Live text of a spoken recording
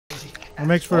It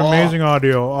makes for amazing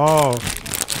audio. Oh,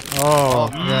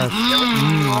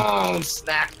 yes.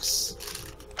 Snacks.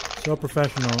 So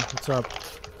professional. What's up?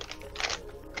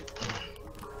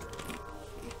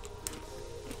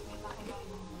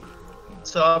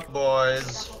 What's up,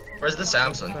 boys? Where's the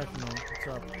Samson? What's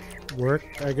up? Work,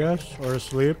 I guess, or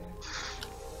asleep.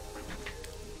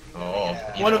 Oh,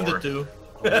 one of the two.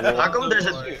 How come there's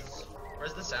a...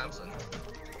 Where's the Samson?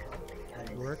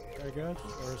 Work, I guess,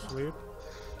 or asleep.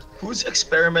 Who's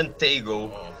Experimentago?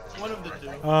 One of the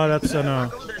two. Oh, that's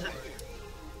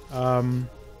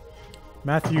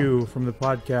Matthew from the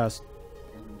podcast.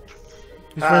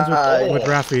 He's friends with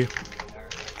Rafi.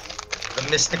 The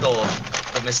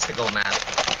mystical Matt.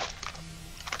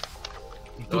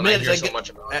 2 minutes,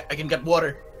 I can get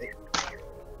water.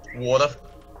 Water.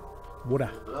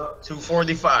 2:45.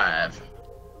 2:45.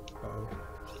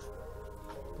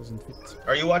 Doesn't fit.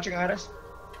 Are you watching, Iris?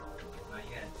 Not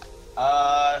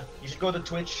yet. You should go to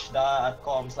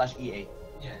twitch.com/EA.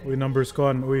 Uy, numbers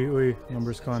con. Uy,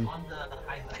 numbers con. On the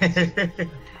highlights.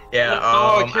 Yeah,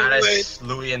 Aris,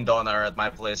 Louis, and Donna are at my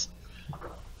place.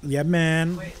 Yeah,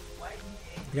 man.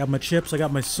 I got my chips, I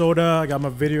got my soda, I got my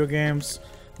video games,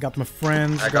 I got my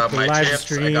friends, I got the my live chips,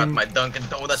 stream. I got my Dunkin'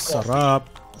 Donuts Shut coffee. up.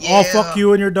 Yeah. Oh, fuck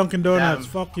you and your Dunkin' Donuts.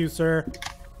 Fuck you, sir.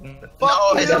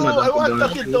 Fuck you! no, I want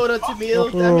Dunkin' Donuts meal.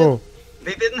 Damn it. Oh,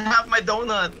 They didn't have my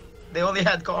donut. They only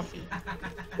had coffee.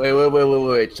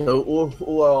 Wait. So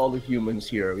who are all the humans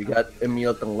here? We got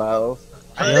Emil Tanglao.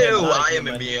 Hello, I am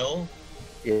Emil.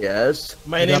 Yes.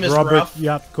 My I name got is Robert Ruff.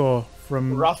 Yatko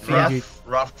from Ruff. Geek.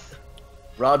 Rough.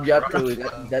 Rob Yatko, we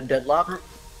got that Deadlock.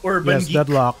 Urban Yes, Geek.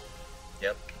 Deadlock.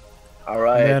 Yep.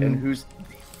 Alright, And and who's...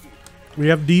 We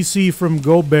have DC from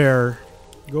Go Bear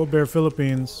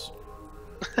Philippines.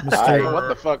 Hi. Mr. What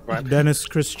the fuck, man? Dennis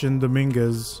Christian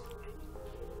Dominguez.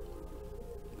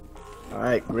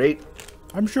 Alright, great.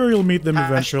 I'm sure you'll meet them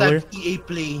eventually. Hashtag EA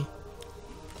Play.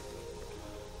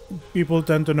 People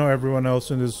tend to know everyone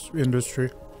else in this industry.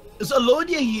 Is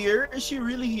Alodia here? Is she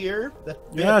really here? That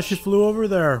Yeah, bitch. she flew over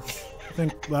there. I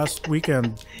think last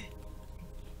weekend.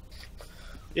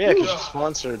 Yeah, because she's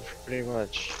sponsored, pretty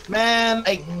much. Man,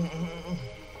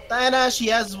 Tana, she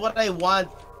has what I want.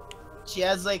 She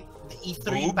has like the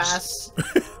E3 Boobs? pass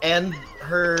and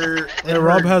her. Hey, and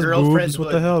Rob her has girlfriend boobs. What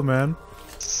the hood. hell, man?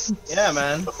 Yeah,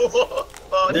 man.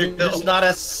 Oh, They're just not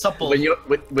as supple. When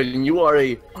you are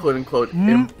a quote-unquote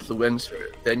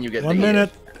influencer, then you get 1 the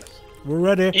minute. We're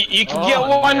ready. You can get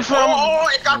one from... Oh,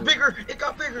 it got bigger. It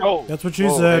got bigger. Oh, That's what she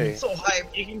said. hey. So hype.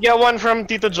 You can get one from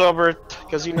Tito Jobert,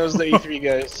 because he knows the E3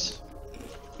 guys.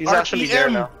 He's actually there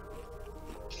RPM. now.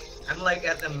 I'm like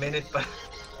at a minute, but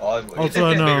oh, Also, it's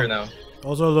getting bigger now.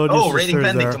 Also, Lodi's Oh, rating sisters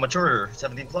pending there. to mature,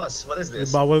 17 plus. What is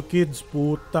this? Bawal kids,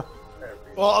 puta.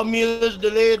 Oh, Emil is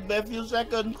delayed by a few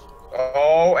seconds.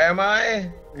 Oh, am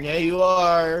I? Yeah, you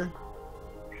are.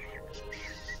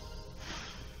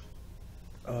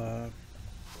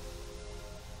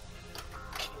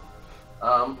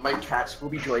 My cats will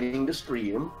be joining the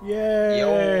stream. Yay!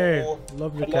 Yo.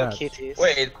 Love your Hello, cat. kitties.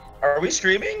 Wait, are we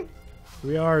streaming?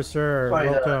 We are, sir. Fine,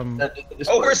 Welcome.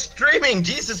 Oh, we're streaming!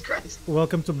 Jesus Christ!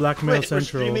 Welcome to Blackmail Wait, we're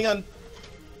Central. streaming on.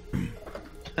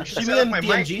 Set Streaming up on my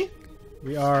mic. TNG?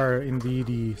 We are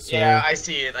indeedy, sir. Yeah, I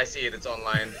see it. It's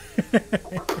online.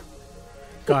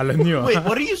 Kala nyo, Wait, ah.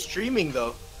 what are you streaming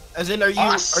though? As in,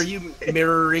 Us. are you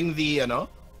mirroring the the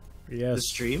Yes.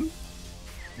 stream?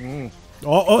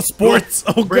 Oh, sports!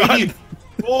 Oh, Brady. God!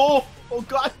 Oh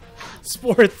god!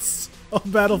 Sports! Oh,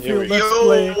 Battlefield, let's Yo.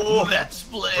 play. Let's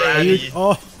play. Are you- Brady.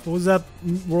 oh, what was that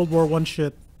World War I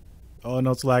shit? Oh,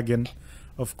 no, it's lagging.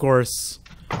 Of course.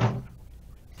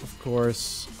 Of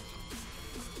course.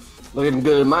 Looking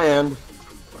good in my end.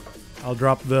 I'll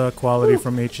drop the quality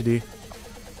from HD.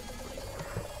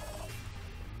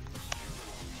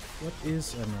 What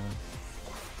is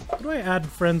How do I add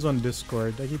friends on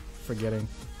Discord? I keep forgetting.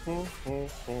 You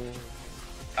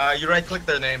right click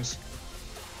their names.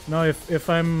 No, if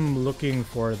I'm looking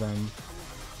for them.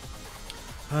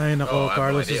 Ay, nako, Oh, I have no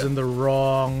Carlos is idea. in the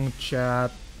wrong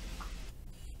chat.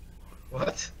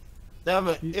 What? Damn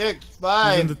it! He's X, in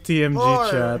 5, the TMG 4,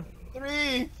 chat.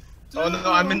 3, 2, Oh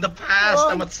no, I'm in the past.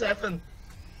 I'm one. at 7.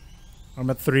 I'm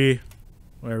at 3.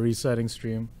 We're resetting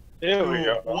stream. There we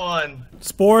go. 1.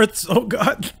 Sports! Oh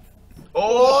god!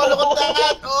 Oh, look at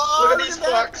that! Oh, look at look these at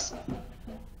that. fucks.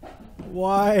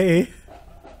 Why?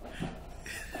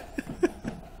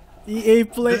 EA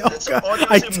Play. Oh This god! audio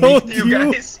I seemed told weak to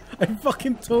you! guys. I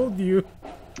fucking told you!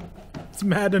 It's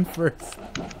Madden first.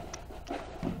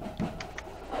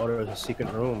 Oh, there's a secret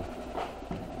room.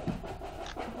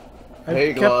 I Hey,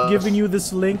 kept Glass. giving you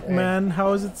this link, man.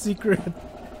 How is it secret?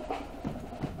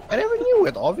 I never knew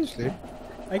it, obviously.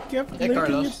 I kept Hey, linking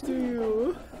Carlos. it to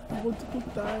you multiple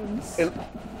times.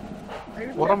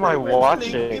 What am I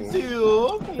watching?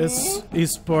 It's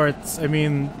esports. I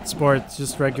mean, sports,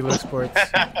 just regular sports.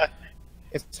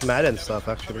 It's Madden stuff,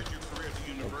 actually.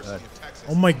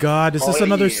 Oh my god, is this Oh,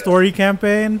 another yeah. story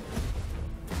campaign?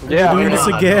 Yeah, Doing why this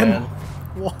not, again? man?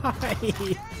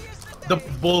 Why? The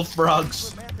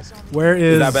bullfrogs. Where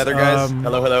is Is that better, guys?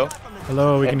 Hello, hello.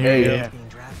 Hello, we can hear Hey, you. yeah.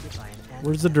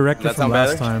 Where's the director That from sound last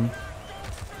better? time?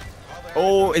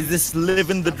 Oh, is this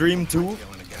living the dream too?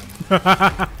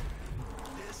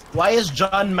 Why is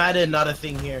John Madden not a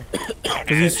thing here?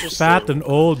 Because he's fat and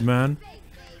old, man.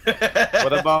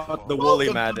 What about the woolly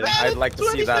Welcome to Madden? I'd like to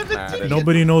see that 2017. Madden.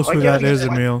 Nobody knows who that is,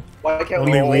 Emil. Why can't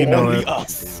Only we know Only it.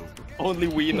 us. Only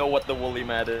we know what the woolly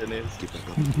Madden is.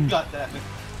 Got that.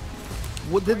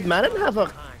 Did Madden have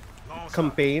a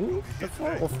campaign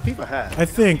before? Well, FIFA had. I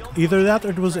think either that or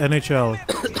it was NHL.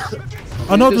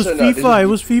 Oh no, it was This is not- FIFA. It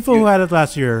was FIFA who had it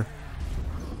last year.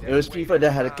 It was FIFA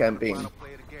that had a campaign.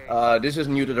 This is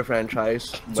new to the franchise.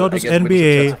 So it but I was guess with the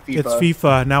NBA. success of It's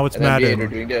FIFA. Now it's and NBA, they're Madden.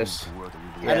 doing this.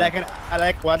 I like it. I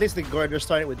like. Well, at least they're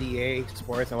starting with EA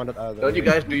Sports. I wanted other. Don't you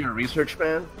guys do your research,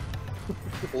 man?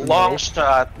 Long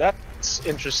shot. That's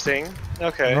interesting.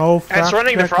 Okay. No And it's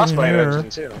running the fact-checking Frostbite here. engine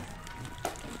too.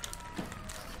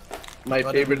 My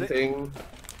favorite thing.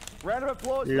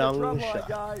 Long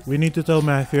shot. We need to tell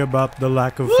Matthew about the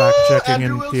lack of fact checking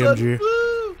in Andrew Wilson, TMG.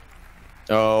 woo!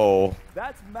 Oh.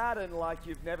 That's Madden like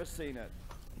you've never seen it.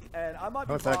 And I might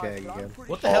be What's that biased, guy but I'm again? pretty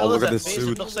What the sure hell look is at that this face? suit.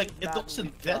 It looks Madden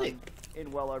synthetic. in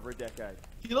well over a decade.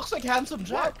 He looks like Handsome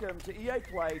Jack. Welcome to EA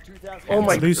Play 2000. Oh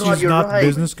my At least God, he's you're not right.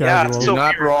 business Yeah, casual. so- You're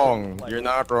not wrong. You're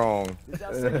not wrong. This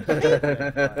is our second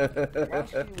gameplay.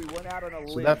 Last year we went out on a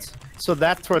limb. So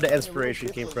that's where the inspiration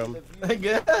came from. I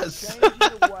guess. Changing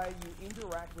the way you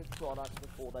interact with products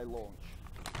before they launch.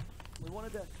 We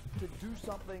wanted to do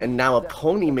something. And now a that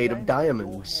pony put the made of game into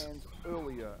your diamonds. hands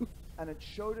earlier, and it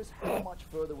showed us how much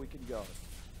further we can go.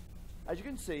 As you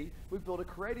can see, we've built a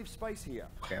creative space here.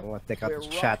 Okay, I'm gonna take out We're the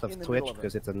right chat of in the Twitch middle of it.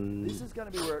 because it's an. This is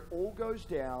going to be where it all goes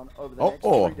down over the Oh, next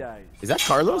oh. 3 days. Is that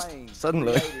Carlos? Playing,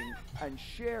 Suddenly. creating, and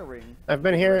sharing I've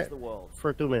been with the here rest of the world.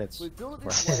 for 2 minutes. We've built it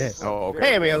this way for Oh, a okay. very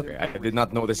Hey, Emil. simple I did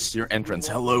not notice your entrance.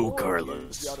 We want Hello, all of you to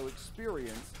Carlos. be able to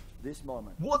experience this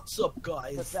moment. What's up, For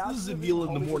guys? This thousands is of Emil in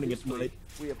the holders morning this at night. week,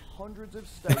 We have hundreds of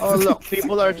stages. Oh look,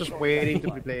 people are just waiting to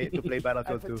play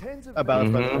Battlefield And for 2. tens of About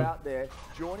millions Mhm. of you out there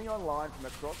joining online from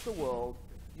across the world,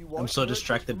 you won't I'm so hear it just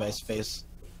distracted from by us. his face.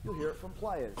 You'll hear it from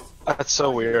players. That's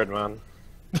so weird, man.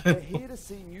 They're here to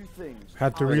see new things.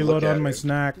 Had to Look reload at on my it.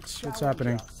 snacks. to What's challenge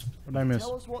happening? us, What did I to miss?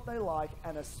 Tell us what they like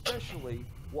and especially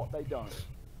what they don't.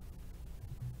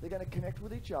 They're going to connect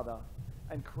with each other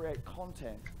and create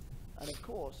content. And of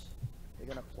course, they're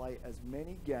going to play as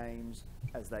many games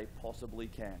as they possibly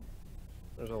can.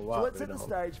 There's a So lot. let's set the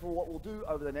stage for what we'll do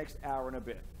over the next hour and a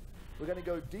bit. We're going to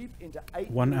go deep into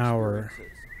 8 1 new hour.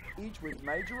 experiences, each with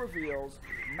major reveals,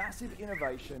 massive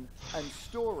innovation, and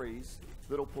stories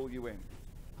that'll pull you in.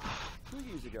 2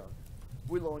 years ago,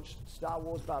 we launched Star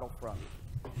Wars Battlefront,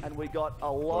 and we got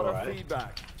a lot of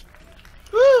feedback.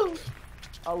 Woo!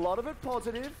 A lot of it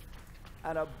positive,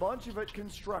 and a bunch of it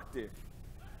constructive.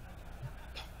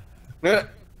 Yeah.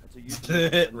 It's a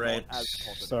YouTube Right. as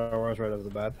positive. Star Wars right off the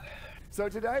bat. So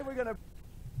today we're going to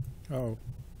Oh.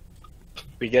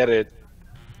 We get it.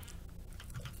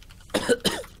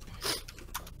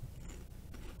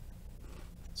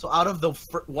 So out of the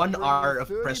 1 hour of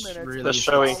 30 press minutes release, They're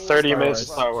showing 30 Star minutes of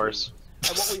Wars. Star Wars.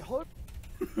 and what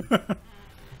we hope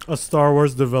A Star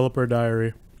Wars developer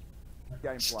diary.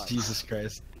 gameplay. Jesus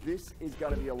Christ. This is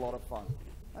going to be a lot of fun.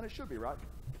 And it should be, right?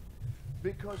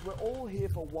 Because we're all here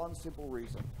for one simple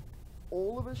reason.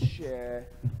 All of us share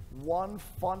one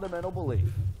fundamental belief.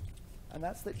 And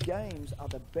that's that games are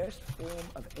the best form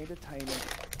of entertainment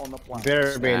on the planet.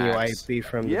 Better be a new Snacks. IP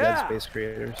from the Yeah. Dead Space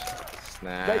creators. They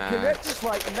connect Snack. us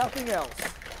like nothing else.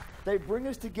 They bring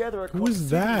us together across Who is cities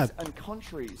that? and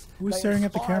countries. Who's They staring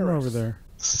at the inspire camera us. over there?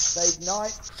 They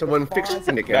ignite Someone the fixed fires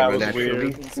the of camera, That was naturally.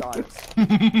 weird. inside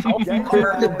us. How Games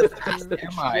far allow us to do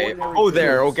am I? extraordinary Oh,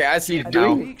 there. things Okay, I see it and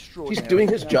now. be extraordinary He's doing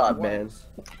his in job, our man. ways.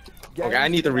 Okay, I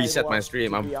need to Games reset enable my us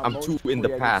stream. to be our I'm most too in the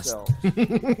creative past. selves.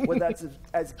 Whether that's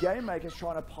as game makers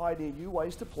trying to pioneer new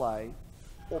ways to play,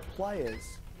 or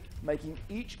players making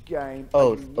each game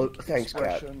Oh, a unique oh, thanks, Kat.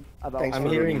 expression of Thanks our I'm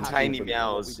for hearing own tiny passion for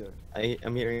what we meows. do.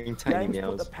 I'm hearing tiny Games put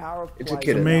meows. the power of It's a play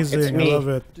kid. in Amazing. It's I me. love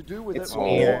it. to do with It's it me.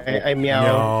 what we want. I meow Meow.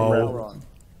 from Power around. on.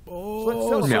 Oh,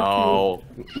 So let's celebrate. No.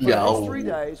 For the next 3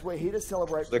 days, we're here to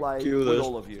celebrate The play with cutest.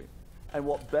 all of you. And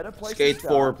what better place Skate to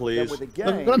start 4, than please. with a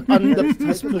game Don't that's taken the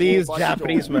displease ball by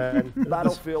Japanese, storm. man.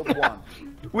 Battlefield 1.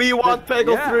 We want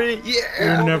Peggle Yeah. 3. Yeah.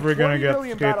 You're never gonna 20 get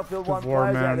million Skate Battlefield to 1 4,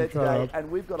 players out man. there Shut today, up.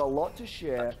 and we've got a lot to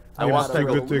share I about want too the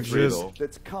good to exist. revolution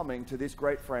that's coming to this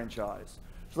great franchise.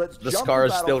 So let's The jump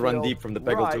scars to still run Battlefield deep from the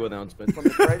Peggle 2 right announcement. From the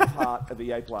greatest part of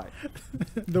EA Play.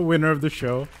 The winner of the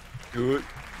show. Dude,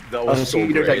 that Oh, was so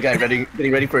see, there's that great. guy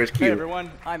getting ready for his Hey cue. everyone,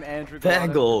 I'm Andrew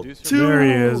Peggle, producer two. There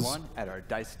he is. one at our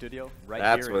DICE studio right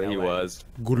That's here what in he LA. was.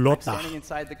 Gulota. Standing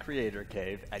inside the creator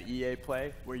cave at EA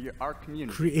Play, where our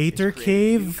community Creator is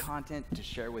creating new cave? content to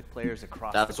share with players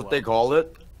across That's the what globe. they call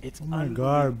it? It's Oh my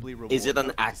God. unbelievably Is it an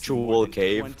rewarding to see actual more than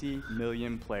cave? 20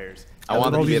 million players I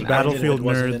want All to be these an Battlefield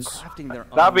admin. nerds. crafting their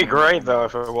That'd be own great though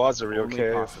if it was a real only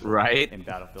cave. possible Right? in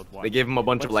Battlefield 1. They gave him a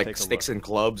bunch of Let's like take a sticks look. and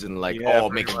clubs and like, Yeah, oh,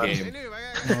 make a pretty game.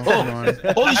 Oh, come on.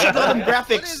 Holy shit, look at them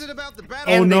graphics.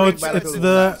 Oh no, make it's Battlefield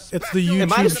the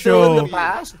Am I YouTube still in show. the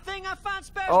past?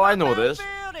 Oh, I know this.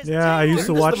 Yeah, I used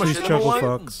to Isn't this watch the these machinima chuckle one?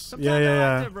 fucks.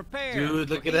 Yeah. Dude,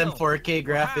 look at them 4K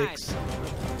graphics.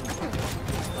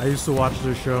 I used to watch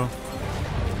their show.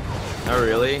 Oh,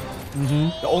 really?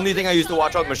 The only thing I used to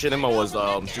watch on Machinima was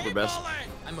Super Best.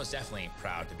 I'm most definitely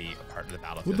proud to be a part of the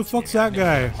Battlefield. Who the fuck's community. that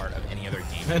I've never guy? been a part of any other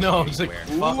game. I know, it's like, where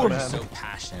fuck, I'm man. so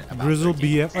passionate about Grizzle their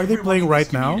game. BF. Are they playing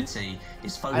right now?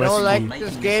 I don't like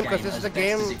this game because this is the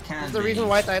game. This is the reason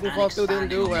why Titanfall 2 didn't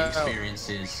do well.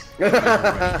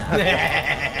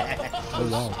 Oh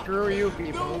wow. Screw you,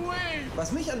 people.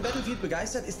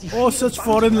 Oh, such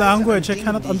foreign language. I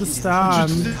cannot understand.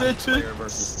 It's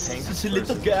a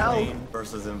little gal.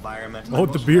 versus environmental. Oh,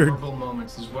 the beard.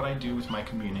 Moments is what I do with my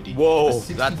community. Whoa,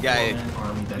 that guy.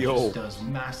 Yo. does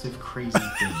massive crazy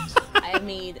things. I have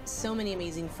made so many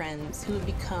amazing friends who have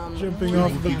become Jumping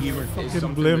off the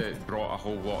fucking blimp. that brought a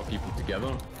whole lot of people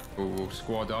together. We'll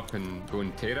squad up and go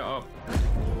and tear it up.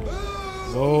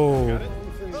 Whoa.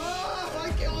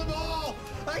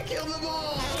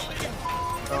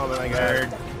 Oh my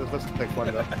god. This looks like fun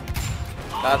though.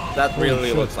 That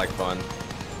really looks like fun.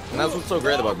 And that's what's so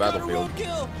great about Battlefield.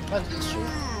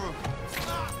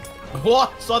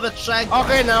 What? Saw that shag.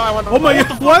 Okay, now I want to Oh my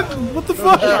god, what? What the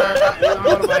fuck? I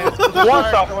want to buy it. What the?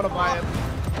 I want to buy it.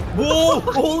 Whoa,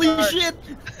 holy shit!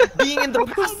 Being in the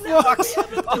box.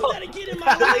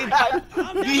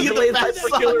 Being in the box for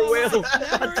killer whale.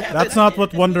 That's not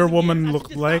what Wonder Woman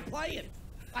looked like.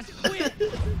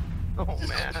 Oh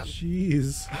man.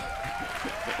 Jeez.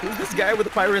 Who's this guy with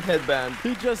the pirate headband?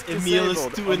 He just Emil is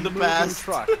disabled too a in the moving past.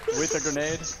 truck with a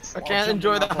grenade. I can't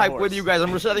enjoy the hype with you guys.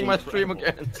 I'm resetting my stream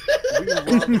again. We love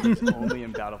these only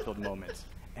in Battlefield moments,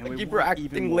 and we I keep want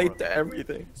even reacting more late of to them.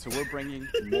 everything. So we're bringing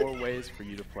more ways for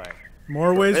you to play.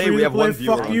 More ways Hey, for we you to have play. one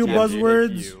viewer Fuck on you, TNT.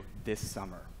 buzzwords. You this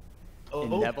summer. Oh,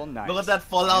 In Neville Knights look at that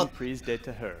Fallout. and Prise de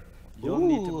Terreur, you'll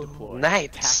need to deploy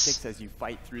Knights. tactics as you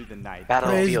fight through the night.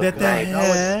 Praise the Of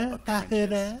Tahir.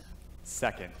 trenches.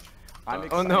 Second, I'm Oh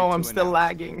excited no, I'm to still announce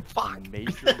lagging. a Fuck.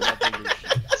 major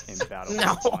revolution in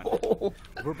Battlefield 1. No.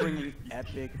 We're bringing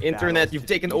epic Internet, battles you've to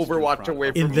taken the eastern Overwatch front. away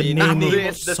In from the me. name Not of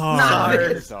this, the Tsar.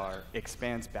 Tsar. Czar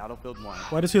expands Battlefield 1.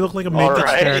 Why does he look like a Matrix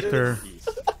Alright. character?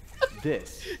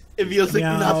 This It feels like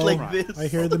Meow. not like this. I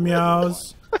hear the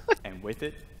meows. and with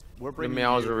it, we're bringing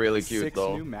meows you are really cute, 6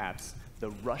 though. new maps, the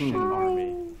Russian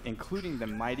army, including the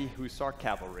mighty Hussar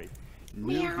cavalry,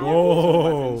 new vehicles Whoa.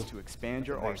 and weapons to expand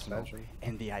your arsenal,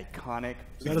 and the iconic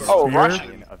Is that a Oh, spear?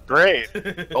 Russian. Great.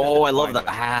 Oh, I love the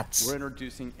Finally, hats. We're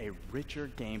introducing a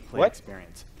richer gameplay What?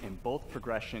 experience in both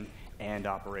progression and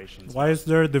operations. Why is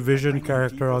there a Division Bringing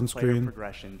character deeper on player screen?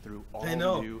 Progression through all I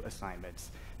know. new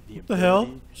assignments. What the hell?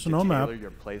 ability to Snow map. tailor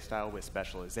your playstyle with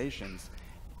specializations,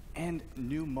 and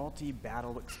new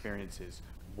multi-battle experiences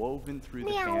woven through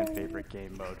the fan-favorite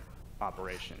game mode,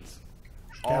 Operations.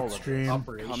 All of stream.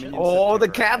 this coming in Oh, the September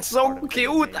cat's as part so of the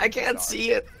cute. main I can't Czar.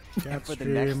 see it. And Cat for the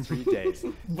stream. next 3 days,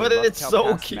 But the it's Love so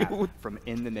Telcast map cute. From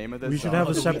In the Name of the We should Czar have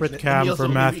a separate Emil's cam for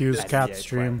only Matthew's at cat EA Play.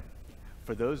 stream.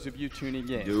 For those of you tuning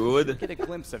in, Dude. get a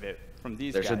glimpse of it from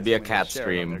these There guys should be a when they cat share it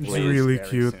stream, on their It's please. channels really very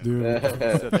cute, soon. dude.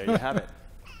 So there you have it.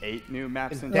 8 new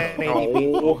maps in Ten total,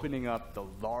 ADP. opening up the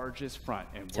largest front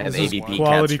in Ten World This is War ADP I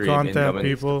quality cat stream content, incoming.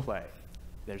 people. play.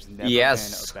 There's never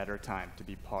Yes. been a better time to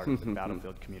be part of the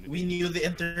Battlefield community. We knew the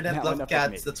internet Now loved enough of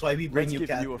cats. me. That's why we bring Let's you give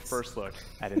cats. you a first look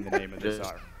at In the Name of the Just-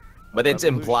 Czar. But it's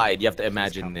Revolution implied. You have to is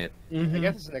imagine coming. it. I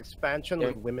guess it's an expansion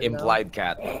with women. now. Implied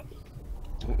cat.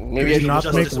 Maybe Did I you should not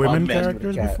just make this women one man with a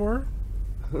characters cat. before?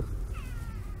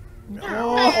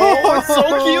 Oh, it's so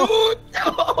cute.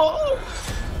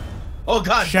 Oh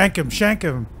god! Shank him, shank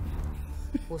him.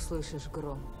 Услышишь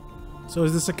гром, So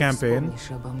is this a campaign?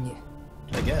 вспомнишь обо мне.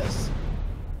 I guess.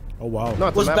 Oh wow. No,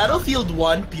 it's Was a map. Battlefield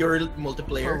 1 pure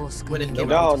multiplayer when it came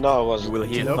No, out? no, it You wasn't. will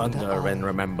hear thunder and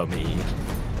remember me.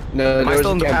 No, Am I there was still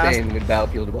a in the past? campaign with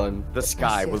Battlefield 1. The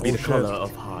sky will be Oh, the shit. color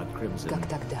of hard crimson.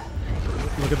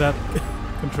 Look at that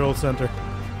control center.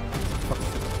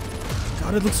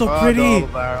 God, it looks so Oh, pretty.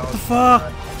 double barrel. What the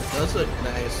fuck? It does look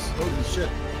nice. Holy shit.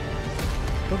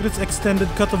 Look at this extended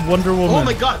cut of Wonder Woman. Oh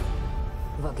my god!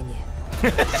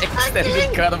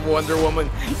 Extended cut of Wonder Woman.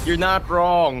 You're not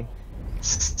wrong.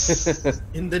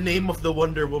 In the name of the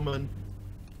Wonder Woman.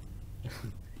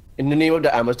 In the name of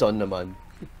the Amazon naman.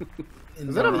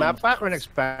 Is it a map pack or an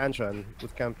expansion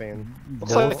with campaign?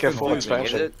 Looks like a full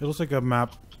expansion. It looks like a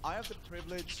map. I have the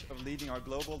privilege of leading our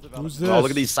global Who's development. this? Oh,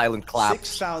 look at these silent claps.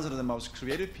 6,000 of the most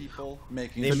creative people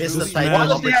making. They missed This the title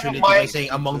man- opportunity by saying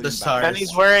Among the Stars. And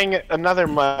he's wearing another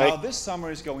Now mic. this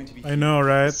summer is going to be. I know,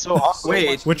 right? So awesome.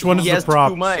 Wait, Which one is he the has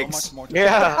prop? two So mics. much more to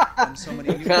Yeah. say, and so many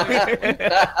new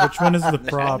Which one is the There's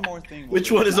prop? one more thing we'll Which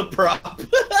do. one is a prop?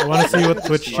 I want to see what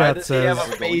Twitch Why chat does he have says.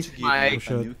 a We're going face to give you mic?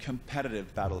 a new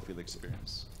competitive Battlefield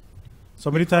experience.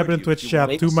 Somebody type it in Twitch chat.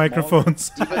 Make 2 a smaller, microphones.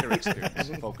 tighter experience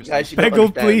focused Guys, on you don't Peggle,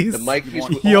 understand. please. The mic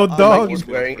he's, Yo, the dog. mic he's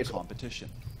wearing is competition.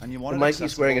 And you the want it mic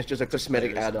he's wearing is accessible just a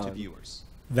cosmetic to players and to add-on. viewers.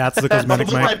 That's the cosmetic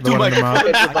Type mic, the two one in the mouth.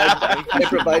 It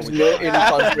provides no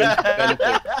in-conference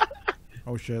benefit.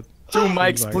 Oh shit. 2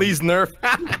 mics, Like- please, nerf.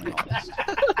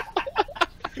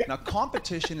 Now,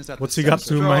 competition is at What's the he got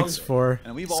center 2 of mics it, for?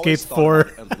 and we've Skate always thought 4.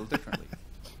 about it a little differently.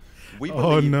 We Oh,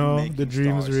 believe in no, making the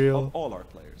dream's stars real. of all our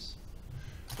players.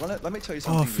 Let me tell you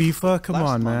Oh, something. really FIFA? cool. Come Last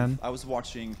on, month, man. I was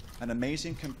watching an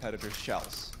amazing competitor,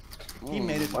 Shells. He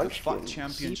made it to the FUT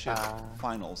Championship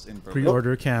finals in Berlin.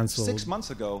 Pre-order cancelled. 6 months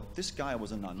ago, this guy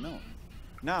was an unknown.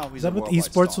 Now he's Is that a what worldwide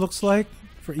esports star. looks like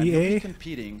for And he'll be EA?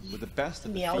 competing with the best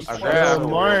of the Meow. FIFA Yeah, World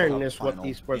Marn Cup is what final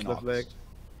esports in look like. August.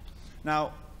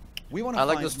 Now, we want to I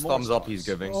like find this more thumbs up stars. he's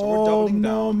giving. So we're Oh doubling no,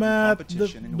 down on Matt! The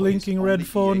competition in ways blinking only red EA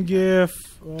phone can.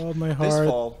 gif. Oh my This heart.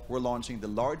 fall, we're launching the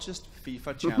largest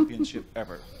FIFA championship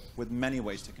ever, with many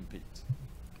ways to compete.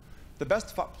 The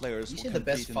best FUT players You will said the compete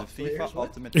best in the FUT players? FIFA What?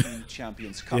 Ultimate Team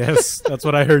Champions Cup. Yes, that's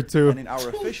what I heard too. And in our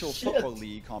official Football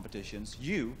League competitions,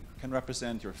 you can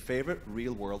represent your favorite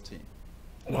real-world team.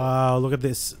 Wow, look at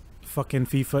this fucking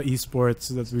FIFA esports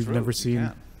that we've True, never you seen.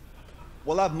 can.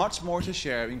 We'll have much more to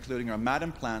share, including our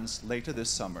Madden plans later this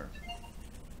summer.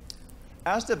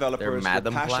 As developers, your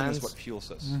Madden passion plans? is what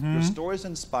fuels us. Mm-hmm. Your stories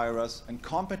inspire us, and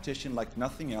competition like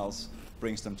nothing else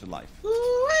brings them to life.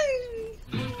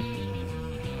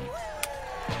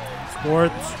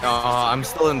 Sports. I'm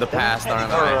still in the past,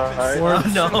 aren't I? Alright.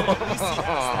 Sports. No.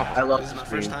 I love This is my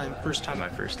first time. My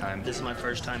first time. This is my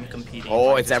first time competing.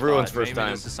 Oh, for it's this everyone's spot. first Maybe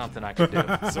time. This is something I could do.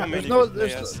 There's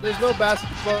no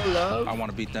basketball love I want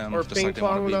to beat them or just ping like they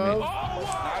want pong to beat love. me.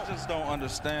 I just don't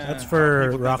understand. That's for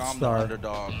how people think I'm the Rockstar.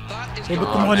 underdog. Hey, ba't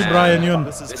kumuha ni Brian yun?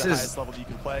 This is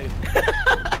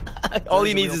all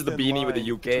he needs is the beanie with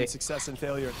the UK. Success and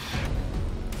failure.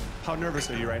 How nervous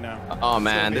are you right now? Oh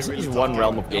man, this is one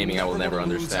realm of gaming I will never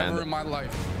understand. Sports.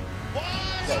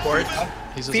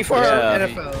 FIFA or Yeah.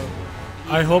 NFL?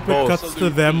 I hope it Both. cuts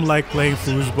to them like playing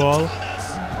foosball.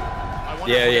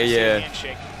 Yeah.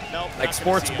 Like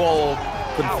sports ball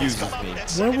confuses me.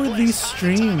 Where were these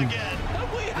streamed?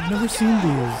 I've never seen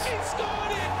these.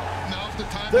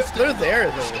 They're there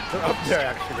though. They're up there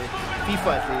actually.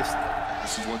 FIFA at least.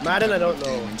 Madden I don't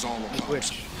know.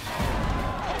 Which?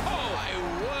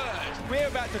 We're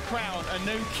about to crown a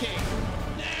new king.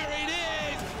 There it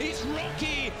is. It's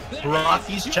Rocky.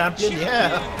 Rocky's champion,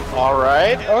 yeah.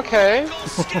 Alright, okay. Is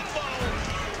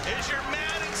your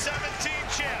Madden 17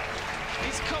 champ.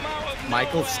 He's come out of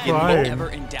Michael Brian. Never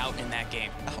in doubt in that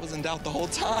game. I was in doubt the whole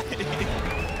time.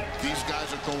 These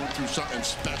guys are going through something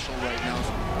special right now.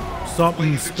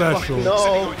 Something special.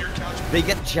 No. They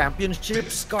get championship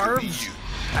scarves?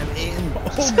 I'm in.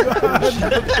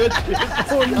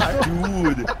 Oh god.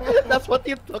 Dude. That's what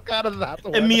you took out of that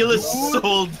one. Emil is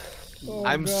sold.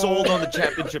 I'm sold on the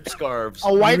championship scarves.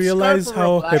 A white You realize scarf or a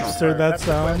how black hipster scarf? that That's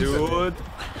the sounds? Dude.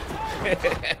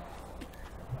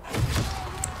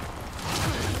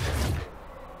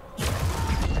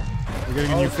 We're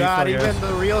getting a new Oh god, FIFA, even guys.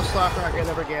 the real soccer I can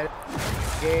never get it.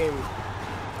 Game.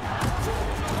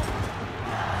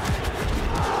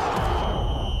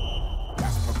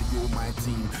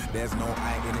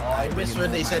 I miss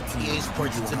when they said EA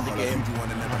Sports is in the game.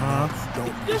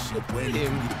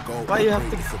 Why you have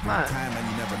to get mad?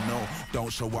 Don't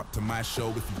show up to my show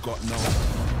if you got no.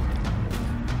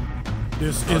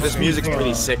 This music's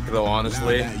pretty sick though,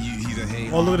 honestly.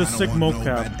 Oh, look at the sick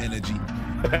mocap.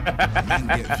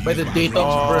 By the date of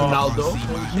Ronaldo.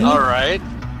 Alright.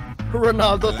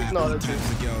 Ronaldo technology.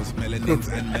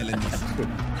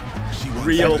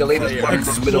 Real the latest player. part of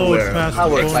Explode middleware. past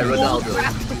Powered by opponent.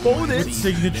 Ronaldo. With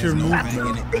signature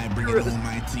movement. I bring it on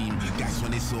my team. Guys,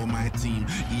 when they saw my team,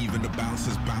 even the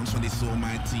bouncers bounce when they saw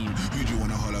my team. Who do you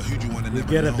wanna holler? Who do you wanna We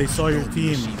never get it, know? they saw your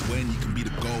team. When you can be the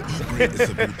GOAT, great, it's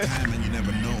a good time and you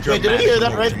never know. Wait, did we hear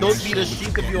that right? Don't be the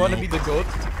sheep if you want to be the goat.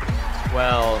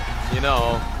 Well, you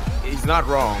know, he's not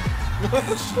wrong.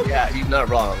 Yeah, he's not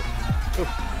wrong.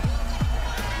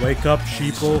 Wake up,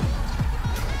 sheeple.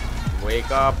 Wake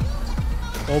up.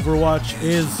 Overwatch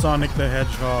is Sonic the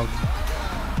Hedgehog.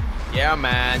 Yeah,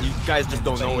 man. You guys just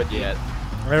don't know it yet.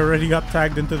 I already got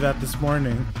tagged into that this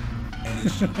morning.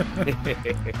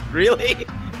 Really?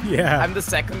 Yeah. I'm the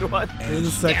second one. You're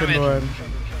the second one.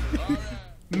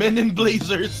 Men in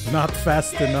blazers. Not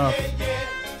fast enough.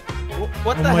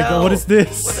 What Oh the my hell? god, what is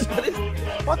this?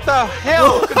 What the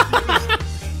hell?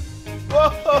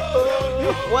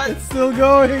 What? It's still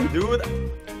going. Dude,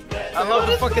 I love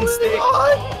the fucking stick.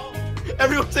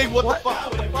 Everyone's saying, what the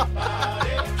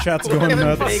fuck? Chat's going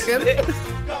nuts.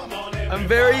 I'm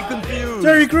very confused.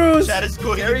 Terry Crews! Chat is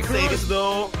going Terry insane. Crews,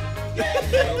 though.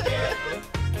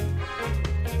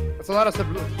 That's a lot of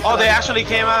Oh, they actually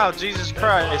came out. Jesus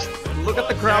Christ. Look at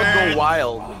the crowd go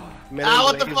wild. Ah,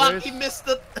 what the fuck? He missed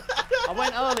it. I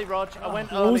went early, Rog. I went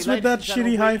What early. was with that Ladies and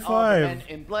shitty gentlemen, high we are the five? men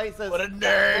in blazers. What a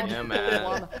nerd. Yeah,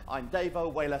 man. I'm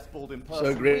Davo, way less bald in person.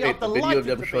 So great, We are the video of delighted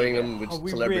them to showing be them with here.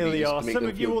 we celebrities really are. to make Some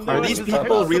them of you feel will know Are cool. these us as people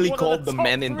hosts of really one of called the top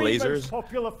men in 3 blazers? most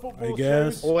popular football I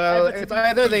guess. shows Well, ever to it's be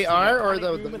either they produced are in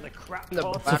or the the background It's a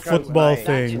background's football lying.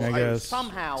 thing, I guess.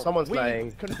 Somehow, Someone's we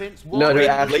lying. convinced No, they Warren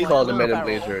actually call them Men in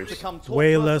Barrel Blazers. to come talk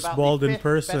Way to us less about bald the in fifth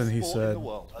person, best he sport in said. the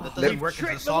world. That doesn't work in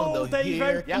the song, though.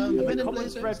 Here, Yeah, Men the in common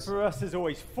Blazers. thread for us is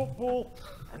always football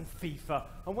and FIFA.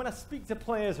 And when I speak to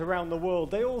players around the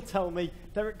world, they all tell me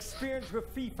their experience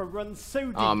with FIFA runs so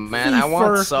deep. Oh man, I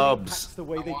want FIFA. subs. The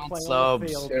way they I want play on the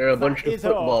subs. field. They're a bunch That of is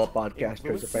football art.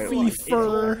 podcasters, It's apparently. It's all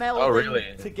melding Oh, really?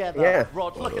 Together. Yeah.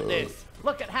 Rod, look at this.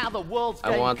 Look at how the world's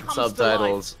I game want comes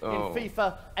subtitles. to life Oh. in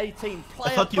FIFA 18. I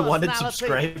thought you wanted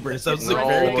subscribers. I was like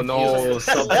very confused. No,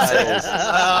 subtitles.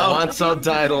 I want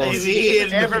subtitles. I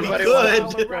mean, Everybody we wants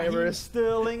could. subscribers.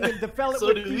 Sterling and developed So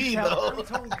with do we, detail. though.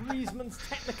 Anton Griezmann's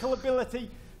technical ability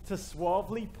to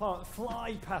suavely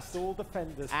fly past all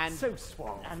defenders. And so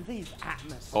suave. And these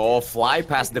atmospheres. Oh, fly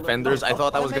past defenders. I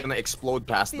thought I was gonna explode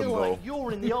past them Feel though. like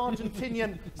you're in the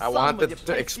Argentinian I sun want with it your to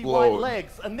pasty explode. white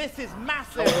legs, and this is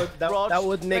massive. That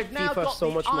would make They've now FIFA got so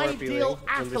the much more ideal appealing when they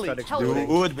start athlete helping exploding.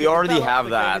 Dude, we already develop have the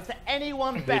game. that. Is there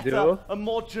anyone They better do? and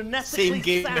more genetically Same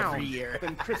game sound every year.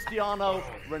 than Cristiano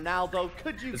Ronaldo?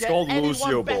 Could you It's get called anyone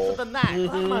Lucio better Ball. than that?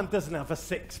 Mm-hmm. That man doesn't have a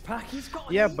six-pack. He's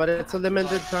got. Yeah, but it's a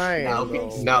limited time.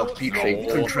 Now featuring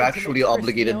contractually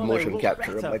obligated motion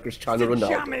capture by Cristiano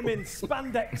Jam him Ronaldo. in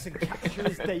spandex and capture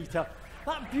his data.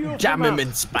 That beautiful Jam him man.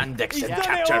 in spandex He's and done it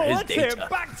capture all. his That's it. data.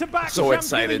 Back-to-back So champion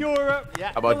excited of Europe.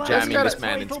 Yeah. about Well, jamming that's this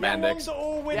man in spandex.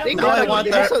 They Now I got want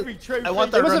it. that. They I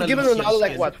want that must run have given on Ronaldo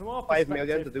like Lucius. what, 5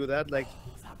 million to do that? Like,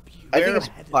 I think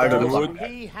it's part of the He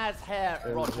podcast. has hair,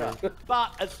 Roger,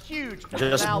 but as huge as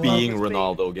Just Ronaldo being has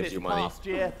Ronaldo been gives this you money. past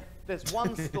year, there's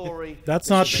one story. That's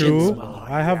not true.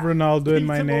 I have Ronaldo in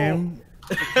my name.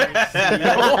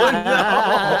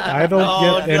 I don't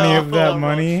get any of that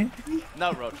money.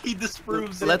 No, Rod. He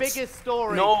disproves The it. Let's- biggest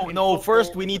story. No, in no. football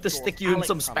First, we need to stick you in Alex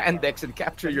some Hunter. spandex and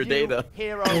capture your The new data.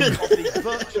 hero of the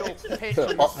virtual pitch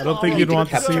and the I don't think you'd want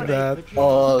to see that.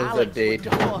 All the Alex data.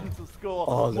 would go on to score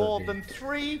All the more data. than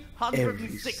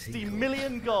 360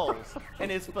 million goals in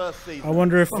his first season. I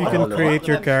wonder if you Oh, can no. create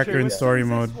your That's character true. in story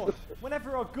mode.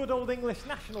 Whenever our good old English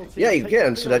national team Yeah, you takes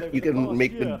can, the so field that you over the can past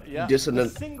make the year, yeah,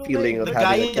 dissonant a single feeling day- of The having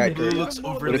guy a in character blue looks with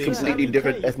overly a completely excited.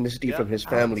 different ethnicity from his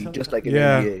family, just like in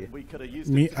Yeah. NBA. We could have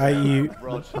used Me, it. i.e.,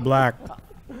 black.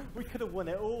 We could have won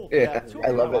it all. Yeah,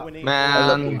 I love it. Winning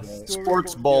Man, all-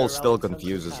 sports ball still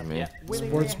confuses me.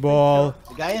 Sports ball.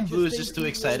 The guy in blue is just too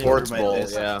excited Sports for my ball,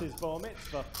 list. yeah.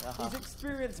 He's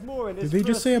experienced more in Did his they just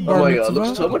first say a season bar Oh my god, look,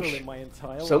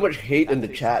 mitzvah? so much hate in the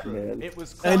chat, man. It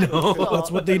was I know.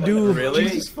 That's what they do. Really?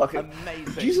 Jesus fucking,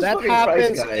 amazing. Jesus that fucking Christ,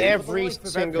 happens guys. every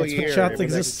single That's what year. chat I mean,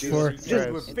 exists like, for.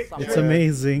 Jesus Christ. It's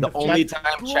amazing. The only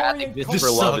time chat exists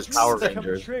for love is Power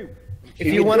Rangers.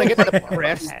 If you want to get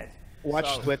depressed,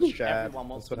 watch Twitch chat. That's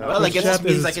what Well, I happens. guess Chat this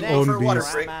means is I can its go for own a water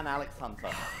beast. break. Man, Alex Hunter.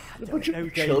 A bunch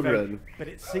of children. But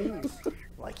it seems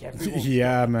like everyone.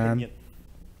 Yeah, man.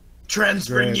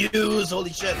 Transfer Great. news,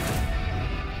 holy shit.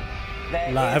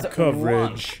 Live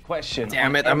coverage. Question.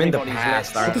 Damn it, I'm in the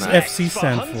past, What aren't does I? FC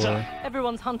stand for?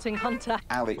 Everyone's hunting Hunter.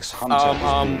 Alex Hunter.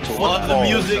 the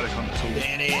music.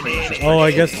 Oh,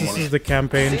 I guess this is the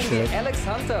campaign shit. Alex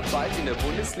Hunter bald in der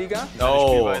Bundesliga?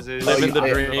 No, living the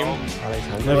dream.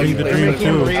 Living the dream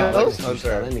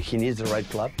too. He needs the right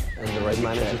club and the right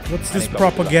manager. What's this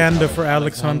propaganda for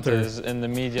Alex Hunter? In the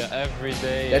media every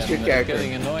day. That's your character.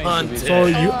 So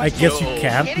I guess you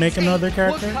can't make another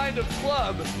character?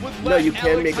 No, you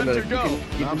can make another. You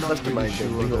can customize him.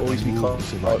 He will always be called.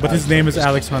 But his name is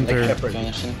Alex Hunter.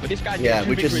 Yeah,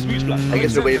 which is, I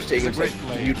guess, the way of saying it's like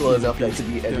neutral enough that it could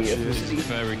be any ethnicity.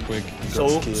 Very quick.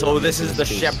 So this is the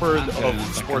shepherd of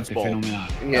sports ball.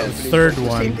 Yeah, Third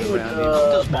one. Same thing with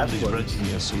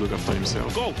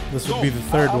This would be the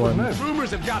third one.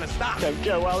 Rumors have got to stop.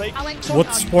 Go, Alex.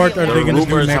 What sport are they gonna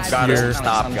do Rumors have next got to year?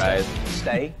 stop, guys.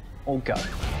 Stay or go.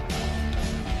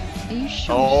 Are you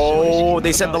sure? Oh,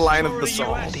 they said the line of the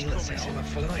song. What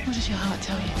does your heart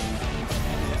tell you?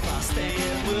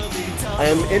 I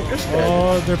am interested.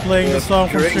 Oh, they're playing the song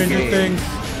from During Stranger game. Things.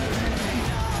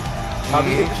 I'll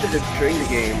be interested if during the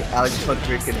game, Alex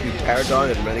Hunter can do Paragon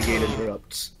and Renegade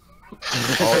Interrupts.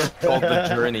 It's called The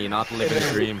Journey, not Living the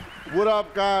Dream. What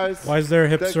up, guys? Why is there a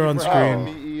hipster on screen?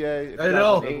 I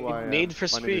know. Need for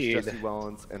My name Speed. is Jesse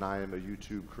Wellens, and I am a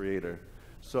YouTube creator.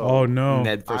 So Oh no.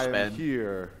 Ned for I am Sped.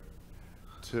 here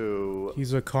to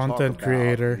He's a talk content about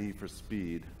creator. Need for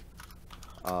Speed.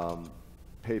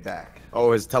 Payback.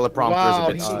 Oh, his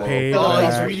teleprompter is a bit slow.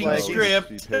 He's reading the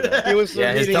script. He was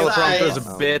Yeah, his reading teleprompter is his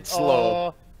a bit slow.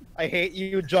 Oh, I hate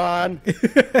you, John.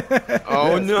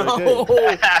 Oh Yes, no!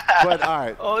 But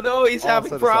alright. Oh no, he's all having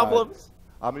set aside, problems.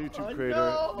 I'm a YouTube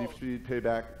creator. Need for Speed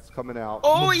Payback is coming out.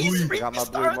 Oh, he's I got my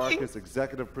boy restarting. Marcus,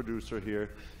 executive producer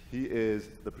here. He is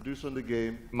the producer of the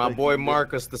game. My Thank boy you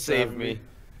Marcus to for save having me.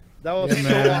 That was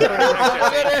Yeah, so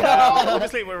man.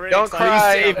 Obviously, we're really Don't excited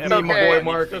cry, to save have me, him my back. boy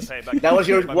Marcus. That was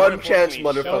your But one more chance,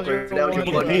 importantly, motherfucker. That was your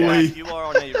you one are chance. You are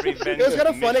on a revenge It was kind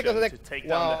of funny mission because to take like,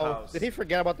 down the wow, house. did he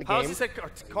forget about the House game? is a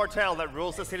cartel that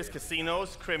rules the city's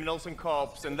casinos, criminals, and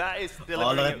cops, and that is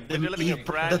delivering, let them delivering a leave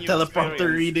brand the new teleprompter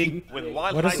experience reading. with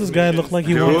wild Why does heist this guy look missions, like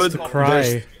he Dude, wants to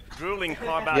cry? drooling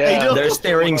car Yeah, they're battles,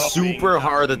 staring being super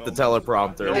hard at the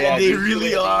teleprompter. Yeah, they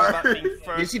really are.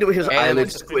 You see the way his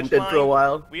eyelids squinted for a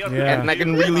while? Yeah. And I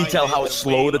can really tell how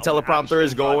slow the teleprompter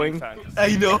is going.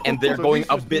 I know. And they're So going Need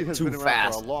for a Speed bit has too been around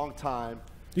fast. For a long time.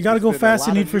 You gotta go There's been a fast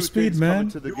in lot Need of for new Speed, things coming man.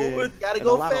 to the game, Gotta and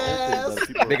go a lot of old things that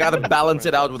people They gotta balance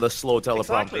it out with a slow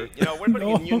teleprompter. Exactly. You know, we're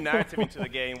putting a new narrative into the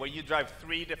game where you drive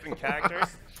 3 different characters.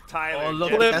 Tyler, Oh,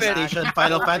 look Jeff, at that station.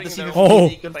 Final Fantasy Oh,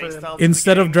 15 confirmed.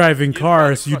 instead of driving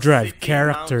cars, you across drive cities,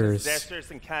 characters. mountains,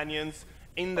 deserts, and canyons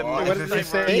in the Oh, most what did they diverse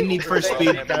say? Need for world Speed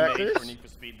ever made characters? for Need for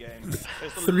Speed games.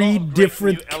 There's a 3 lot of great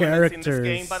different new elements in this game,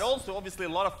 characters. but also obviously a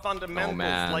lot of fundamentals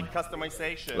man. like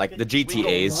customization. Like the We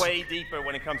GTAs. go way deeper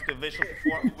when it comes to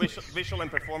visual and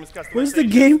performance customization. Where's the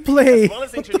gameplay? As well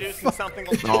as introducing something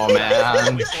called Oh,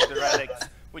 man. the relics,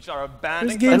 which are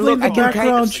abandoned There's gameplay in the I can kind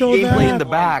background, of show gameplay in that. the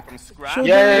back. Show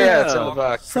Yeah, that. it's in the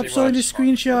back. Stop showing the Look at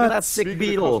screenshots. that sick Speaking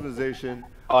beetle. of customization,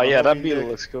 Oh yeah, that Homie beetle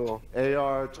Nick, looks cool.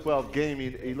 AR-12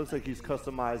 Gaming. He looks like he's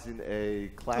customizing a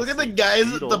classic. Look at the guys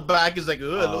at beetle. the back. Is like,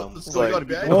 what's going on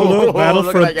behind Oh, look,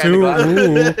 Battlefront 2. Ooh.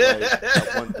 Like, at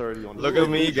 130 on the Look at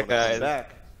me, on the guys.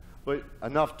 back. But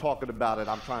enough talking about it.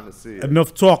 I'm trying to see it.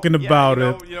 Enough talking about you know,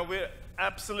 it. You know, we're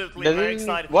absolutely Doesn't- very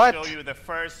excited what? to show you the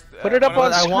first. Put it up one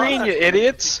on of the screen, first you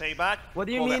idiots. Payback, What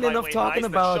do you called mean the enough Highway talking Heist, that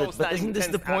about it? shows But that isn't this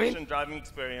the intense point? action driving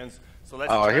experience. So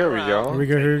let's Oh, turn here we around. go. Here we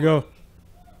go, here we go.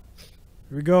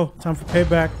 Here we go. Time for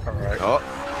payback. Alright.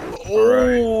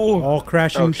 Oh, All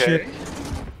crashing Okay. shit.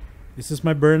 Is this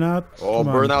my burnout? oh,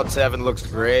 Come on. Burnout 7 looks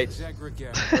great.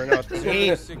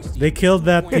 They killed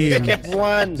that team. Skip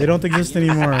one. They don't exist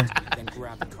anymore.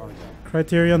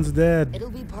 Criterion's dead. It'll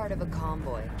be part of a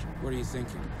convoy. What are you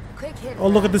thinking? Quick hit. Oh,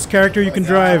 look at this character you can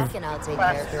drive. And I'll take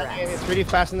care of the rest. It's really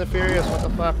Fast and the Furious. What the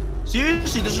fuck?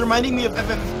 Seriously, this is reminding me of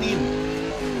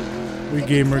FF15. We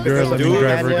gamer girl, let me Dude.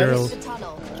 driver girl. The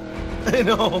tunnel. I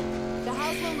know. The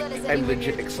house won't let us I'm anywhere legit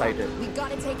near the excited. front. We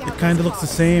gotta take out It kind of those looks the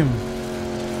cars. same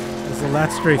as the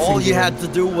last racing All you game. had to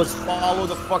do was follow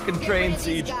the fucking train,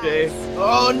 CJ.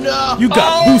 Oh no! You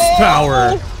got boost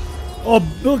power. Oh,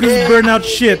 look at this burnout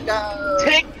shit.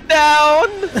 Take down!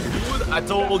 Dude, I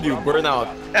told you, Burnout.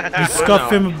 You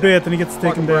scuff him a bit and he gets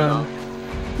taken down.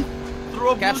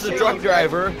 Catch the truck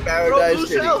driver. Paradise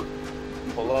City.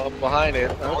 Pull up behind it.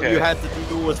 All Okay. you had to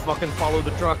do was fucking follow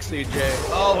the truck, CJ.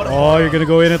 Oh, what a Oh, you're gonna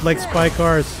go in it like spy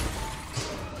cars.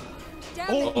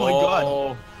 Oh my god.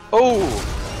 Oh,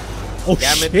 Oh! Oh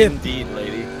damn it shit. indeed,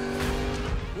 lady.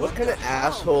 What kind of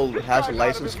asshole has a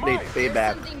license plate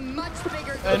payback?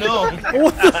 I know.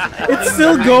 What the? It's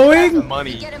still going?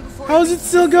 Money. How is it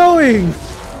still going?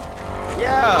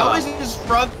 Yeah. How is his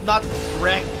front not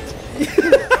wrecked?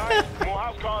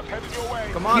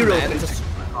 Come on, Hero man. It's a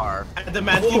supercar. The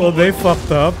man. Well, they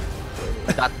fucked up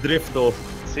That drift though.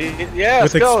 See, yeah,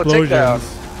 with let's go. Take down.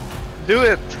 explosions. Do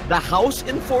it. The house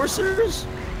enforcers?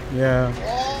 Yeah.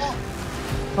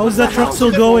 How is that truck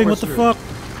still going? What the fuck?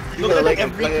 Look at like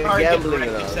every a car get gambling,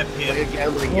 wrecked except like him. a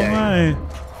gambling Oh gang. my.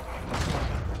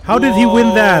 How did he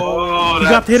win that? Oh, He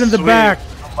got hit in the sweet. back.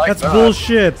 Like That's that. Oh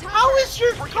bullshit. How is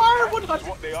your car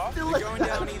 100 still like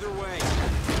that?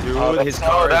 Dude, Oh, his that's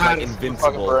car is how like that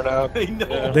invincible. fucking burnout. I know.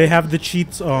 Yeah. They have the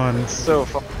cheats on. So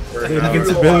fucking The burnout.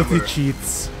 invincibility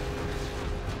cheats.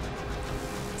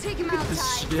 Take him out, Ty.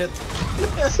 Shit.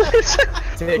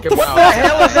 Take him What out. the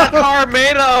hell is that car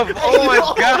made of? Oh my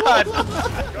god!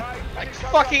 Like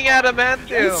fucking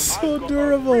adamantium. It's so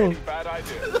durable.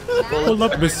 Pull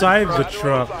up beside the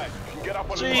truck.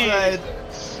 Jeez.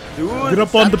 Dude, Get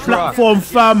up on that the truck. platform,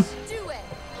 fam.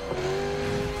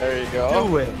 There you go.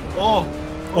 Do it. Oh.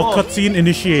 Oh, cutscene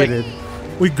initiated.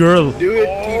 We girl. Do it,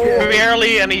 TJ.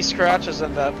 Barely any scratches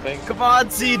in that thing. Come on,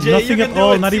 CJ. Nothing you can at do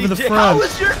all, it, not even the CJ. front. How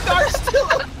is your car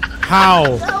still?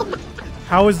 How?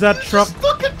 How is that truck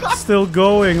still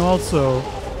going also?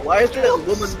 Why is that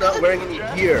woman not wearing any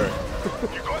gear?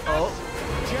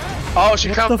 Oh, she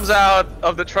comes out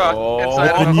of the truck inside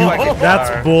With of the the new- fucking that's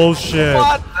car. bullshit.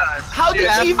 What the How did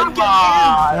shit? she even get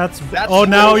in? That's oh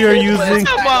now you're using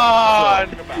Come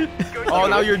on! Oh,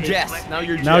 now you're Jess. Now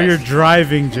you're Jess. now you're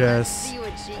driving, Jess.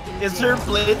 Is her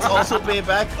plates also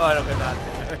payback? Oh, no, not.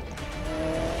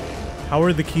 How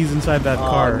are the keys inside that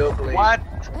car? No blame. What?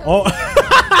 Oh,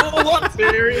 Oh, what?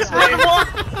 Seriously?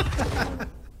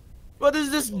 What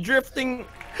is this drifting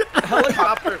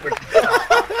helicopter?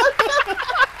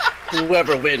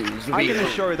 Whoever wins, I'm wins. gonna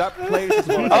show you that place is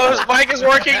one of Oh, his mic is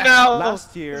working now.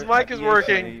 Last year, His mic at is ESA,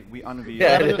 working. We unveiled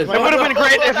Yeah, it is. It would have been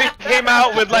great if he came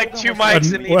out with like 2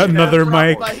 mics in each. another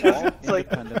mic. It's like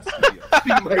independent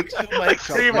studio. like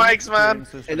 3 mics, man.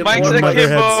 And Mics One and a mother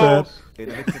kibble. headset. It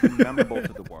makes it memorable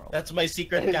to the world. That's my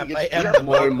secret cap. I Get am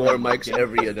more and more mics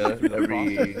every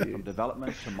From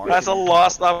development to marketing. That's a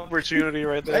lost opportunity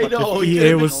right there. I know. EA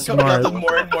you're was coming out smart. with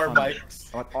more and more mics.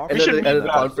 And then at the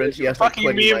conference, he has like Fucking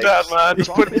 20 meme mics. that, man.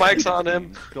 Just put mics on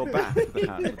him. Go back to the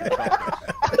hands of the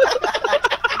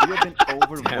developers. We have been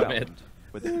overwhelmed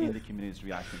with the indie community's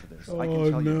reaction to this. I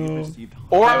can tell you we received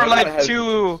Or hundreds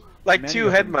like of two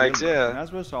head mics, and yeah.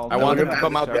 as a result, I want him to we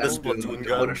come out with a have Splatoon several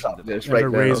gun. Photoshop this And right a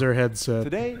now. Razer headset.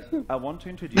 Today, I want to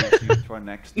introduce you to our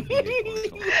next EA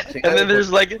console. And then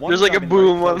there's like a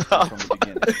boom on top.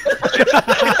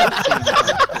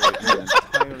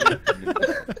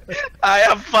 I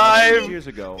have 5. Years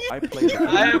ago, I played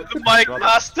I am the mic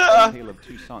master. Tale of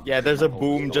Two Sons. Yeah, there's a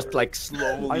boom just like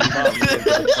slowly.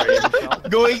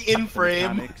 Going in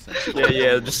frame.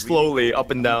 Yeah, just slowly up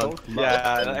and down.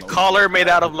 Yeah, a collar made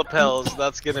out of lapels.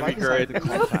 That's gonna be great.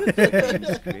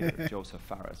 Joseph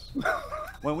Fares.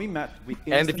 When we met, we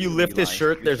And if you lift his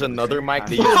shirt, there's another mic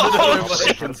that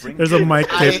you There's a mic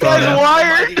taped on He's it.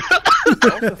 wired.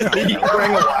 He's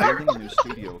wearing a wire. He's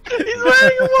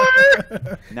wearing a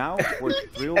wire. Now we're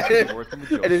thrilled to be working with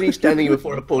Joseph. And then he's standing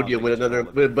before a podium with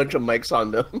a bunch of mics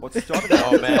on them. What started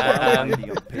Oh man,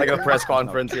 like a press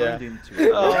conference, yeah.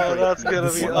 Oh, that's gonna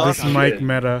be This awesome. mic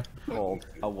meta. called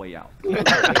A Way Out.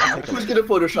 Who's gonna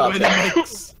Photoshop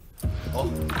that?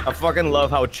 I fucking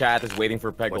love how chat is waiting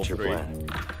for Peggle 3.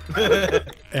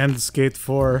 And Skate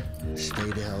 4. Stay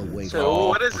the hell away. So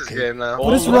what is this game now?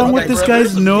 What is wrong with this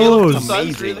guy's nose?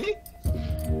 Amazing.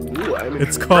 Ooh,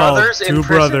 It's called Brothers in Two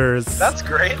Prison? Brothers That's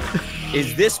great.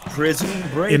 Is this Prison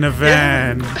Break? in a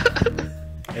van.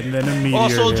 And then a meteor Oh,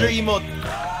 soldier hit. emote.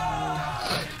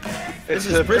 It's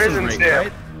is the Prison prison Break,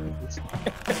 stamp.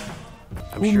 right?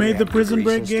 Who made the Prison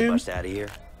Break game? Out of here,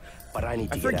 but I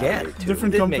need to I get out forget. of here too.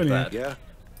 Different Who did make company. that? Yeah.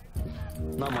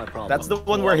 Not my problem. That's the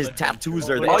one where his tattoos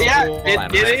are. Oh yeah,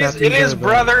 It it is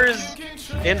brothers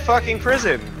in fucking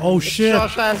prison. Oh shit.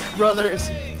 Shawshank Brothers.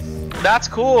 That's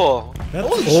cool.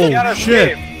 That's, shit. oh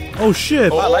shit. Oh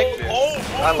shit. I like this.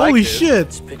 I like Holy this.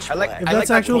 shit. I like. If I that's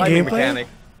like actual that climbing gameplay? mechanic.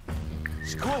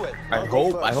 Screw it.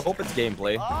 I hope it's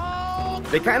gameplay.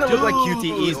 They kind of look like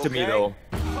QTEs to me though.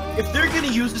 If they're gonna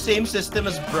use the same system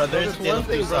as Brothers, Tale of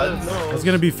Two Sons, That's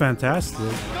gonna be fantastic.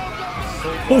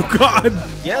 Oh god.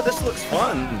 Yeah, this looks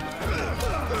fun.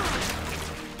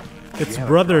 It's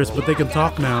brothers, but they can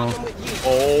talk now.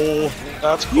 Oh,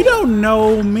 that's cool. You don't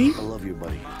know me. I love you,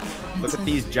 buddy. Look at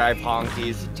these jive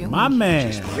honkies. My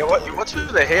man. Yeah, what's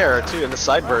with the hair too and the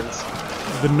sideburns?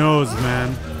 The nose,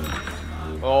 man.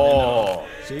 Oh.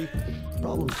 See?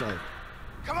 Problem solved.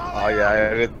 Oh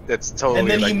yeah, it's totally. And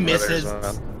then like he misses.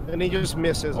 Brothers, man. And he just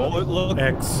misses. Oh, look.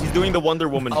 X. He's doing the Wonder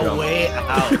Woman jump. A way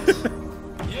out.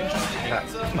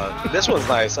 This one's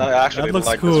nice. I actually That looks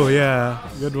like cool, this one. yeah.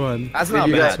 Good one. That's Did not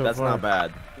you bad. guys- so That's far. not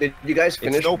bad. Did you guys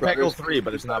finish It's no Peggle Brothers? 3,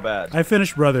 but it's not bad. I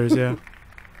finished Brothers, yeah.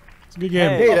 It's a good game.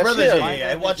 Hey, that's Brothers, it. yeah,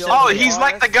 I watched Oh, it. he's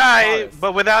like the guy,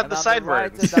 but without the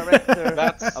sideburns.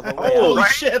 That's Oh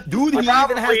right? shit! Dude, he even has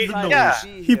the nose. Yeah.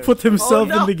 He put himself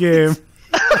in the game.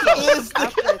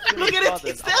 Look at it,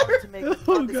 he's there!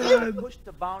 Oh god. Push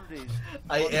the boundaries.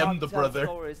 I am the brother.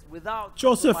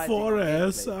 Joseph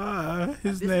Forrest.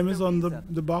 His name is on the Why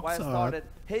I box art. started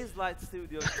Hazelight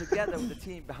Studios together with the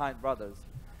team behind Brothers.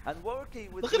 And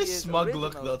working with Look at his these smug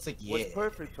look originals though, it's like, was yeah.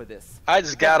 perfect for this. I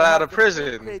just got out of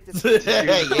prison. Yeah.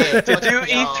 To do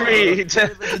E3.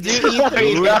 To do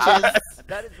E3,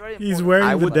 That is very He's important. wearing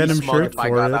I the would be denim smug shirt if I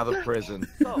for got it. out of prison.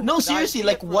 No, seriously,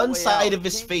 like one side of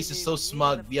his face is so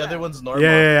smug, the other one's normal.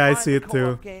 Yeah, I see it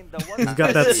too. He's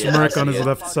got that Yeah, smirk I on see his it.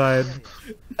 left side.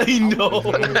 I know.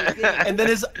 And then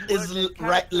his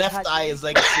left eye is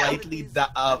like slightly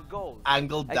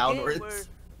angled downwards.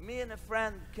 Me and a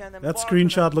friend can That embark on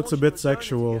screenshot an looks a bit emotional journey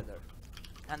sexual. together.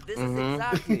 And this is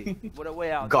exactly what a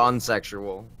way out. Gone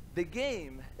sexual. The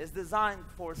game is designed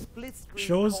for split screen.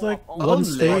 Shows like co-op one only.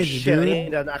 stage, Shit, I dude.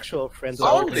 need an actual friend.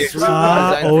 Only.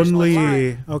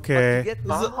 Only. Okay. Get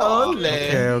Only.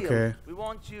 Okay. We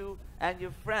want you and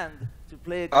your friend to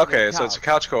play it. Okay, so it's a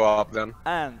couch co-op then.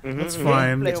 And That's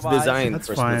fine. It's designed That's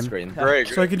for fine. split screen. Great.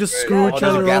 So I can just great. screw each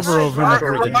other gas over and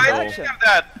everything. Remind me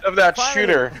of that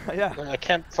shooter. Yeah. I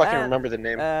can't fucking And, remember the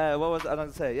name. What was I going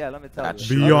to say? Yeah, let me tell you.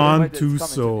 Beyond Two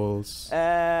Souls.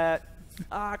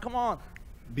 Come on.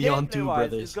 Beyond Two Gameplay-wise,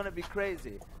 Brothers. It's gonna be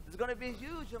crazy. It's gonna be a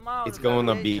huge amount. It's of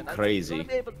gonna be variation. crazy. You're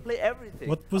gonna be able to play everything.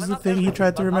 What was I mean, the not thing he everything, tried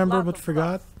to but a remember lot but of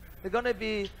forgot? stuff. They're gonna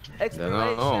be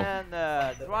exploration,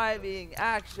 driving,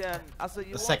 action. Also, you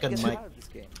won't second get mic. tired of this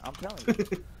game. I'm telling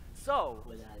you. So,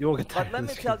 You won't get but tired let of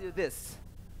me this tell game. you this.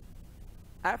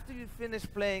 After you finish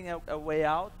playing a Way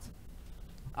Out,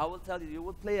 I will tell you, you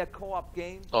will play a co-op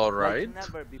game Alright. like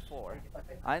never before.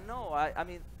 I know, I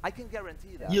mean, I can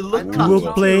guarantee that. You look You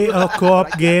will play a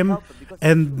co-op game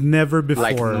and never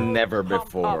Like before. never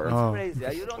before. It's Oh. crazy.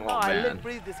 You don't know, Oh, I man. live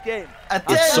breathe this game. I It's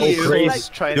tell so you. crazy.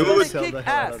 Like, Trying you're to gonna sell kick the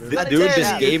hell out ass. of it. I Dude, tell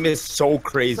this you. game is so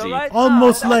crazy. So right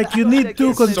Almost now, like you I'm need gonna two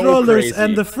get to the controllers crazy.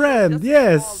 and a friend.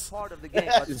 Yes. part of the game,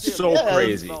 but It's still, so you're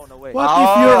crazy. blown away. What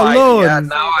if you're alone?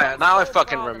 Yeah, now I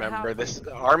fucking remember this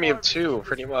Army of Two,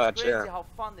 pretty much. Crazy Yeah. how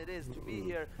fun it is to be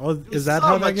here. Oh, is that so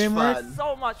how that much game works? fun.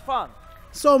 So much fun.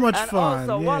 So much And fun.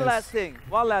 also, yes. one last thing.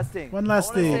 One last I wanna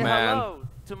thing. say Man. hello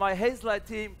to my Hazelight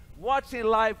team watching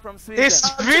live from Sweden. He's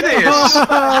Swedish!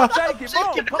 Shaky,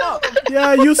 boom, come on.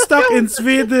 Yeah, you stuck in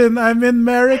Sweden. I'm in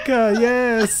America.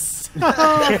 Yes.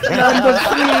 Land of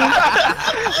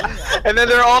free. And then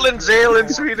they're all in jail in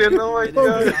Sweden. Oh my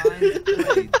god.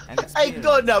 I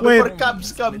go now Wait. before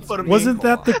cops come for me. Wasn't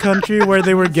that the country where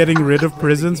they were getting rid of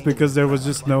prisons because there was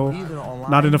just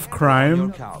not enough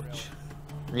crime?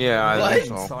 Yeah, I think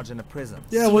so. Sergeant in prison.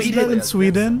 Yeah, wasn't that in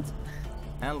Sweden?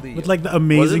 With like the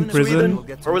amazing Was it in Sweden?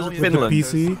 prison Or was it with Finland? the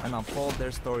PC? And unfold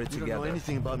their story You don't know together.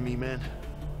 anything about me, man.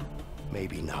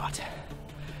 Maybe not.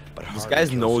 But This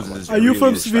guy's nose is Are you really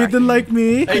from distracting. Sweden like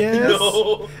me? I Yes.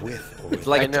 know. It's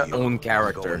like its own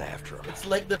character. It's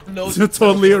like the nose. It's a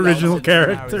totally of the original mouse.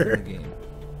 character.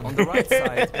 On the right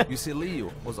side, you see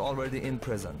Leo was already in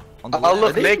prison. On the I'll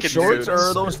look left, naked, Shorts dude. or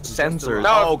are those sensors? No.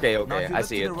 Oh, okay, Now, okay, if you I look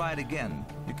see to it. the right again,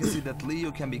 you can see that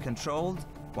Leo can be controlled,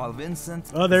 while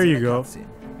Vincent. Oh, there is in you a go. cutscene.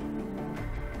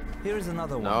 Here is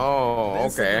another one. No,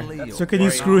 Vincent okay. and Leo So can you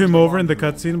were screw out him in over in the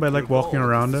laundry. cutscene by like walking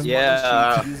around him?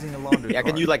 Yeah. Using a laundry Yeah,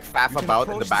 can you cart. like faff You can about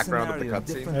in approach the background of the scenario in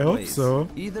cutscene? different I hope ways. so.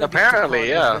 Either get Apparently,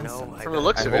 your card yeah. as Vincent, From the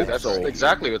looks of I it, hope that's so.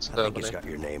 exactly what's I think happening. it's got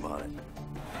your name on it.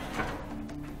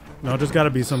 No, there's gotta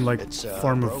be some like It's,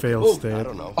 form of broken. fail I state.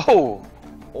 don't know. Oh!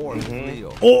 or with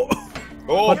Leo. Oh!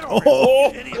 Oh, What? Oh!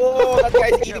 oh, that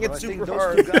guy's eating it I think super those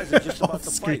hard. two guys are just Off about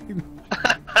to fight. screen.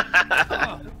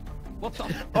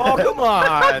 Oh, come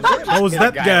on. That was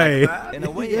that guy. In a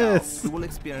way Yes. out, you will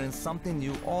experience something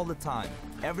new all the time.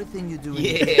 Everything you do in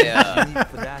Yeah. the game is unique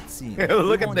for that scene.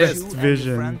 Look We at want this. you and Vision.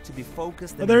 your friend to be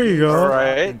focused Oh, and there you engaged go. throughout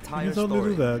Alright. the You entire can totally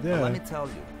do story. that, But yeah. let me tell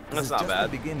you, this That's is not just bad.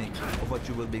 the beginning of what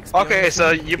you will be experiencing. Okay, so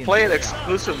you in play it the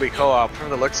exclusively co-op from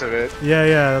the looks of it. Yeah,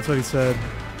 that's what he said.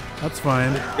 That's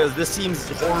fine. Because this seems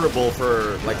horrible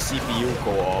for like CPU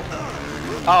co-op. Oh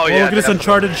Oh, yeah, look at this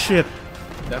Uncharted shit.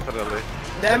 definitely.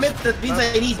 Damn it, that means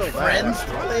I need friends to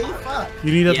play. Fuck.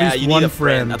 You need at Yeah, least you need one a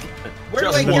friend. Where do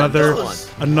Just I and get another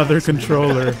those? another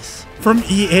controller from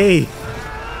EA.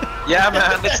 Yeah,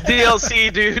 man, it's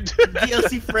DLC, dude.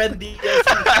 DLC friendly.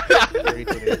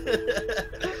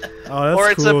 Oh, that's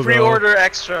Or it's cool, a pre-order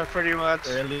extra, pretty much.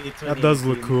 That does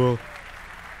look cool.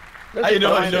 I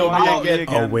know.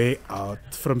 A way out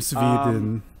from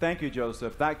Sweden. Thank you,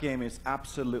 Joseph. That game is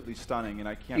absolutely stunning, and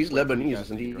I can't. He's wait for you Lebanese, guys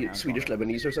to isn't get your he? hands on Swedish it.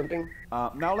 Lebanese or something?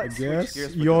 Now let's switch Yes, gears for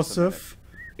just a Joseph.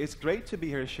 minute. It's great to be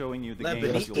here showing you the games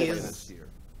Lebanese. you'll play this year.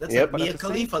 That's Yep. like Mia But at the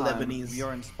same Khalifa time, Lebanese. we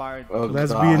are inspired Oh, by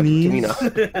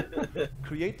Lesbianese.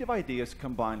 creative ideas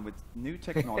combined with new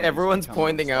technology. Everyone's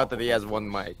pointing out that he has one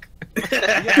mic.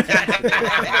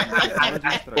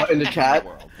 What, in the chat?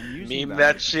 Meme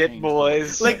that shit,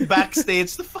 boys. Like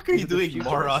backstage, the fuck are you doing,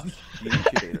 moron? The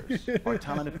incubators, our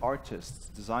talented artists,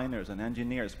 designers, and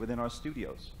engineers within our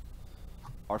studios,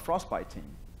 our Frostbite team.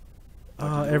 our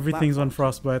digital Everything's on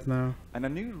platforms, Frostbite now. and a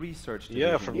new research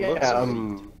Yeah,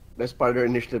 division. from that's part of their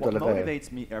initiative What talaga.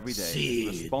 motivates me every day is the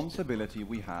responsibility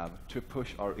we have to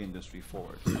push our industry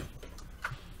forward.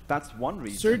 That's one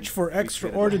reason. Search for we created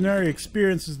Extraordinary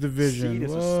Experiences Division. Seed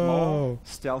is a small, Whoa.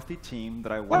 stealthy team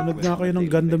that I work Panood with na on kayo a ng daily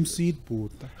Gundam basis, Seed,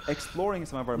 puta. exploring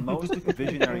some of our most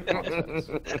visionary concepts,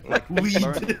 like deep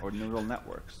learning or neural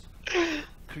networks.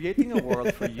 Creating a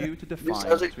world for you to define. This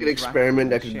sounds like to an interact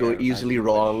experiment with that and could go share easily as you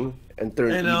wrong and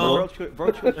turn I evil. know.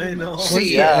 Virtual I know. humans.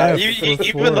 See, Yeah, F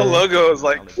even the logo is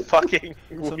like fucking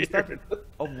So instead weird.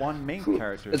 of one main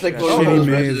character, It's like sharing one of those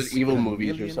Shitty Resident maze. Evil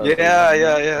movies or something.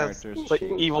 Yeah. It's like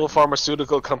evil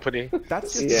pharmaceutical company.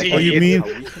 That's Yeah. just Oh,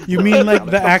 you mean like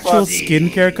the actual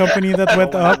skincare company that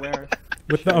went up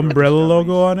with the umbrella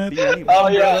logo on it? Oh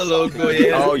yeah, logo.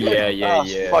 Yeah. Oh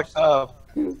yeah. Fucked up.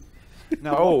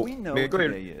 Now, Oh, what we know wait,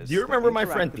 today is do you remember my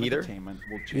friend interactive Peter? entertainment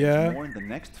will change Yeah. more in the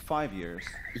next 5 years.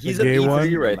 He's The at gay E3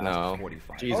 one? right now.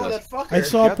 Jesus. Oh, that fucker. I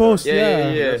saw a post,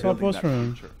 Yeah. I saw a post from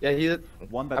him. Yeah, he's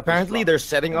One that apparently they're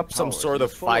setting up some empowers, sort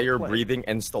of is full of play. fire-breathing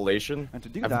installation. And to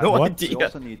do I have that, no we idea.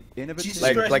 also need innovative Jesus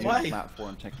Like- Christ, like- why?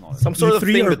 platform technology. Some sort of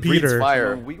E3 thing or that breathes Peter?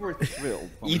 fire. So we were thrilled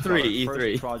when we E3, saw our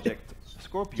E3. first project,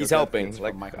 Scorpio He's dev helping. kits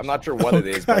Like, from I'm not Microsoft. sure what it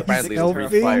is, but Guys, apparently it's helping?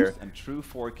 breathes fire. And true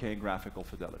 4K graphical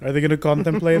fidelity. Are they gonna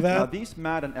contemplate Now that? these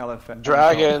Mad and LFF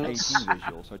Dragons. 18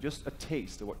 visuals are just a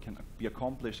taste of what can be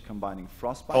accomplished combining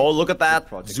Frostbite. Oh, look at that. with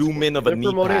Project Zoom in of a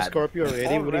Scorpio. knee pad. Scorpio already.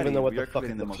 We don't even know what we the are fuck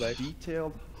creating it the looks most like.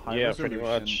 detailed, Yeah, pretty high-resolution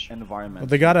much. environment. Well,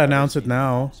 they gotta we've ever announce it seen in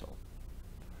now. console.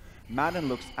 Madden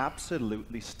looks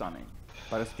absolutely stunning,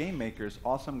 but as game makers,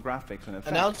 awesome graphics and effects are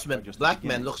Announcement: just Black the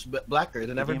Man beginning. looks blacker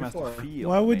than The ever game has to before. feel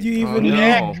Why would you amazing.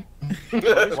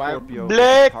 even? Scorpio is a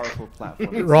Black. powerful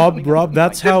platform. Rob,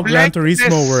 that's how Gran blackness.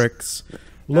 Turismo works.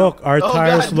 Look, our Oh,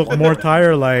 tires God. look more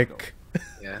tire-like.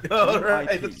 Oh, Game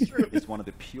right, IP that's true. is one of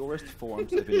the purest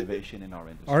forms of innovation in our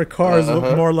industry. Our cars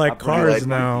look more like A brilliant cars idea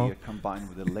now. combined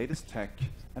with the latest tech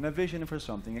and a vision for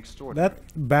something extraordinary. That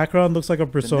background looks like a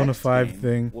The Persona next 5 game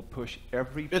thing. will push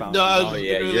every It boundary. does. Oh, it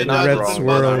yeah, really you're does. not Red wrong.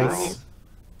 swirls.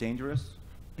 Dangerous,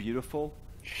 beautiful,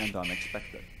 and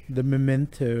unexpected. The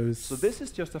mementos. So this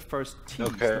is just the first tease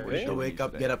Okay. that we're showing Wake you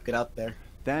up, today. get out there.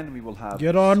 Then we will have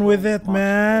Get on so with it, much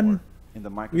man. more in the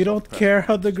We Microsoft don't press care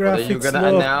how the What are you graphics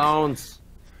gonna look. announce?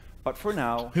 But for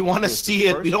now, We wanna here's the see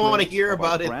it. We first don't wanna glimpse hear of our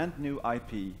about it. Brand new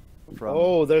IP from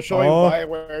Oh, they're showing Oh.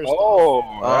 Bioware's. Oh,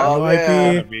 Oh, that's IP.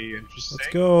 gonna be interesting.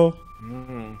 Let's go.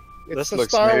 It's This a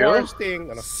looks Star new. Wars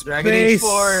thing. Dragon Age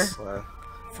Space. 4.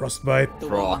 Frostbite.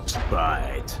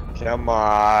 Frostbite. Come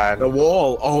on. The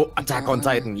wall. Oh, Attack on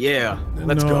Titan. Yeah.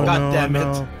 Let's no, go. God no, damn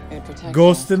it. no.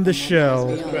 Ghost in the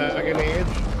Shell. Dragon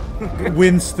Age.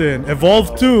 Winston.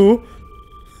 Evolve 2.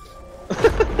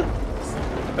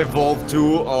 Evolve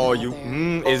 2. Oh, you.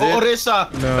 Is it?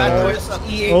 Orisa. No. Bad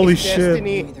Orisa. Holy shit.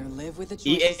 Destiny.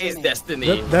 EA's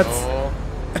Destiny. That's. Oh.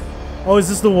 Oh, is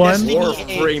this the one? Destiny.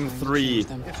 Warframe 3.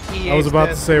 I was about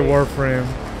to say Warframe.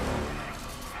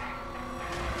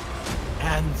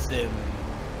 Anthem.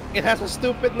 It has a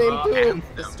stupid name too.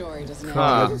 The story doesn't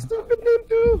Huh. It has a stupid name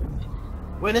too.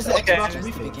 When is the Xbox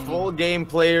briefing? Full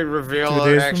gameplay reveal 2 on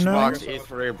days from now? Xbox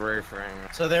E3 briefing.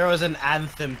 So there was an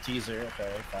Anthem teaser.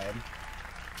 Okay, fine.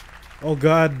 Oh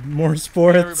god, more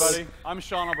sports. Hey everybody, I'm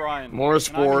Sean O'Brien. More And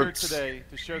I'm here sports. today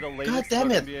to share the God latest damn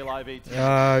about it. NBA Live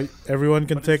 18. Everyone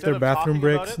can But take instead their of bathroom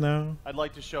talking about breaks it, now. I'd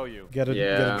like to show you. Get a Yeah.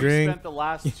 a We drink. spent the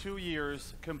last 2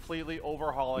 years completely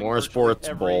overhauling More virtually sports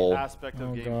every ball. aspect of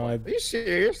Oh gameplay. god. Are you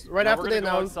serious? Right Now after we're they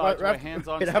gonna go announced, outside to a right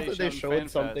hands-on after they station, showed FanFest,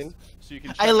 something. so you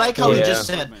can I check like out how the he Yeah. just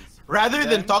said, improvements. Rather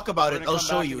than talk about it, we're I'll gonna come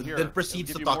show back you. in here Then and proceeds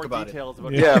give to you talk more about it. details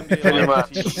about Yeah, the NBA pretty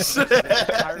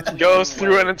Live much. Goes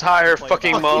through an entire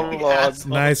fucking monologue.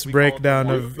 Nice breakdown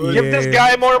of EA. Give this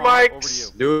guy more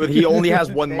mics. Dude, he only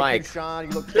has one mic. Now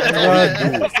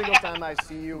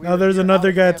there's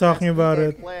another guy talking about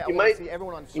it. He might,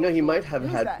 you know, he might have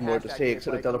had more to say,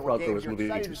 except that Donald was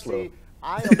moving too slow.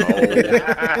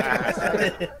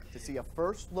 To see a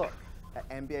first look at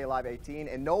NBA Live 18,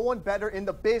 and no one better in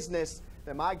the business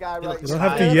than my guy right here. You don't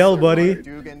have to yell, buddy.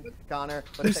 Dugan, Connor.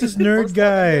 This is nerd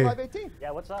guy.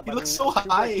 Yeah, what's up? He looks so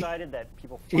high.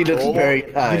 He looks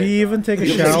very high. Did he even take a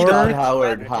He looks shower? Scott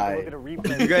Howard high.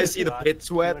 Did you guys see the pit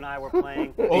sweat?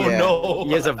 Oh Yeah. no.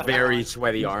 He has a very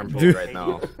sweaty armpit Dude. right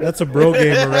now. That's a bro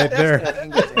gamer right there.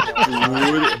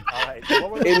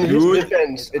 In his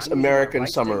defense, it's American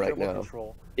summer right now.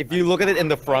 If you look at it in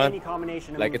the front,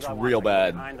 like it's real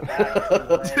bad.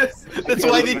 That's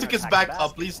why they took his back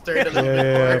up. Please turn it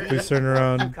Yeah, please turn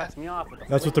around.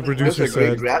 That's what the producer Those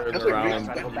are great said. those are great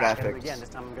special graphics.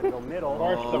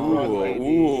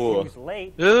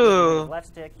 Ooh.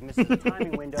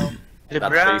 The That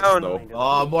brown. face, though.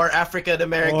 Oh, more African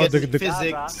American Oh, the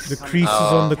physics. The creases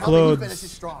on the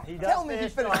clothes. Tell me he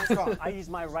finished strong. I use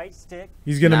my right stick.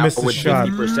 He's gonna Now miss the with shot.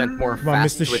 50% more Come on,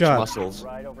 miss fast the twitch shot. muscles.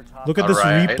 Look at this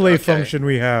Alright, replay okay. function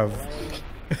we have.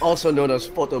 Also known as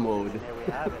photo mode.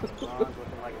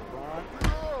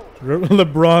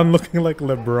 LeBron looking like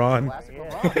LeBron.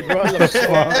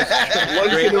 One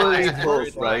can only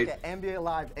vote, right? NBA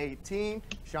Live 18.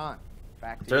 Sean,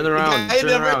 back to Turn you. around. I Turn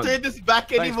never around. turned this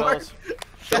back anymore.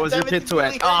 Show us your pit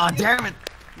sweat. Ah, damn it.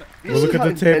 We'll look at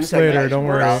the tapes later, don't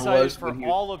We're worry. excited for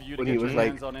all of you to when he get was your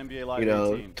like, hands on NBA Live you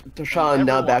know, 18. Tashawn,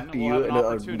 now back to Everyone you, will and have an the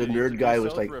opportunity nerd to guy do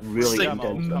was so like through a really free intense.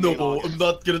 demo coming in August. I'm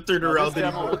not gonna turn around This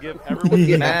demo will anymore. give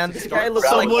everyone Man, this guy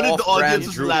looks like Someone in the off-brand audience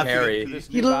is Drew laughing. Carey.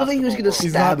 He looked like he was gonna He's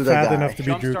stab not the fat guy. enough to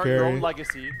be Drew Jumpstart your own Carey.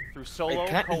 legacy through solo,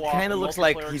 It co-op, kind of looks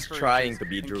like multiplayer he's experiences trying to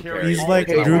be and Drew carry Carey. He's like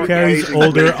Okay, Drew well, Carey's Carey's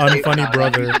older, a great unfunny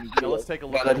brother. Now let's take a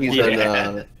look Now at that he's Yeah.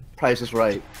 on Price is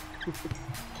Right.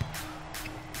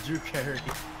 Drew Carey.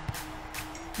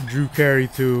 Drew Carey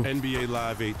too. NBA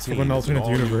Live 18 From an is an alternate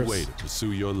all-new universe. way to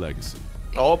pursue your legacy.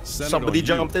 Oh, Centered somebody on you,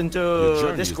 jumped your into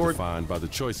journey Discord. is defined by the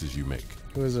choices you make.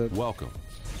 Who is it? Welcome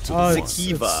to Oh, the it's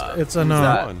Sikiva. it's One.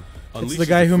 an One it's the unleashes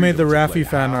guy who made the freedom to play Raffi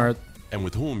fan how art. and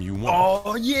with whom you want.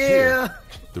 Oh, Here, yeah.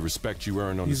 the respect you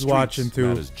earn on He's the streets watching, too.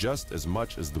 matters just as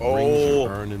much as the rings you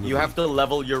earn in Oh, the you have league. to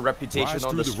level your reputation Rise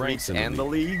on the through the ranks streets in the and the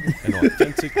league. An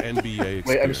authentic NBA experience.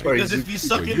 Wait, I'm sorry. Because if you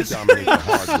suck where in you the dominate the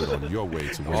streets. hardwood on your way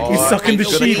to winning. He's sucking the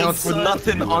ain't gonna sheets. count for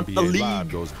nothing on the NBA Live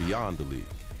league. goes beyond the league.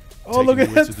 Oh, look Taking at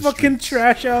you that into the fucking streets,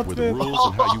 trash where the outfit. rules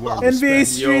and how you earn NBA respect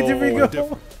Street, here we are go.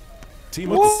 different. Team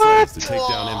What? up with friends to take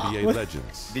down NBA What?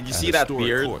 legends. Did you at see that historic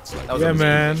beard? courts like That was Yeah, this.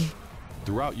 man.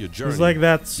 Throughout your journey, He's like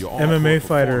that your MMA on-court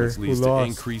fighter performance who leads to lost.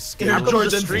 increased Yeah, skill. Jordan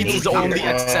The streets is Speed. only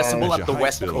accessible at the Your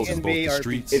West height builds Coast. in both the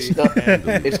streets It's not. and the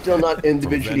league. It's still not From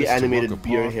individually Venice to animated Rucker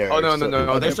beer Park. hair. Oh, no,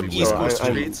 so- there's some East Coast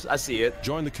I'm- streets. I see it.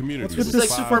 Join the community. What's with with this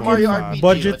like 5 Super Mario on 5 RPG,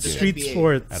 budget but the street NBA.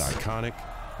 sports? at iconic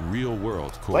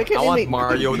real-world Why courts. can't I they want make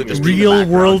Mario to just Real be in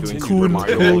the world background doing cool Super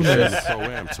Mario coolness. bullshit.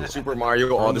 Pro-Am Tour. Super Mario Earn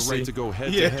the Odyssey. right to go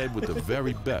head-to-head with the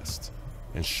very best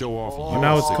and show off Oh, your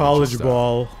now it's signature college style.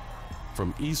 ball.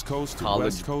 From East Coast to College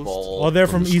West Coast. ball. Oh, they're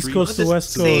from the East streets Coast to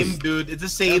West Same Coast. dude. It's the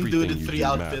same dude Everything in you 3 do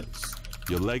outfits.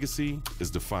 Your legacy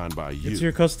is defined by you. It's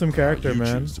your custom how character, you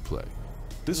man. choose to play.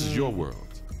 This is your world.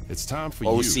 It's time for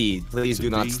OC, you. please to do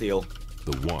not be steal.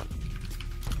 The one.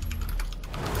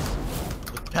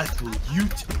 What path will you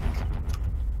take?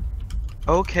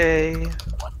 Okay.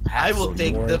 I will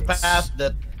take the Sports. path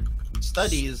that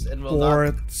studies and will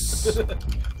not. Sports.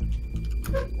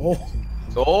 Oh,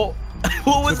 Oh,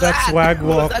 what was with that swag What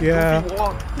was walk, that yeah. goofy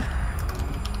walk?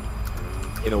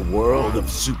 In a world of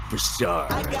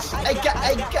superstars,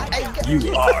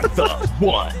 you are the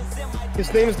one.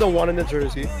 His name is the one in the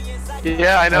jersey.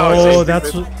 Yeah, I know. Oh, it's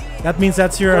that's that means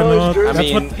that's your Oh, his jersey- that's I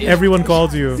mean, what everyone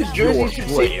calls you. His jersey should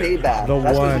say payback. The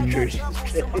That's what one. his jersey should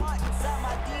say.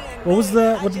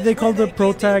 What did they call the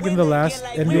pro tag in the last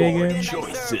NBA game?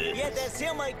 Choices.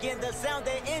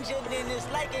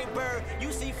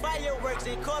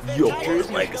 Your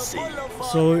legacy.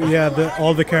 So yeah,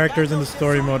 all the characters in the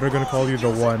story mode are gonna call you the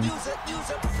one.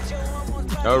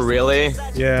 Oh, really?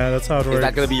 Yeah, that's how it works. Is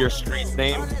that gonna be your street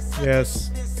name?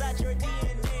 Yes.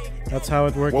 That's how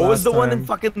it worked. What was last the one in time.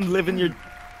 fucking Living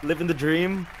the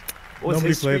Dream? What was Nobody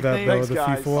his played street that name? though. Thanks, The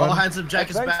guys. FIFA Oh, one. Handsome Jack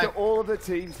is Thanks to back. all of the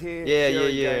teams here. Yeah,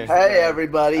 sharing yeah, yeah. games Hey today.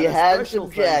 everybody, And a Handsome special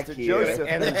thanks Jack to here. Joseph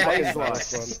and his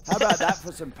baseline. How about that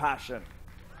for some passion?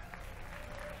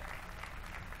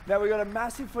 Now we've got a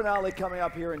massive finale coming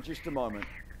up here in just a moment.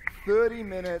 30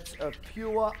 minutes of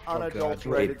pure,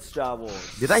 unadulterated Star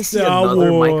Wars. Did I see Star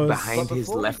another Wars. mic behind But his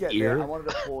before we left get there, I ear? wanted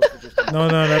to pause for just a No,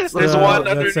 that's There's one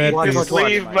underneath that's his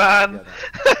sleeve, man.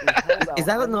 Is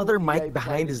that another mic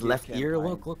behind his left ear?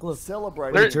 Look.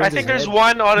 I think there's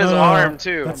one on his arm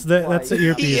too. That's the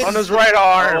earpiece. On his right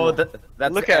arm. Oh,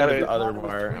 that's Look the at end of it. the other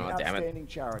wire. Oh, damn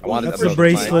it. I wanted That's to the build mic.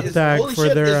 bracelet tag Holy for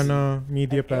shit, their this-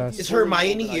 media pass. Is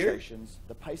Hermione here?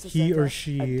 He or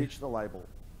she. Ditch the label.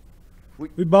 Uy,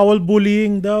 bawal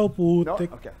bullying daw, No,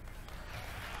 putik. okay.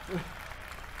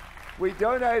 We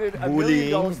donated $1 Bullying.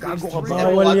 million to Gago these ka three ba?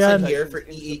 Everyone's in organizations here for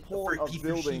in E support for of P for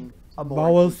building she. a more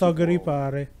Bawal inclusive thuggery,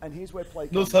 world. pare. And here's where play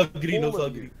No comes from. thuggery, no All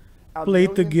of thuggery. you, our Play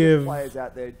to millions of give. players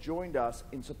out there joined us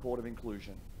in support of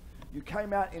inclusion. You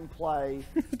came out in play.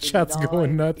 in Chat's 9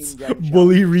 going nuts. in-game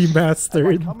Bully challenges. And by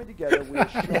remastered. coming together, we are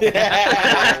showing. And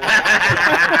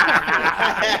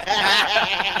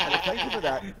thank you for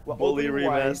that. We're Bully opening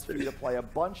ways for remastered. you to play a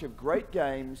bunch of great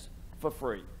games for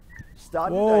free.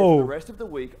 Starting Whoa. today for the rest of the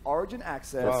week, Origin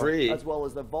Access, For free. as well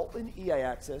as the Vault and EA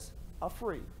Access, are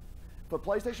free. For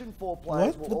PlayStation 4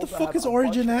 players, What? we'll What the also fuck have is a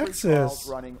Origin bunch of free trials Access?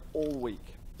 running all week.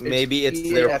 Maybe it's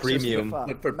EA their access premium.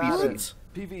 But for Madden, PC.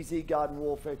 PvZ Garden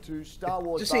Warfare 2, Star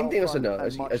Wars The same thing as, Battlefront,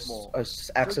 and much as, more.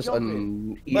 as access So jump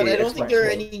on EA. But I don't think there are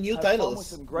Xbox. any new Have fun with titles.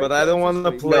 some great But I don't games want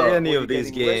to this play week. any We'll of be these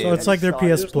getting ready games. So it's like their and PS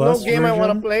excited. Plus No game I want to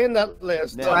version? play in that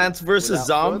list. Now, Plants vs. without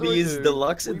Zombies further ado,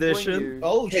 Deluxe we bring Edition. you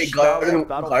Oh, Hey, shit. Garden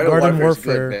Garden Warfare is good,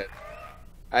 Warfare. man.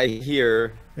 I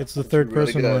hear. It's the third Really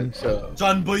person good, one. so-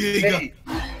 John Boyega. Hey,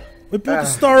 We put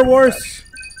Star Wars.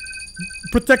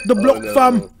 Protect the block, no.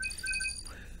 fam.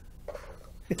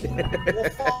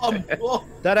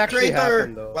 That actually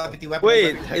happened, though.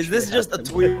 Wait, is this just a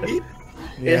tweet? It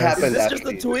Yes. happened. Is this just a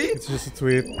actually. tweet? It's just a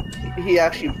tweet. He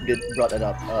actually brought it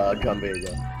up, John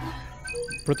Boyega.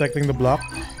 Protecting the block,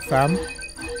 fam.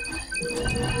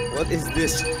 What is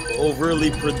this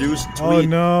overly produced tweet? Oh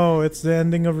no, it's the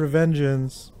ending of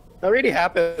Revengeance. That really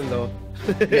happened, though.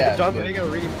 Yeah, John yeah.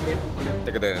 Boyega really played.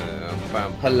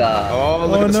 Bam. Hala. Oh,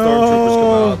 look Oh at the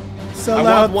stormtroopers no! come out.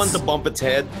 I want one Sellouts. to bump its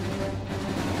head.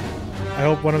 I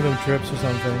hope one of them trips or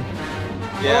something.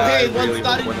 Yeah, hey, I one really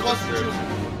started hope in one of them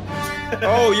costume. trips.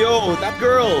 Oh, yo, that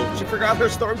girl! She forgot her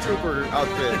stormtrooper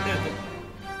outfit.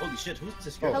 Holy shit, who's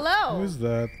this girl? Hello. Who's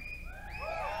that?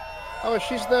 Oh,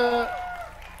 she's the.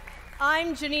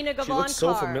 I'm Janina Gavon She looks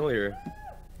so Carr, familiar.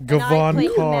 and I play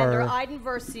Gavon Commander Carr. Iden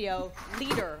Versio,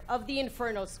 leader of the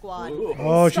Inferno Squad.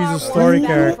 Oh, in she's a Star story Wars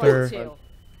Battlefront character.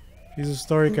 She's a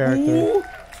story character.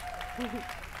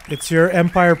 It's your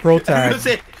Empire Pro tag.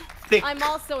 2. I'm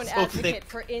also an So advocate thick.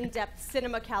 for in-depth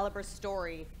cinema caliber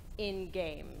story in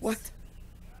games. What?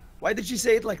 Why did she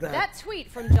say it like that? That tweet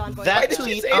from John Boyega. That was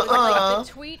tweet, like the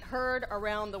tweet heard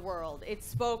around the world. It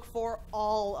spoke for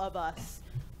all of us.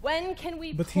 When can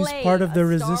we But he's play part of the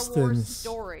a Star Wars Resistance.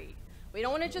 story? We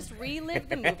don't want to just relive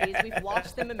the movies. We've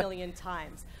watched them a million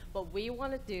times. What we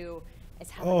want to do is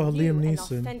have Oh, a new Liam and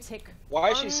Neeson. authentic, Why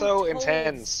is she so untold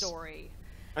intense? story.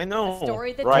 I know. A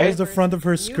story that Why is the delivers front of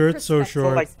her new skirt so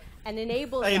short? perspectives and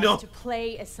enables I know. us to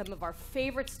play as some of our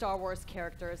favorite Star Wars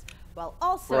characters while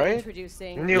also Right?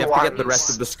 introducing You have to get the new rest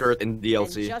of the ones. skirt in And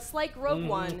DLC. just like Rogue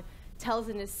One tells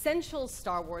an essential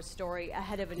Star Wars story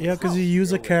ahead of a new Yeah, because you Hope,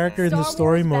 use a character in the Star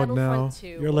story Wars mode now. Battlefront 2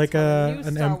 You're will like tell a new an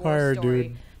Star Wars Empire story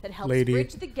dude, that helps lady.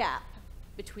 bridge the gap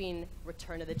between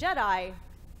Return of the Jedi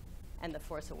and The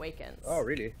Force Awakens. Oh,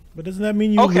 really? But doesn't that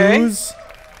mean you Okay. lose?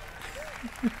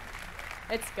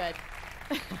 It's good.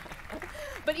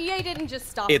 But EA didn't just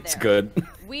stop It's there. good.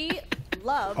 We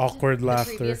loved Awkward the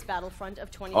laughter. previous Battlefront of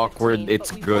 2015. Awkward, but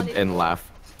it's we good, wanted and more.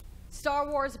 laugh. Star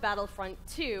Wars Battlefront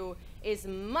 2 is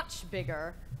much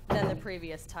bigger than the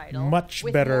previous title. Much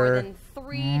with better, More than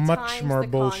 3 much times more the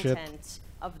bullshit. content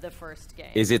of the first game.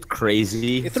 Is it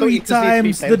crazy? It's so 3 easy to see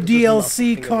times three the times there's DLC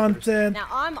nothing content. Now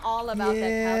I'm all about that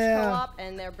couch Yeah. co-op,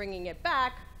 and they're bringing it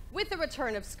back with the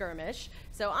return of Skirmish.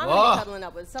 So I'm Oh. gonna be cuddling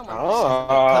up with someone.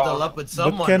 Cuddle up with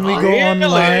someone. But can we huh? go Really?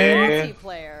 online?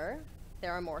 Multiplayer,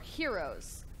 there are more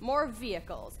heroes, more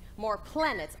vehicles, more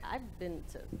planets. I've been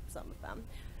to some of them.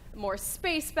 More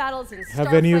space battles and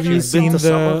Have any of you starfighters, seen been to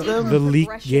some of the them? leaked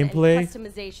progression and gameplay?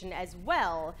 customization as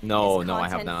well. No, as no, I have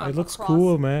content not. from It looks across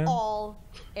cool, man. All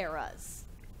eras.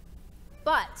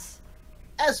 But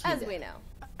As we know,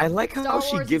 I like how Star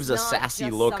she Wars gives is a not sassy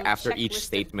just look some after each checklist of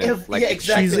statement. Yeah, Like yeah,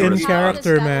 exactly. She's sort in of- how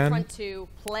character, does man. Battlefront 2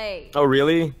 play? Oh,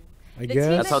 really? I The team guess.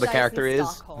 That's how the at character Dyson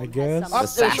is? Stockholm I has guess. some of The the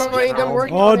sassy best girl.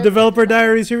 working Oh, on developer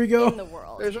diaries, here we in go. the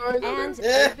world. There's always And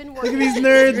Yeah. they've been Look at working these on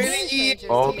nerds. game changers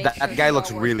Oh, to make that sure guy looks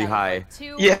Star Wars really high.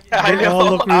 Battlefront 2 Yeah, I They know.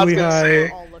 all look I was really gonna high. say.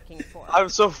 all looking for. I'm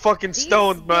so fucking These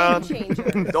stoned, man. game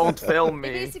changers, Don't film they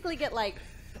me. basically get like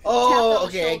Oh, Tap on the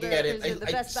okay, I shoulder get it. because you're the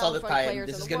I best saw the Battlefront time. players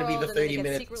This in is the gonna be the world, and then they get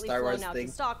 30-minute secretly Star Wars flown out thing.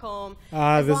 to Stockholm.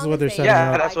 Ah, As this is long what as they're they setting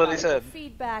Yeah, up. that's what he provide said.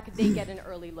 Feedback, they get an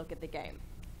early look at the game.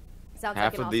 Sounds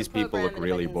Half like an of these awesome people program look and a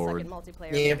really big bored. second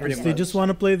multiplayer Yeah, for pretty them. They just want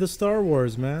to play the Star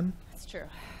Wars, man. That's true.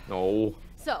 No.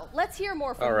 So let's hear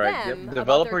more from All right, them. yep. about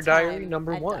Developer their diary time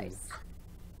number at 1. DICE.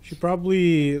 She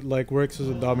probably like works as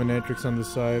a dominatrix on the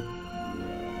side.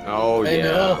 Oh I yeah,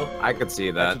 know. I could see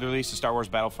After that. the release of Star Wars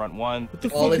Battlefront 1, What the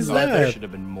All fuck in is leather. there that? should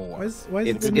have been more. Why is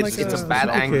it It's been it's like a bad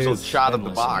showcase? angle shot of the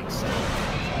box.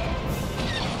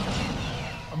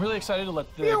 I'm really excited to let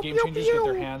the game changers get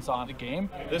their hands on the game.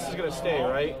 This is gonna stay,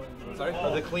 right? Sorry?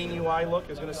 The clean UI look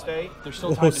is gonna stay? There's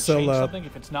still Oh, time to sell change out. something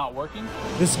if it's not working.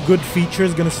 This good feature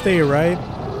is gonna stay, right?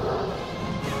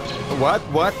 What?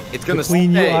 What? It's gonna The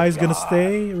clean stay. UI is gonna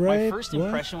stay, My right? first What?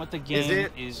 impression with the Is game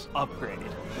it? is upgraded.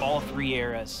 All 3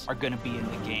 eras are gonna be in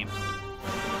the game.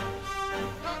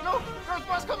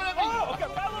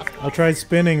 I'll try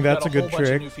spinning. That's a Got whole good bunch of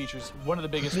trick. new features. One of the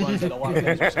biggest ones that a lot of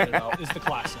guys are excited about is the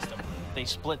class system. They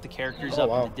split the characters Oh, up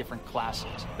wow. into different classes.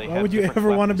 They Why have would you different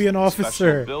ever wanna be an weapons and special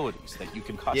officer? abilities that you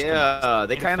can customize. Yeah,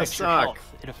 they It kind of affects your suck. health.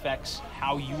 It affects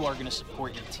how you are gonna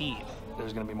support your team.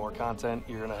 There's gonna be more content.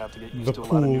 You're gonna have to get used The to a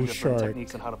lot of new cool different shark.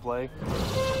 techniques on how to play.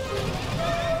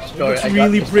 Looks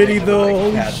really pretty though.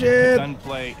 Holy The shit!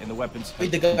 gunplay and the weapons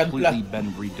Wait, have the gunplay. completely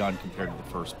been redone compared to the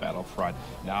first Battlefront.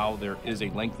 Now there is a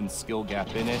lengthened skill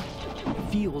gap in it. It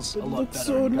feels a lot looks better.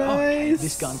 so nice.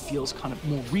 This gun feels kind of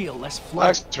more real, less flat.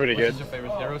 That's pretty Which good. is your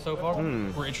favorite Zero so far?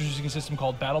 We're introducing a system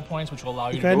called Battle Points, which will allow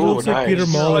you It to kind of do looks like nice. Peter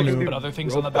Molyneux. put other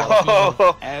things on the battlefield.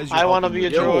 Oh, As I want to to be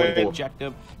a droid.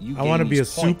 Objective, you I want to gain be a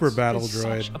these points. super battle There's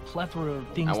droid. such a plethora of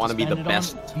things I want to be the spend it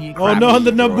best. on. Be a Oh no,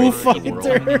 the Crappy Naboo droid.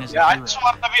 fighter! Yeah, I just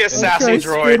want to be a sassy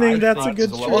try droid. spinning. That's a good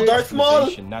It's trick. Darth Maul.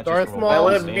 not just Darth from a Maul. weapon I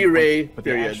wanted to be standpoint, Rey, but the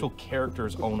period. actual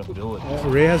character's own ability.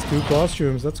 Rey has 2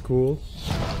 costumes. That's cool.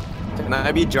 Can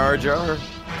I be Jar Jar?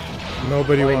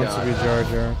 Nobody Why wants to not? be Jar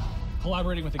Jar.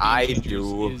 Collaborating with the game I changers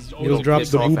do. is It'll drop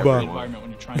piss the off booba. everyone. environment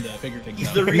when you're trying to figure things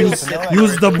out. The real Use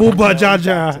the booba, Jar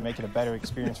Jar. To make it a better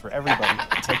experience for everybody,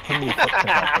 it's like putting your footprint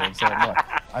out there and saying, look,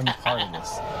 I'm part of this.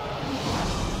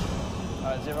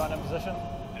 Is everyone in position?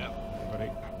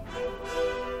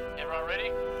 Everyone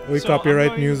ready? We So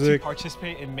copyright I'm going music. To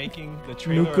participate in making the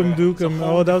trailer. Nukem Dukem.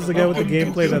 Oh, that was the guy with the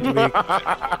gameplay that week.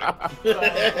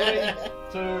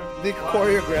 They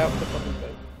choreographed the fucking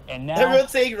thing. And now,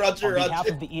 Everyone's saying Roger, on behalf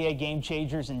Roger. of the EA Game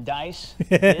Changers and DICE,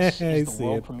 this I is the see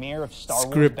world it. premiere of Star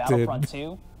Wars Scripted. Battlefront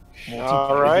 2.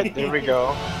 All right, there we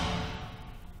go.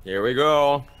 Here we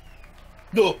go.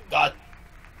 No, God.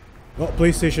 Oh,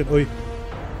 PlayStation. Oi.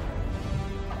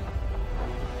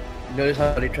 Notice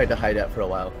how they tried to hide that for a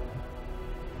while.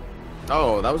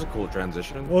 Oh, that was a cool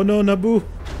transition. Oh no, Naboo.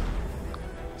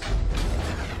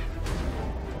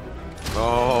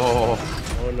 Oh.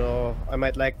 Oh no, I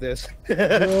might like this.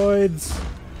 Droids.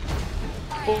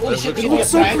 Holy shit, looks they It can looks get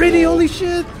so back. pretty. Holy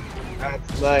shit.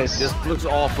 That's nice. This looks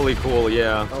awfully cool,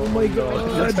 yeah. Oh my god.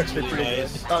 Oh,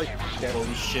 shit.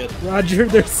 Holy shit. Roger,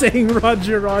 they're saying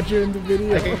Roger in the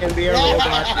video. I can be a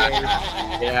robot game.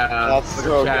 Yeah, That's look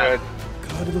so at good. that.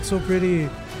 God, it looks so pretty.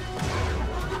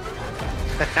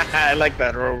 I like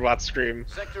that robot scream.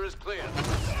 Sector is clear.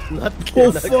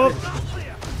 Oh fuck.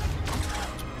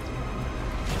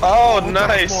 Oh,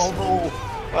 nice.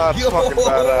 That's fucking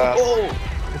badass.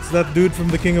 It's that dude from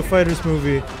the King of Fighters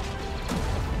movie.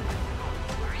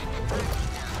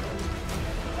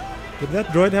 Did that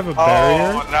droid have a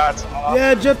barrier? Oh, that's awesome.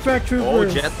 Yeah, jetpack Oh,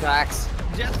 troopers. jetpacks.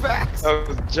 Jetpacks. Oh,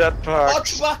 Oh,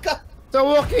 jetpacks. Chewbacca. It's a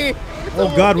Wookiee!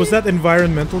 Oh god, was that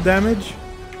environmental damage?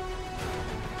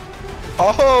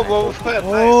 Oh, Boba Fett.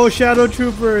 Oh, shadow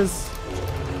troopers.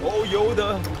 Oh,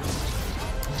 Yoda.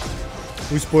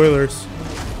 We spoilers.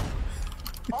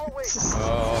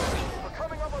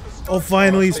 Oh,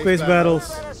 finally, space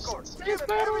battles.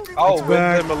 Oh, It's with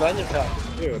back. the Millennium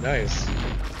Falcon too. Nice.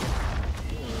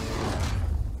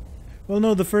 Well,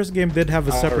 no, the first game did have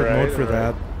a separate Alright, mode for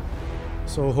alright. that.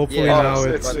 So hopefully Yeah, now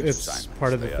it's- it's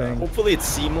part of the thing. Hopefully it's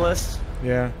seamless.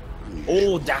 Yeah.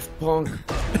 Oh, Daft Punk.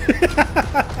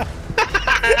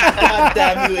 God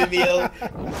damn you, Emil.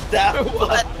 That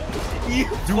what? You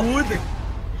Dude.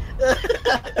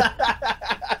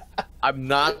 I'm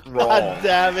not wrong. God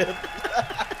damn it.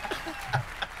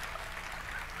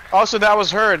 Also, that was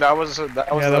her. That was Yeah, the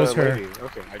that was her. lady.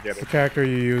 Okay, I get The it. character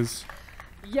you use.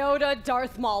 Yoda,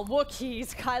 Darth Maul,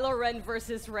 Wookiees, Kylo Ren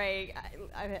versus Rey.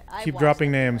 I Keep watched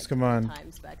dropping that names, come on.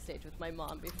 times backstage with my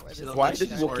mom before this. Why game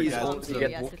did started. Wookiees So, only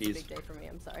get yes, it's a Wookiees? big day for me.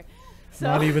 I'm sorry. So,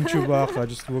 Not even Chewbacca,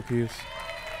 just Wookiees.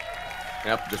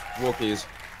 Yep, just Wookiees.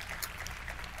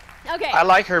 Okay. I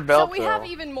like her belt, So we have though.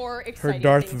 even more Her exciting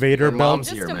Darth things Vader to do. belt. In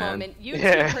just here, a man. moment, YouTube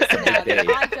Yeah. personality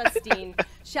iJustine,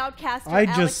 Shoutcaster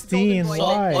Alex iJustine, Goldenboy,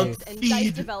 why? and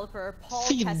Dice developer Paul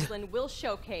Teslin will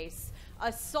showcase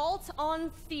Assault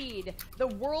on Theed, the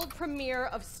world premiere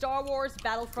of Star Wars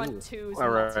Battlefront 2's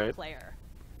Alright. multiplayer.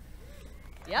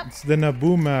 Yep. It's the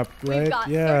Naboo map, right? We've got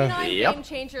Yeah. 39 Yep. game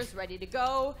changers ready to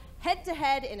go, head to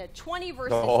head in a 20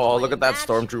 versus 20 Oh, look at that match.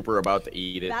 stormtrooper about to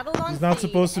eat it. Battle on He's not Theed,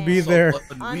 supposed to be and there.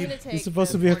 I'm gonna take He's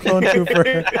supposed to the be a clone trooper.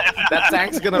 That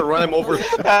tank's gonna run him over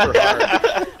super hard.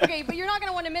 Okay, but you're not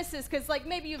gonna want to miss this because, like,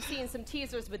 maybe you've seen some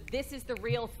teasers, but this is the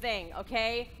real thing,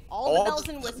 okay? All the bells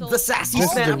and whistles. the sassy all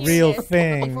This is the the real newness.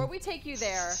 thing. Before we take you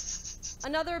there,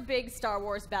 another big Star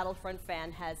Wars Battlefront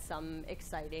fan has some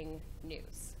exciting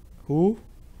news. Who?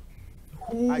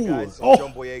 Hi guys, Oh.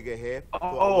 John Boyega here.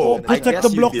 Oh, I protect guess the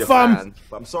you'd block, be a fam. fan.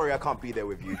 But I'm sorry I can't be there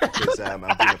with you because I'm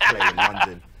doing a play in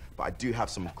London. But I do have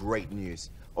some great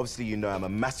news. Obviously, you know I'm a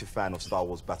massive fan of Star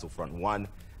Wars Battlefront 1.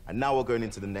 And now we're going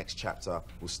into the next chapter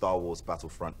with Star Wars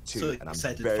Battlefront 2. So and I'm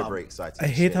excited, very, fam. very excited. I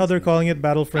to hate share how they're this calling it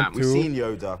Battlefront We've 2 seen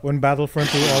Yoda. when Battlefront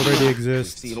 2 already We've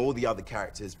exists. seen all the other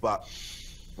characters, but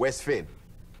where's Finn?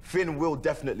 Finn will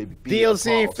definitely be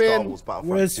DLC a part of Star Finn. Wars Battlefront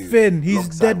Where's 2, Finn? He's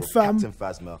alongside dead, with fam. Captain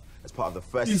Phasma as part of the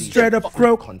first He's season straight up of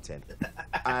croak. content.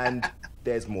 And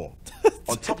there's more.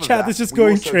 On top of Chat that, is just we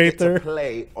going also get to traitor.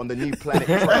 play on the new planet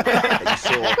Trek that you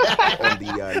saw on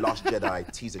the Last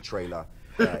Jedi teaser trailer.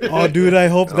 Oh, dude, I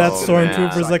hope that Oh,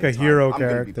 Stormtrooper's man. like a hero I'm gonna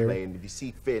be character. playing. If you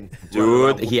see Finn, Dude, running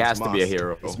around he with has his to be a mask,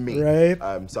 hero. It's me. Right?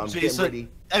 So I'm getting Jason, ready.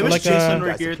 I wish like Jason a-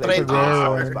 were here to play to Star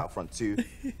Wars Rare. Battlefront 2,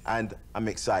 and I'm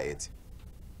excited.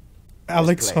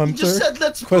 Alex play. You just Hunter? said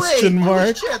let's Question play.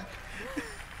 mark. Holy shit.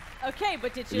 Okay,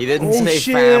 but did you? You didn't Oh, say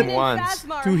shit. fam Captain once.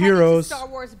 Phasma are Two headed to heroes. Star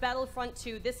Wars Battlefront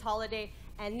 2 this holiday,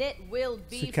 and it will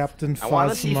See be Captain I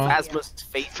want to see Phasma. Phasma's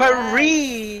face.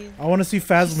 Free. I want to see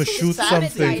Phasma shoot Savage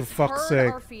something, Dice for fuck's heard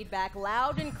sake. our feedback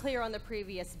loud and clear on the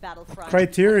previous Battlefront.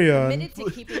 Criterion. Committed to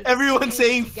keeping Everyone's the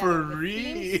saying series together with free.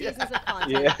 themed seasons of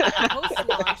content Yeah.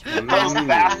 post-launch with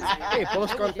Hey, no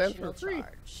post-content for additional free.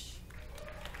 charge.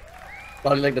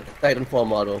 Probably like the Titanfall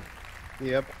model.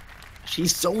 Yep.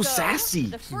 She's so sassy.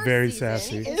 The first Very season,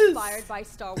 sassy. inspired by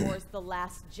Star Wars: The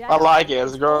Last Jedi. I like it,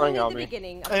 it's was growing only on the me.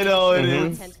 beginning of I know, it additional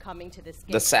is. content coming to this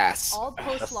game. The sass. All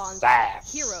post-launch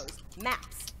sass. heroes,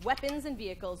 maps, weapons, and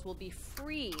vehicles will be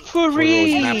free.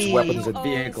 Free. Maps, weapons, and Oh,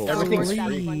 vehicles. Star Everything's Wars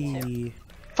free. Battlefront 2.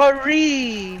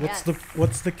 Free.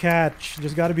 What's the catch?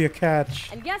 There's got to be a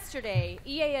catch. And yesterday,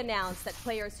 EA announced that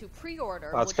players who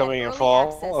pre-order That's would coming get in early fall?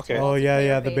 access to Okay. Oh, yeah, multiplayer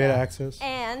yeah, the beta access.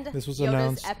 And This was Yoda's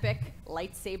announced. epic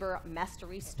lightsaber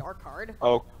mastery star card.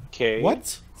 Okay.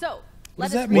 What? So, What does let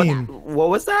us that recap. mean? What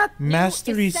was that?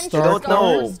 Mastery Essential Star Star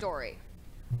Wars Card? story.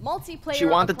 Multiplayer She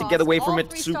wanted to across get away all from it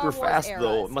three super Star Wars fast,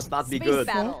 though. eras, It must not be space good.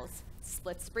 battles,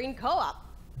 split screen co-op,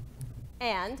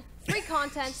 and free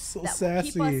content So that will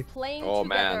keep sassy. us playing Oh,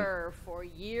 man. together for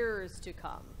years to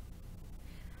come.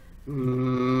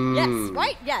 Mm. Yes,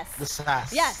 right? Yes. The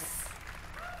sass. Yes.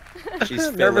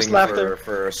 She's Nervous filling laughter.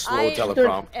 for a slow I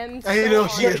teleprompt. am I know,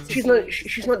 so she is. honored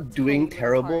She's to not doing be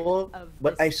terrible, part of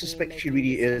but this I team suspect she making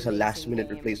really this is a last-minute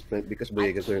amazing game. replacement because I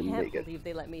Boyega couldn't can't make it. believe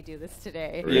they let me do this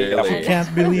today. Really? I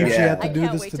can't believe she Yeah. had to I do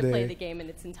can't this wait to play the today. game in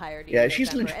its entirety. Yeah, in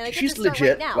she's November, leg- and I get she's to start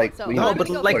legit, Right now, like, so we No, know I'm but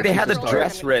gonna go like, through they the had the controller,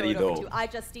 dress I'm gonna ready, throw it over though. to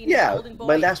iJustine Yeah, and Golden my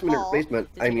Boy last-minute Paul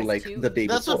replacement, to I take mean, us like, to the day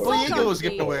That's what before. Boyega was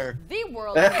gonna wear. The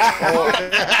world.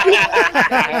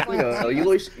 You know, you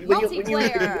always when if you've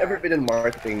Multiplayer. ever been in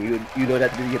marketing, you know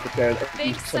that you have to prepare at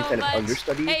least some kind of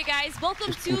understudy. Hey guys, welcome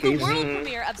just to in the case. world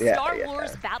premiere of Yeah, Star yeah.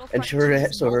 Wars Battlefront And her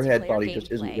 2's so her head multiplayer probably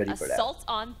just isn't gameplay, ready for that. Assault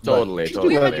on But Totally, she's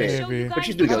totally. doing We're gonna okay. show you But guys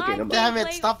she's doing live okay. No Damn matter.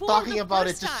 it, stop for talking the about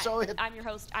first it, just time. show it. I'm your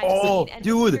host, Oh, iJustine, and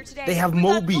dude, here today, they have we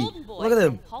got Moby. Golden Boy Look at him.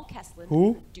 and Paul Kesslin,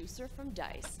 Who? producer from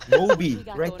DICE. Moby, We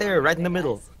got right going there, on right in the today,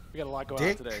 middle. guys. We got a lot going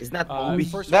Dick? on today. Isn't that Moby?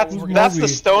 First of That's all, we're that's gonna the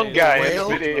see stone a guy in whale.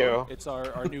 the video. It's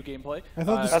our new gameplay. I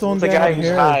thought the That's stone the guy guy had who's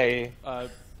hair. high.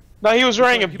 No, he was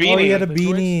wearing a Oh, he had a beanie. The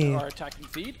droids beanie. are attacking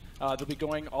feed. They'll be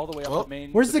going all the way up Oh. the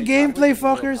main. Where's the main gameplay,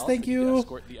 tower to the fuckers? Royal Thank Palace. you.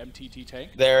 Escort the MTT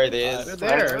tank. There it is. They're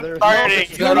there. They're Starting.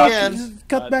 No, no, again. just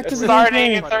cut back to It's the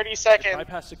starting in gameplay. 30 seconds.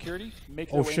 Bypass security, make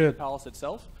Oh, their way into shit. the palace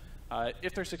itself.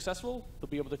 If they're successful, they'll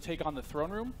be able to take on the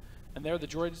throne room, and there the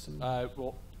droids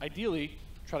will ideally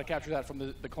try to capture that from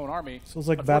the clone army. So it's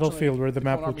like Unfortunately, Battlefield where the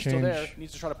map clone will army's still there, change.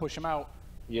 needs to try to push him out.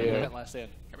 Yeah. And that last stand.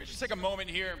 Can we just take a moment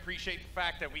here and appreciate the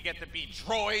fact that we get to be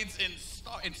droids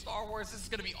in Star Wars? This is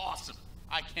going to be awesome.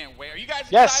 I can't wait. Are you guys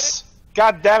Yes.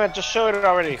 God damn it! Just showed it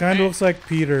already. Kind of looks like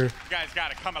Peter. excited? You guys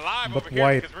got to come alive But over here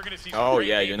white. because we're going to see some Oh, great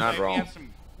yeah, you're not gameplay. We wrong. have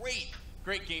some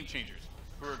great game changers.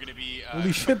 who are going to be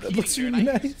Holy shit, that looks really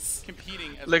nice.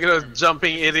 competing. As Look at those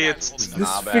jumping idiots.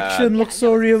 This fiction looks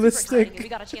so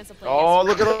realistic. Oh,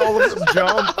 look at all of them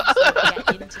jump.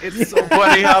 It's so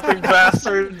bunny hopping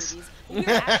bastards.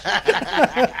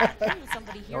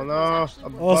 Oh no.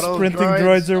 All sprinting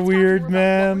droids are weird,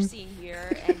 man.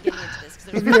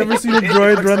 Have you ever seen a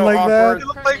droid run like that? They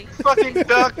look like fucking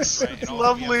ducks. It's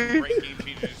lovely. great game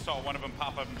changes. You saw one of them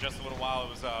pop up in just a little while.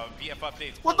 It was VF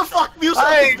updates. What the fuck, music?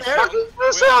 Hey, fucking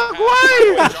Musak,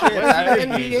 why?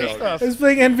 NBA stuff. I was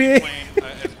playing NBA.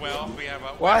 As well, we have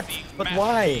What? But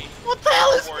why? What the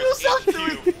hell is Musak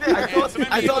doing there?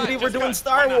 I thought we were doing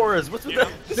Star Wars. What's with that?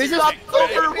 They just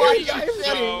over why guys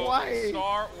So, why?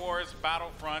 Star Wars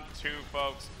Battlefront 2,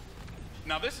 folks.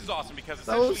 Now this is awesome because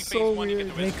That was essentially so phase 1 you get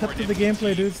weird. the They cut to the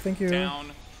gameplay, dudes. Thank you.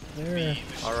 down There.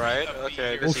 All right.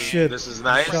 Okay. Oh shit. This is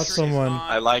nice. Shot someone.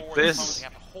 I like this.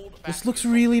 This looks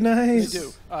really nice. They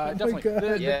do. Oh Definitely. my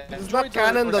god. Yeah, the it's not droids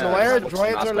canon, are- the wire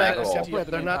droids Not are like bad. separate,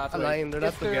 they're not aligned, they're not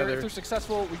If together. they're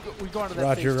successful, we go on to that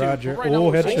Roger, phase 2. Roger. But right now,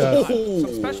 Oh, we're seeing headshot.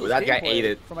 some specialist That guy gameplay ate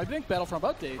it. From I think Battlefront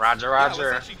updates. Roger, Yeah, let's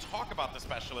Roger. actually talk about the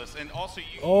specialists and also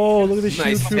you. Oh, look at the shield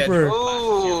Nice trooper.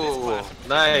 Ooh,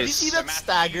 Did you see nice. that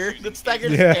stagger? That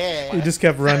stagger's Yeah, he just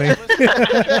kept running.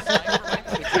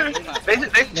 They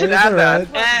should That's add that.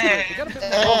 alright. Hey.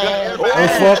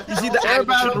 Oh fuck. You see the Air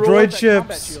battle. Droid Combat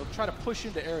ships. shield, try to push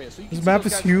into areas. So you can This see map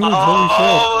those is guys- huge. Holy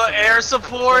Oh, air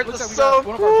support. Looks That's like we got so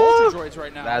one of our Vulture cool. droids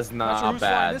right now. That's Not sure not who's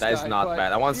flying bad. this That is guy, not but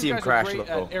bad. I want to these see him guys are crash great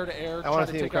though. at air-to-air, I trying wanna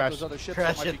to see him take out crash. those other ships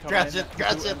Crash that might it, be coming crash in it,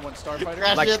 crash through it. N1 Starfighter.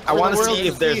 Crash Like, it I want to for the see world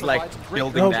if to there's see. like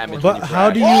building No, damage. but when you how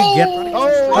do you crash. get?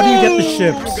 How do you get the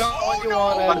ships? You got what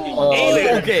you wanted.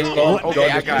 Okay,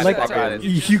 okay, I got it. I got it.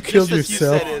 You killed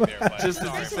yourself. Just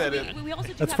as you said it.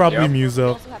 That's probably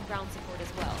Muso.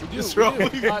 Just so another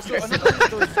thing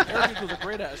those air vehicles are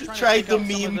great at is trying Tried to to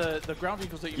take out some meme. of the ground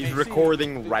vehicles that you He's may see.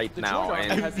 recording right The now, droid army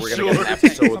and has we're these gonna get an shields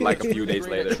episode like a that few days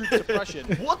great at later. troop suppression.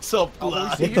 What's up, Although we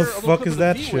Glass? see What here the a little fuck clip is of the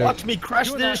that V-Wing. shit? Watch me crash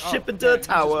Doing this that- ship oh, into yeah, a he's just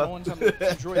tower. mowing some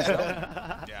droids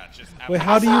down. Yeah, just Wait,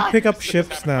 how do you pick up This ships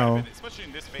happened quite a now? bit, especially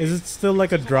in this phase. Is it still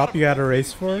like a drop you gotta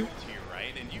race for? Here,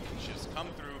 right? And you can just come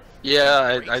through.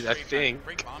 Yeah, I think.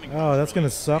 Great bombing Oh, that's gonna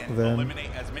suck and then. eliminate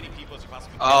as many people as you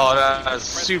possibly can. Oh, that's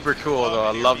super cool though.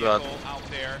 I love that. Out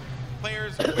there.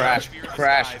 Players Crash,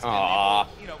 crash. Aww.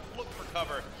 You know, look for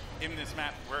cover in this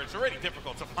map where it's already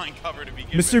difficult to find cover to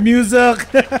begin Mr. with.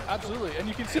 Musak. Absolutely, and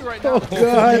you can see right now. Oh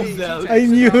god, I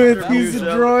knew it. He's a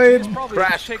droid.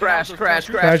 Crash, crash, crash,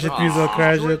 Crash it, Muso,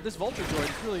 crash it. This Vulture droid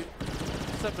is really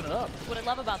stepping it up. What I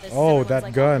love about this Oh, is that everyone's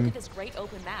like, gun. look at this great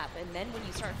open map, and then when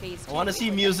you start phase 2, I wanna see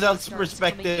everyone Musel's starts coming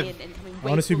perspective. in and coming I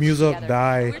wanna way see closer Muso together.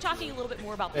 die. We're talking a little bit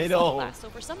more about I the know. assault class. So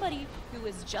for somebody who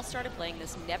has just started playing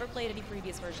this, never played any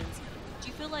previous versions, do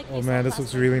you feel like the Oh assault man, this class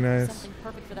looks might really be nice. something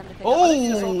perfect for them to pick Oh! up? I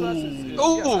think the assault class is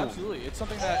yes, absolutely. It's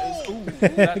something that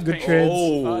is that's Good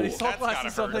painful. trades. The assault class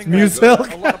is something Muselk.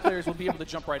 that a lot of players will be able to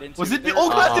jump right into. Was it the There's-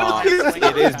 old class?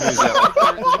 It is Muso.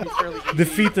 they're gonna be fairly easy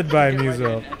Defeated by to get right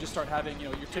Muso. in and just start having, you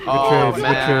know, your typical Oh trades,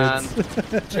 man, good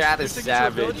trades. Chat is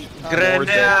savage. More Grenade.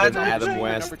 dead than Adam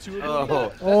West.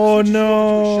 Oh. Oh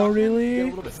no,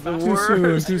 really? Too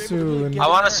soon, too soon. I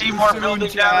want to see more building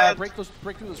damage.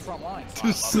 break through those front lines. I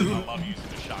love using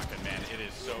the shotgun, man. It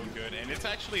is so good, and it's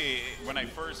actually when I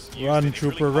first used Run, it, it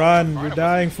trooper, really run. caught me You're off guard.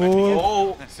 I dying, wasn't expecting it.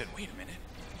 fool. And I said, wait a minute.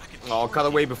 I can Oh, cut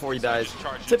away before he dies.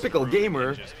 charge Typical into the room gamer.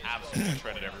 and just absolutely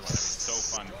shredded everyone. It was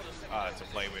so fun to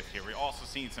play with here. We're also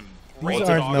seeing some These great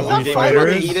aren't dog nothing fighting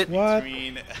fighters. Eat it. What?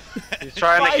 between He's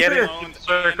trying to get it Clones in the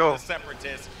circle. and the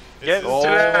Separatists. Get This into is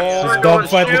that This circle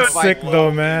dogfight and looks shoot. sick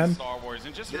though, man. Star Wars,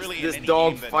 and just really This in any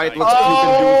dog game that fight Dice looks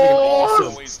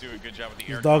always awesome. do a good job with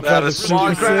the air Dog combat. fight That looks is super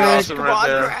smart. sick. Awesome Come right on,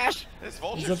 there. crash. This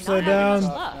Vulture's He's upside down.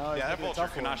 Yeah, that Vulture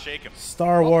cannot shake him.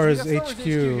 Star Wars Here, HQ.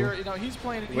 you know, he's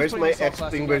playing Where's playing my assault class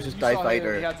X-Wing again. versus You TIE saw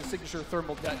Fighter? He had the signature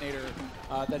thermal detonator. That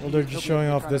Well, he- they're he'll just be showing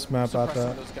able off to this kind of map out suppress some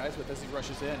there. of those guys with as he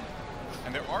rushes in.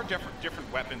 And there are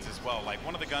different weapons as well. Like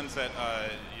one of the guns that I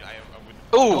would.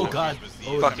 Oh, God.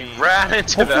 Fucking ran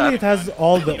into Hopefully that. it has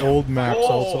all the old maps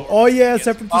also. Oh yeah,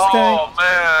 Separatist tank. Oh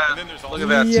And man, then there's look also at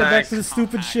that Yeah, back tank. to the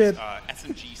stupid shit.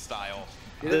 SMG style.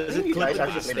 Does it clip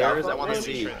into the stairs? I want to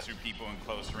see. Shred through people in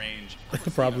close range.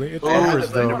 Probably. It Oh, offers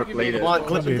I've though. never played it. Come on,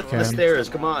 clip Maybe into it the can. stairs.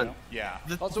 Come on. Yeah.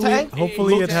 Also, tank?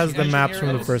 Hopefully it looks has the maps from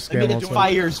the engineered. first I mean, game it also.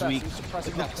 fires weak. He's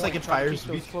suppressing It that looks like point, it trying to fires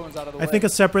keep weak. those clones out of the I think way. a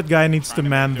separate guy needs to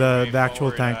man the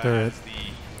actual tank turret.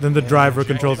 Then the driver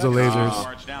controls the lasers.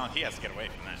 March down. He has to get away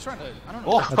from that. He's trying to, I don't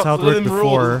know. That's how it worked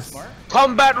before.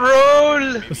 Combat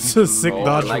roll. It's a sick Oh, I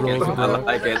dodge like rolls, it. I bro.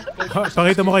 like it.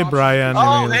 Pakita mo kay Brian. Oh,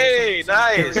 I mean. hey,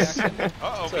 nice.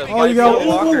 Uh-oh. Oh, you got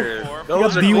Walker.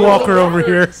 got D-Walker over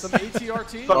here. Some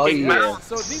ATRT. Oh, yeah.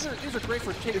 So these are great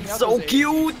for taking out so those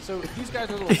cute. ATs. So these guys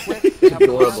are a little quick. They have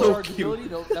a So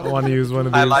cute. I want to use one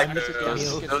of these. I like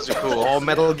those. Those are cool. Oh,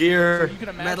 Metal Gear. You can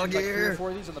imagine Metal like 3 or Gear. 4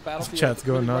 of these on the battlefield. Chat's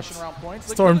going really nuts. rushing around points.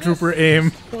 Like, look at Stormtrooper this.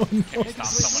 aim. Stop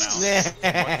someone else.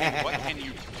 What can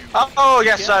you do? Oh, I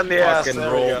got shot in the ass. Fucking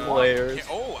There we role go. players.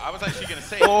 Oh, I was actually gonna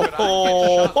say, could I get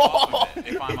shot off of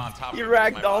it if I'm on top of You it with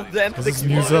my ragdolled body? them. This is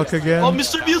Muselk again. Oh,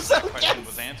 Mr. Muselk, Question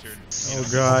was answered. Oh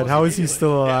god, how is he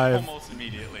still alive? Almost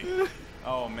immediately.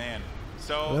 Oh man.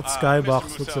 So That Mr.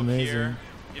 skybox looks Muselk amazing. here,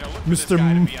 you know, look for this Mr.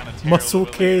 guy to be on a tear a Muscle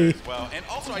little bit later K. as well. And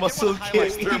also, I did Muscle want to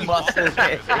highlight K. Stephen Muscle Hawking, K.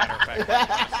 as a matter of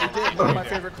fact. I did one of my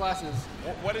favorite classes.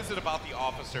 What is it about the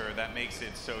officer that makes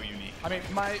it so unique? I mean,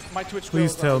 my Twitch.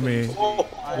 Please tell me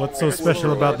what's so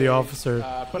special about the officer.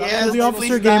 But Yes, the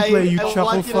officer please die. gameplay, you I chuckle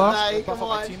want you to fuck. die. Buff Come up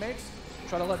my on. teammates.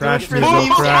 Try to let Crash, them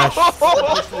Muselk, crash.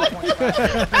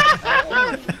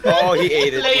 Oh, he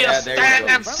ate it. Yeah, there you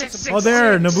go. Oh,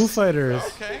 there, Naboo fighters.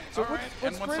 Okay, So all right.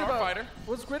 And one starfighter.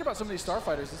 what's great about some of these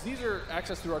starfighters is these are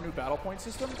accessed through our new battle point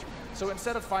system. So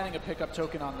instead of finding a pickup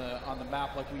token on the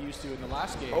map like we used to in the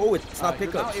last game, Oh, it's not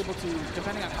you're now pickups. able to,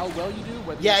 depending on how well you do,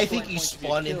 whether Yeah, you're I think scoring you points via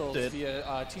spawn kills, into it.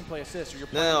 via team play assist, or you're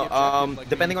No, playing the objective, like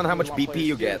depending on how much really want BP players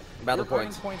you to do. get, battle You're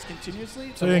earning points.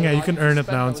 continuously. So to yeah, allow you can to earn it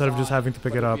spend now those instead of just on having to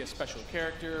pick it whether up. be a special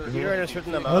character, If you earn a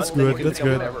certain amount, That's then you good, can that's pick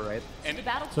up good. whatever, right?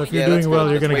 So if Yeah, you're doing that's well,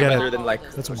 good. you're gonna That's way get better it. than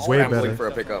like That's way scrambling better. for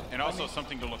a pickup. And also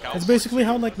something to look out It's for. basically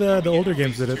how like the older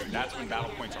games did it. That's when battle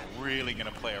points are really going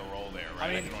to play a role there, right?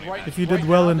 I mean, can only right, imagine. If you did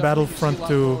well in Battlefront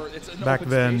 2 back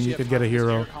then, you could get a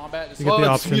hero. You get the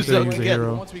option to use a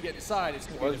hero. Once we get inside, it's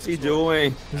gonna What's he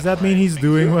doing? Does that mean he's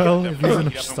doing well if he's in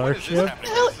a starship?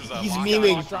 He's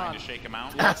memeing.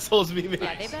 Assholes memeing.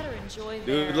 Yeah, they better enjoy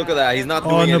Dude, look at that. He's not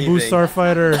Oh, doing Naboo anything.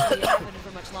 Starfighter.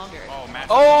 for much longer.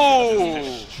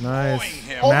 Oh! Nice.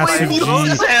 Oh, Massive G.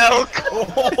 Muselk!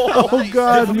 Oh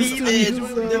god,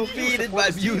 Mr. Defeated by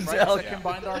Muselk.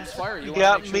 combined arms fire. You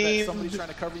got wanna make sure me. that somebody's trying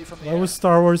to cover you from the That was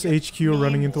Star Wars HQ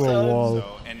running into a wall.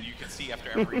 So, and you can see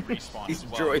after every respawn These as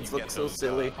well, you droids look get so those,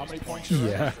 silly. How many points?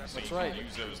 Yeah. That's right. use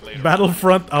those later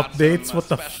Battlefront on. Got updates, some, what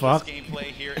the specialist fuck? gameplay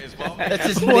here as well. That's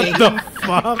his What name. the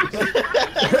fuck?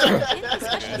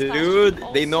 Dude,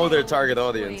 they know their target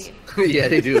audience. Yeah,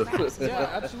 they do. Yeah,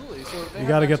 absolutely. So they You have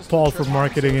gotta get access to Paul the for trip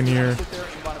marketing in mines. here. Sit there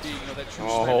and you wanna be, that true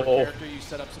Oh. sniper character. You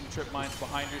set up some trip mines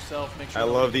behind yourself. Make sure I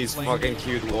love nobody's these flanking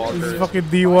fucking you. cute These walkers. fucking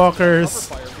D-Walkers.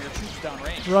 Cover fire for your troops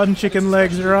downrange. Run, chicken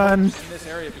legs, run. In this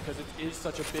area because it is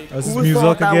such a big. This is Who Muselk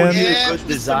thought that would be again. a good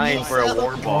design for a Oh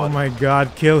warbot? my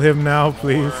god, kill him now,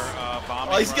 please.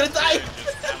 Oh, he's gonna die!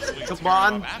 Come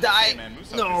on, die!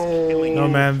 No! No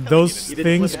man, those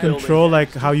things control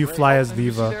like how you fly as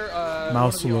Diva.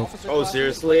 Mouse look. Oh,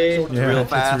 seriously? Yeah, Real it's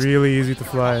fast? really easy to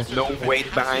fly. No weight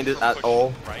behind it at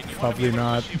all? Probably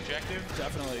not.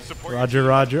 Roger,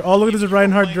 Roger. Oh, look at this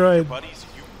Reinhardt droid.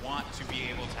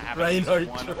 Reinhardt.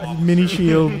 Mini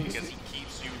shield. Because he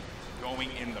keeps you going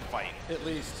in the fight. At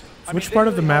least. Which part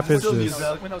of the map is this?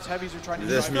 When those heavies are trying to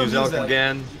Is this drive Muselk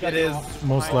again? It is.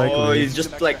 Most Oh, likely. he's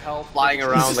just like flying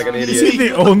around like an Is idiot. he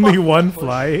the only one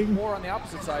flying? More on the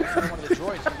opposite side, so one of the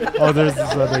droids. Oh, there's this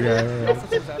other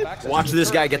guy. Right. Watch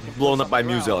this guy get blown up by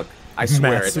Muselk. I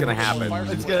swear it's gonna happen.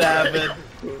 It's gonna happen.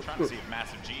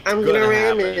 I'm gonna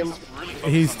ram him.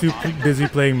 He's too busy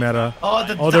playing meta.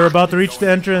 Oh, They're about to reach the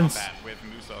entrance.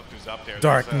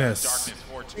 Darkness.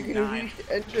 You're gonna reach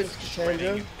the entrance,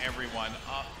 Cassandra. Everyone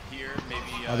up here, maybe.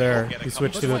 Oh, there. He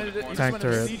switched to the tank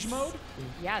turret.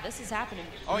 Yeah, this is happening.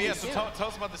 Oh yeah, so tell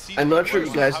us about the siege. I'm not sure if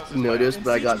you guys How's this noticed,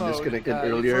 but I got Mode, disconnected for a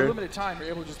earlier. limited time, you're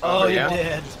able to just Oh, you yeah?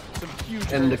 did. some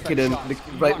huge And the effect kitten, shots. You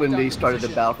right lock when down they the started the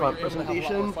position, but Battlefront you're able to have a lot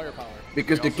more presentation, firepower.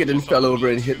 because the kitten fell over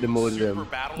and hit the modem.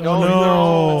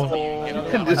 Oh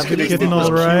no! This Is the kitten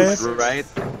alright? Right?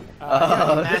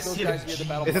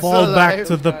 Fall back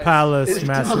to the palace, It's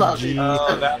Massive still G.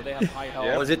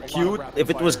 Was it cute? If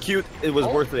it was cute, it was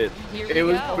worth it. It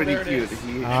was pretty cute.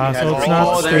 He Ah, had so it's all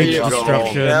not the there stage you go.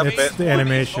 destruction, Yep. it's the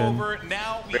animation.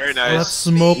 Very That nice.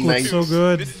 smoke looks Nice. so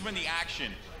good. This is when the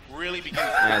action really begins.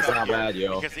 Yeah, it's not bad,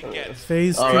 yo. Because it gets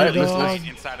Phase 2 Alright, let's- dog. let's-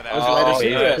 inside of that. Oh,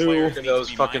 yeah. Look at those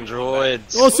fucking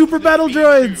droids. Oh, super battle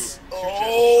droids!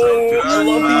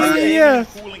 Oh, yeah.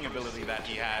 cooling ability that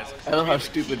he has. I love how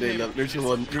stupid they look. They're so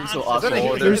awesome.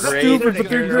 Oh, They're great. stupid, but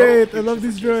they're great. I love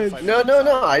these droids. No.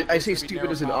 I say stupid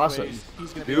as in awesome.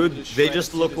 Dude, they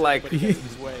just look like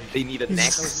they need a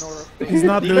neck. He's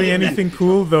not doing anything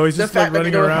cool though. He's just like fact that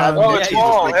running they don't have- around. Yeah, he's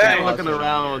just like kinda looking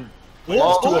around. He's too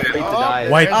afraid to die.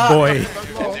 White boy.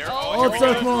 Oh, it's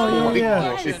Darth Maul.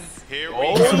 Yeah. Here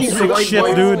Oh, we Some go. sick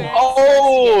shit, dude.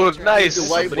 Oh, nice. The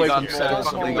white boy got from Santa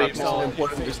something Claus is like an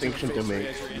important distinction to make.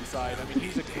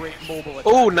 great mobile.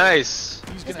 Oh, nice.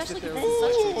 He's gonna Especially sit because there. this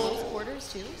is such close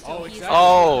quarters too. So Oh, he's exactly.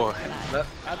 Oh,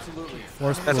 Absolutely.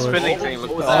 Force that push. spinning thing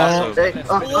looks Oh.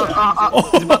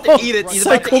 awesome. He's about to eat it. He's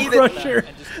about to Psycho eat it. Crusher.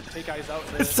 Take eyes out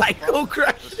there. Psycho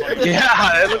Crusher.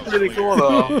 Yeah, it looks really cool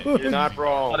though. You're not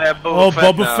wrong. Oh,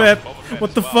 Boba now. Fett.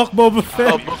 What the fuck, Boba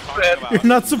Fett? Boba Fett. You're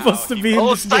not supposed to be in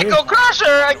Oh, this game. Psycho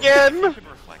Crusher again!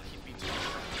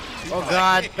 Oh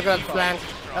god, look at that flank.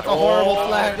 That's a horrible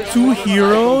flank. Two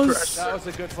heroes? That was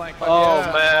a good flank by Oh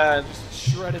the man.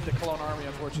 shredded the Clone Army,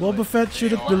 unfortunately. Boba Fett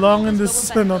shouldn't belong in this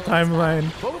timeline.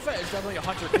 Boba Fett is definitely a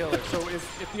hunter killer. So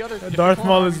if the other if the Darth Clone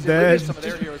Maul Army is did release dead. some of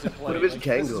their heroes in play, What about like,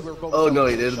 this is where Jango? Boba Oh Fett no,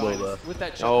 really he did shines. Boba. With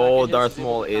that jetpack, Oh, he Darth gets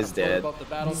Maul to kind is of float dead. about the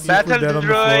battlefield, Super dead on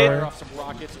the droid. floor. off some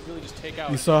rockets, and really just take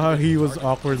out. You saw how he was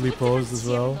awkwardly posed as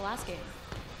well. the last game.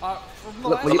 From the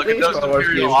Look, last when you Look play at those Star Wars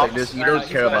Imperial games like this, you don't he's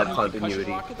care got about a concussion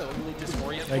continuity. rocket that will really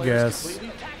disorient I players guess.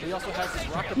 completely. He also has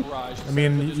his rocket barrage. I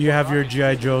mean, you have your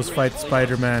G.I. Joes fight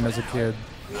Spider-Man as a kid.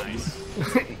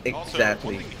 Exactly. Also,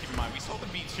 one thing to keep in mind, we saw the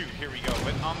B2, here we go,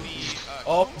 but on the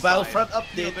Oh, clone Battlefront side,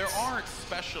 you know, updates. there are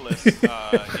specialists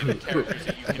in the characters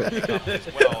that you can pick up as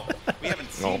well. We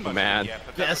haven't seen much of man. it yet,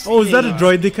 but that's Oh, is that a the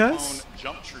droidicus? clone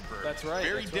Jump Trooper. That's right.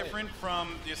 Very that's right. different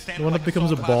from the standard The one that like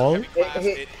becomes a assault ball? class,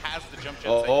 heavy class. It has the jump jets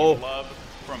that Oh. you love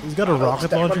from He's got a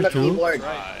rocket launcher too.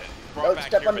 brought back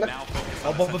step here, on but the- now focused Oh,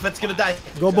 on Boba Fett's gonna die.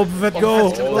 Go Boba Fett, go!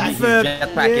 Boba Fett!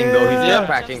 Jetpacking though. He's Yeah.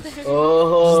 jetpacking.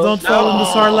 Oh. Just don't fall in the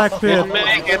Sarlacc Didn't pit.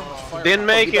 make it. Didn't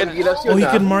make it. Oh, he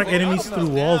can mark enemies through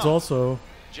walls also.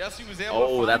 Jesse was able to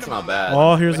Oh, find that's him not on bad.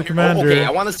 Oh, here's the Okay, I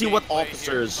commander. want to see what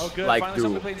officers Oh, good. like Finally,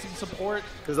 somebody do. playing some support.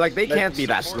 Because like they can't be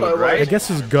that Star good, Wars. I right? guess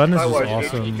his gun is Star just Wars,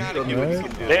 awesome, gotta right? give what you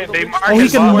can do. They mark Oh, he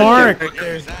and can buff.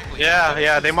 mark!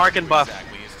 Yeah, they mark and buff.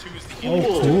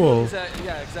 Oh, cool.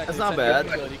 Yeah, exactly. That's not bad.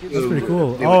 That's pretty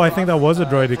cool. Oh, I think that was a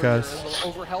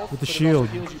droidicus. With the shield.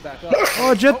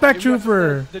 Oh, jetpack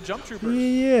trooper! The jump trooper.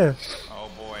 Yeah. Oh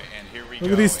boy, and here we Look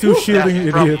go. at these two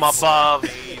shielding From idiots. above.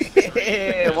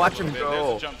 Hey, watch him There's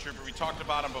go. a jump trooper. We talked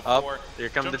about him Up, before. here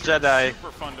come Jump the trooper's Jedi.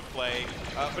 Super fun to play.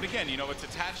 But again, you know, it's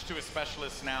attached to a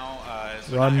specialist now.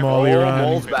 So Run, not Molly, everyone run. can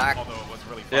Maul's use it, back. although it was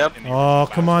really fun Yep. in the Oh, original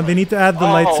come on. They need to add the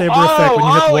Oh, lightsaber effect when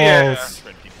you hit oh, yeah. walls.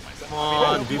 Come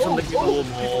on, do something cool,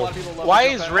 Maul. Why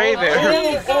is Ray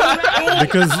there?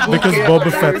 Because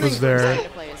Boba Fett was there.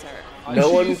 No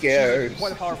one cares.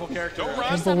 What a powerful character.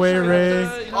 Jump away,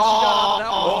 Ray.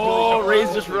 Oh,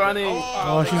 Ray's just running.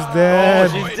 Oh, she's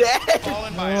dead. She's dead.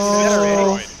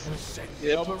 Oh.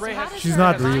 No, but Ray has She's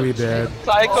not really dead.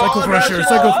 Psycho Psycho Crusher,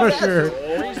 Psycho Crusher.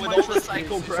 With all the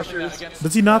Psycho Crushers.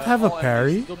 Does he not have a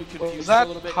parry? Was that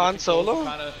Han Solo?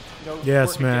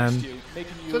 Yes, man.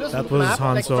 So this That was map,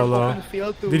 Han like, Solo. open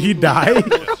field to- Did he die?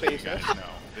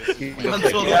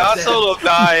 Yeah, Han Solo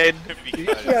died. He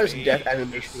has death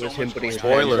animation was him putting his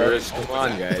Spoilers. hands up. Come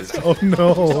on, guys. Oh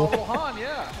no. Solo Han,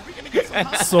 yeah.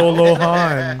 Solo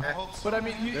Han. But I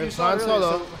mean, you There's saw Han earlier,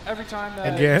 Solo. so every time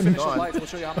Again. you finish a light, we'll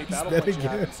show you how many battle Dead points you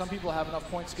have. again. And some people have enough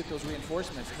points to get those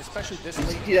reinforcements, and especially this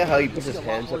late. See that how he you puts see his a lot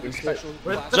hands more up of and these shit?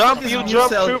 special Jump, you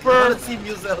jump, trooper.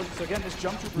 So again, this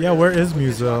jump trooper. Yeah, where is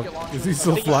Muzo? Is he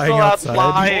still flying still out outside?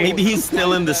 flying. Maybe he's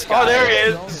still in the sky. Oh, there he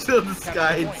is. Still in the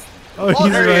skies. Oh,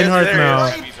 he's there he is, Reinhardt there he now.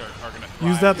 is.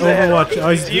 Use that Overwatch. Oh,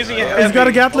 He's using it he's got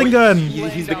a heavy. Gatling gun.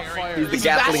 He's the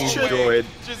Gatling droid.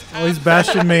 Oh, he's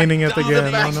Bastion maining it again.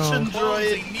 Oh Bastion no. droid.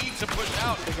 They need to push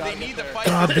out. They need to fight.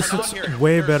 God, this looks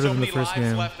way better than the first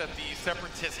game.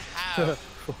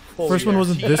 First one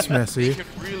wasn't this messy. They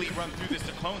could really run through this.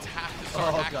 The clones have to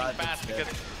start acting fast because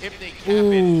if they cap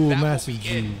Ooh, it, that massive will be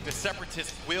G. it. The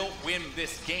Separatists will win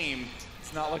this game.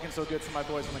 It's not looking so good for my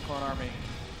boys in the Clone Army.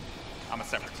 I'm a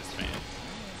Separatist fan,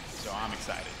 so I'm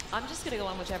excited. I'm just gonna go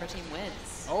on whichever team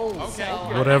wins. Oh, okay.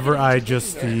 So, Whatever I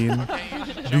Justine.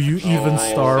 Do you even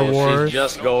Star So Wars? She's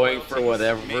just going for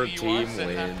whatever team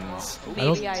wins.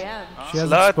 maybe I am. She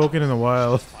hasn't spoken in a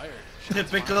while.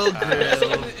 Typical In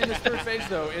grill. this third phase,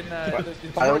 though, in the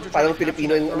Parang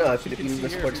Filipino yung ano, Filipino na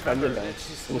sports fan yun ah.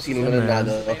 Kung sino man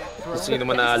nanalo. Sino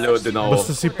manalo dun ako.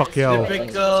 Basta si Pacquiao.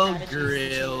 Typical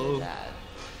grill.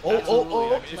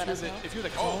 Oh. if you're the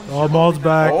clone, Oh, Maul's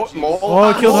back. Maul.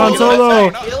 Oh, killed Han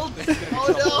Solo. Oh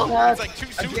no.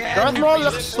 Darth Maul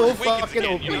looks so fucking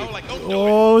OP.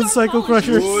 Oh, Psycho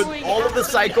Crushers. Dude, all of the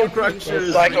Psycho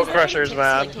Crushers. Psycho Crushers,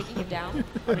 man. Taking him down.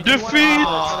 Defeat!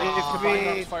 Oh,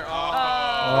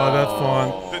 that's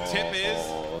fun. The tip is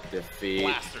Defeat.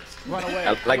 blasters. run away.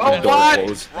 I like Oh, the what? door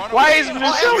pose. Why is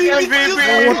Michelle MVP?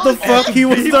 Oh, what the fuck? He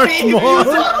was Darth Maul.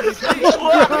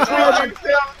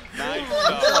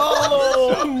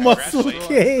 Oh, Muscle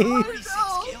King.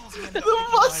 The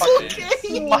muscle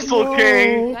king. Muscle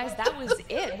King. Guys, that was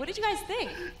it. What did you guys think?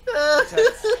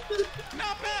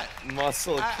 Not bad.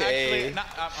 Muscle Actually, K.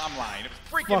 I'm lying. It's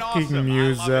freaking Fucking awesome. I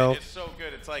love Musel. it. It's so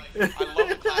good. It's like I love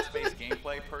the class-based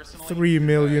gameplay personally. 3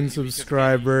 million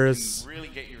subscribers. Really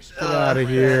get your Get out of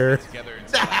here. together and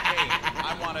say, like, hey,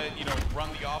 I want to, run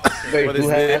the office. Wait, What who is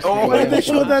has this? Why did they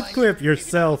show that clip?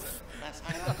 Yourself,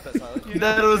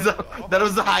 That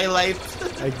was the highlight.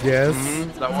 I guess.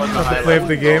 That was the Not to highlight. play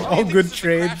the game. All good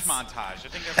trades.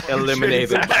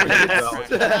 Eliminated.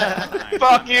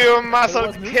 Fuck you,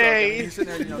 Muscle K.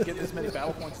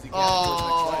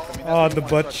 Oh, the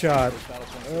butt shot.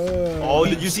 Oh,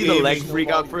 did you see the leg freak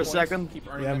out for a second?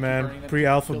 Yeah, man.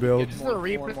 Pre-alpha build. Is this a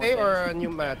replay or a new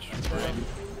match?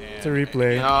 It's a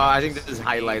replay. No, I think this is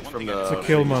highlights from the. It's a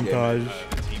kill montage.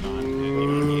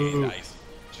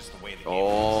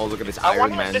 Oh, look at this I Iron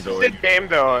wonder Man if this is doing. the game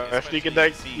though. If you could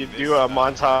like you do a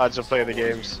montage of play the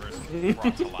games.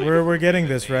 We're getting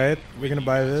this, right? We're gonna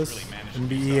buy this and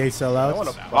be EA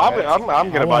sellouts.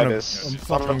 I'm gonna buy this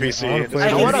I'm on the PC.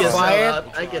 I want to buy it.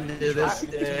 I can do this.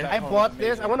 I bought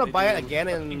this. I want to buy it again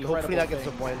and hopefully not get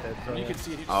disappointed.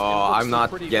 So. Oh, I'm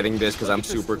not getting this because I'm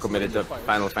super committed to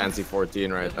Final Fantasy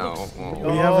 14 right now. Oh.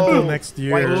 We have until next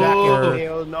year White or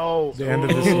jacket, no. the end of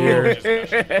this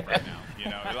year.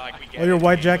 Oh, your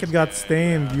white jacket got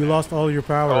stained. You lost all your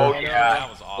power. Oh yeah,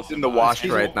 it's in the wash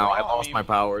right now. I lost my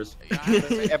powers.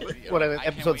 What,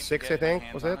 episode 6, I think,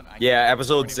 was it? Yeah,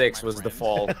 episode 6 was the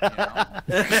fall.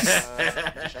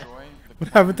 What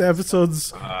happened to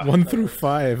episodes 1 through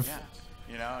 5?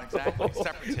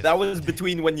 That was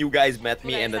between when you guys met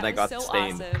me and then I got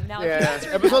stained. Yeah,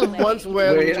 episode 1's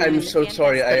when... Wait, I'm so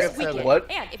sorry.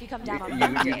 What? And if you come down on They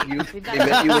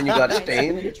met you when you got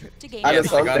stained? Out of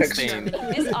Yes, I got context. stained.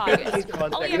 this August,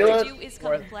 all you You know have to what? do is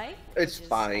come and play. It's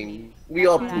fine. We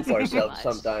all poop ourselves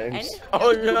sometimes.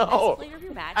 Oh no!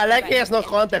 I like it has no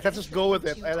context. Let's just go with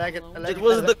it. I like it. I like It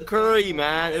was the curry,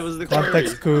 man. It was the curry.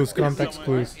 Context clues, context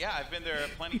clues. Yeah, I've been there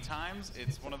plenty times.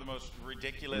 It's one of the most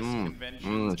ridiculous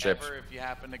conventions ever. If you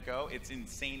happen to go, it's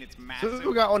insane. It's massive. So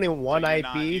we got only one IP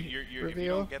if you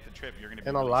reveal don't get the trip, you're gonna be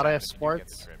and a really lot sad of if you do get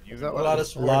sports. the trip. You're Is that gonna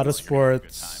what? A lot of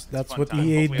sports. That's what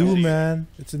EA do, man.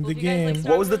 It's in the game.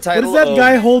 What was the What title? is that of-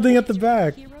 guy holding at the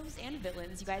back? Heroes and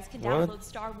villains. You guys can What? download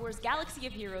Star Wars Galaxy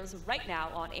of Heroes right now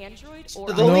on Android or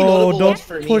The only No, notable don't one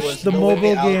for me push was the No mobile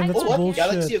Way Out. game. That's What? bullshit.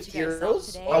 Galaxy of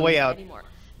Heroes? Oh, Way Out.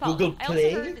 Google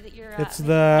Play? It's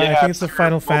the I think it's the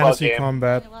Final Fantasy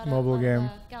Combat mobile game.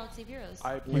 Galaxy of Heroes.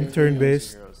 I In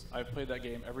turn-based. I've played that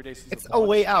game every day since It's it A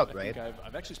Way launched. Out, I right? think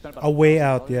I've actually spent about A Way $1,000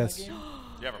 Out, in that yes. game.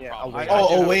 You have a Yeah, problem. A Way I Out. do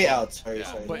Oh, have a Way problem. Out. Sorry,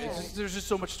 sorry. But there's just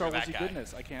so much Star That Warsy guy.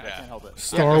 goodness. I can't help it.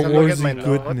 Star because I'm looking at Warsy my notes.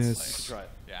 goodness. Try it.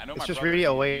 Yeah, I know It's my just brother really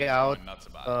A was Way going Out. nuts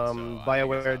about it, so, I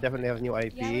BioWare guess definitely has new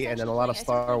IP, Yeah, I was and then a lot of actually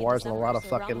Star playing Wars and a lot of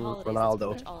December, so fucking around the holidays,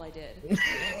 Ronaldo. that's all I did.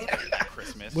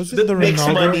 Christmas. Was it the makes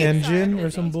Ronaldo money. engine or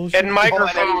some bullshit? And Thank you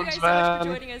guys microphones, so much for man.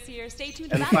 joining us here. Stay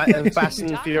tuned And, back and Fast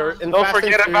and Furious. Don't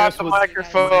forget about the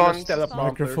microphones.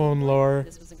 Microphone lore.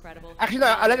 This was incredible. Actually, no,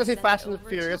 I like to say Fast and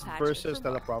Furious versus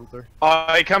teleprompter.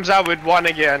 Oh, he comes out with one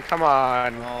again. Come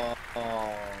on.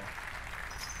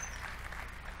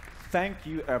 Thank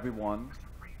you, everyone.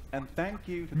 And thank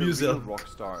you to the Musel. real rock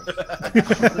stars.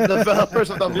 The developers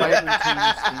of the Development mic.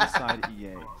 teams inside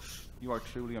EA. You are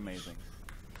truly amazing.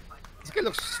 This guy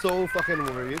looks so fucking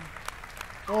worried.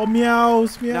 Oh,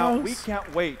 meows, Now, we meows.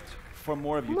 can't wait for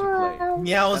more of you to play.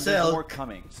 Meow And there's Cell. more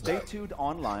coming. Stay tuned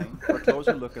online for a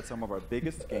closer look at some of our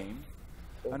biggest games.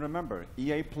 And remember,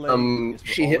 EA Play is for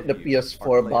She all hit of the you, PS4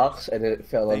 our box and it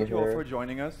fell on Thank you all for her.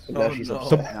 joining us. And now she's The,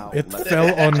 upset. Now, it let's-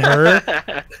 fell on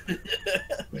her.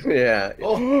 Yeah.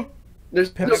 Oh,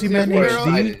 there's Pepsi Man more HD.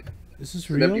 excited. This is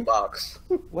An empty real. box.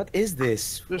 What is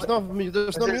this? There's no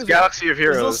This is music. Galaxy of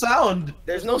There's no Heroes. sound.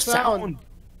 There's no sound.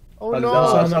 Oh Doesn't no!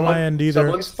 sound on my end either.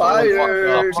 Someone's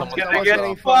fired. Someone's Gonna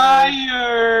getting get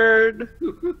fired.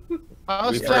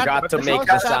 How's We chat- forgot to how's make chat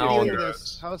the sound. dealing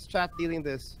this? How's chat dealing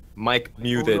this? Mike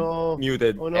muted. Oh, no.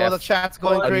 Muted. Oh no, the chat's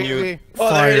going Unmute. crazy. Oh,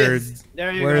 there it Fired. is.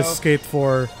 There you Where's go. Skate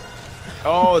 4?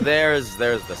 Oh, there's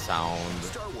the sound.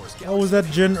 Oh, was that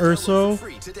Jin Urso?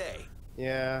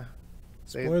 Yeah.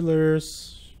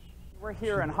 Spoilers. We're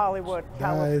here in Hollywood,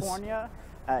 Guys. California.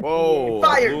 At Whoa, EA.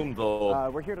 Fired. boom though.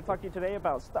 We're here to talk to you today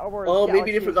about Star Wars. Oh,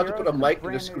 maybe Galaxy they forgot to of put a Heroes, mic to the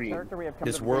brand new screen. character we have come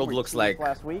This to world bring looks to like-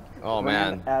 last week. Oh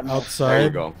man. Admiral. There you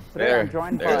Outside. go. Today There. I'm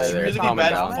joined There. by It's There. really Calm bad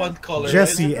down. font color.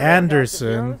 Jesse Director of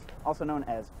Anderson. Heroes, also known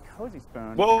as Cozy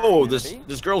Spoon. Whoa, in the this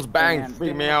community. girl's bang And freaking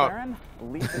Jim me out. McLaren,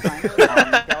 lead designer on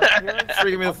Galaxy of Heroes, Freaking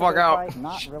me the also fuck out. certified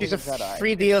not really She's a Jedi.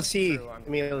 free DLC. I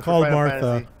mean, for Called Final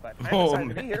Martha. Fantasy. Oh, Excited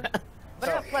to be here.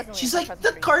 She's like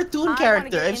the cartoon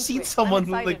character. I've seen someone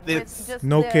like this.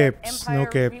 No capes. No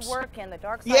capes.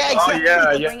 Yeah, exactly.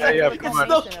 Yeah. Come on.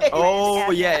 No capes.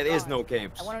 Oh yeah, it is no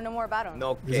capes. I want to know more about him.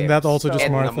 No capes. Isn't that also just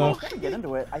And Martha? Before we get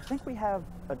into it, I think we have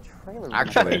a trailer.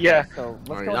 Actually, Yeah. So let's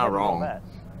you're go not ahead and roll wrong. that.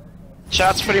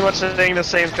 Chat's pretty much saying the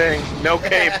same thing. No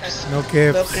capes. No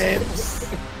capes. No capes.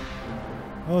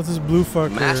 Oh, it's this blue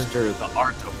fucker. Master the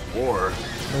art of war.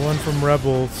 The one from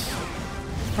Rebels.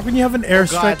 How can you have an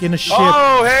airstrike in a ship?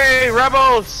 Oh, hey,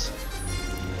 Rebels!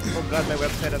 Oh god, my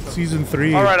website has Season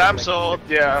 3. Alright, I'm sold,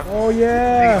 yeah. Oh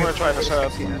yeah! I'm gonna try this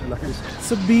out.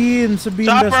 Sabine best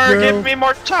Chopper, girl. give me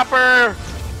more Chopper!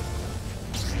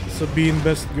 Sabine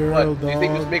best girl, What, do you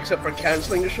think this dog. makes up for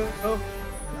canceling the show?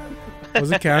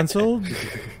 Was it cancelled?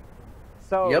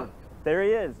 So Yep. there he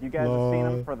is. You guys have seen Lol.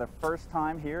 him for the first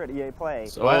time here at EA Play.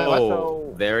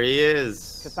 So there he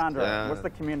is. Cassandra, what's the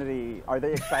community? Are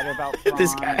they excited about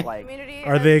This Thrawn? guy. Like,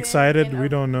 Are they excited? We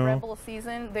don't know. Rebel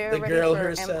season, they're The ready girl for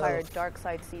herself. Empire Dark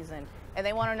Side season, and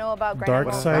they want to know about Grand Dark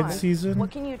Admiral Side Thrawn. season?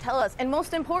 What can you tell us? And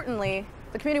most importantly,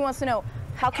 the community wants to know,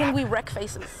 how can we wreck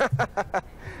faces?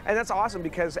 And that's awesome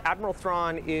because Admiral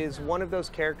Thrawn is one of those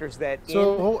characters that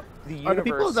So, in the are the universe,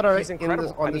 people that are he's in this-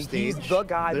 incredible. on I the mean, he's stage, the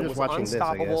guy they're that just was watching this, I guess.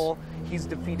 unstoppable. He's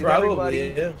defeated Probably,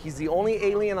 everybody. yeah. He's the only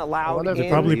alien I allowed wonder if in they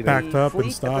probably the packed up and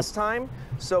fleet at this stopped. time.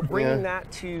 So bringing Yeah.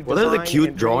 that to What are the design cute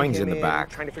and bringing drawings him in the back?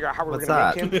 Trying to figure out how we're What's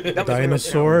going to that? make him. That was really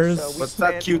Dinosaurs? challenging. So we What's that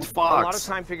spent cute a lot fox?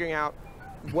 of time figuring out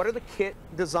what are the kit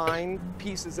design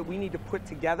pieces that we need to put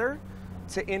together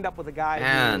to end up with a guy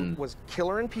Man. who was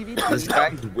killer in PvP. This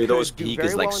guy's Widow's could do Peak very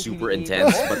is like well in super PvE,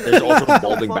 intense, but but there's also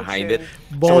balding behind it.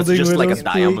 So Balding it's just like a Widow's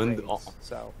Peak. diamond. Oh.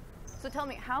 So tell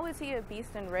me, how is he a beast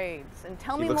in raids? And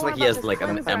tell He me looks more like about he has this like an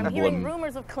cleanser. I'm hearing emblem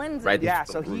rumors of cleansing. right Yeah,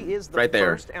 so he is the right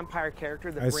there. first Empire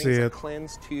character that I brings see a it.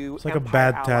 cleanse to It's like a Empire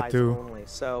bad allies tattoo. only.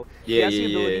 So Yeah, he has the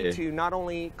yeah, ability yeah. to not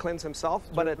only cleanse himself,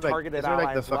 but a Is there like- targeted is there like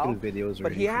ally the as well. fucking videos But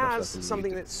where he you can watch has stuff on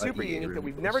something YouTube, that's like super EA unique that we've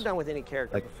reviews? never done with any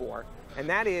character before, and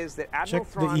that is that Admiral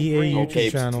Check the Thrawn EA brings No YouTube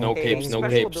capes, channel. no a capes, no special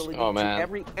capes. ability Oh man. to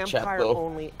every Chat though.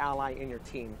 Empire-only ally in your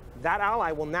team. That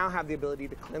ally will now have the ability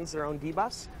to cleanse their own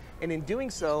debuffs, and in doing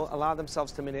so, allow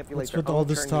themselves to manipulate What's their with own all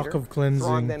this turn talk meter. of cleansing?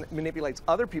 Thrawn then manipulates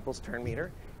other people's turn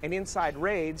meter, and inside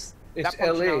raids, It's that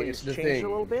functionality LA, has it's the changed thing. a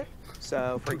little bit.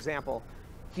 So, for example,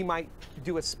 he might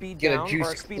do a speed Get a down or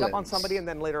juice a speed up on cleanse. somebody, and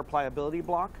then later apply ability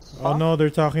block. Oh no, they're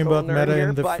talking about Total nerd meta here,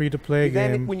 in the but free-to-play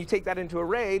then game. when you take that into a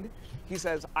raid, he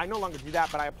says, I no longer do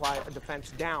that, but I apply a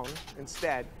defense down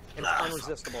instead, and it's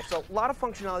unresistible. So a lot of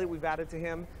functionality we've added to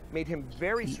him, made him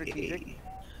very strategic.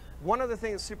 One other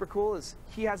thing that's super cool is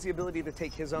he has the ability to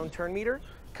take his own turn meter,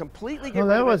 completely get Oh, rid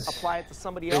that of was it, apply it to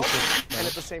somebody else, and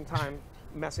at the same time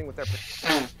messing with their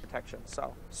protection.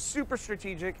 So super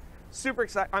strategic, super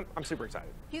excited. I'm super excited.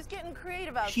 He's getting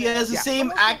creative out He there. has the Yeah.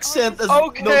 same accent as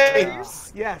Okay. No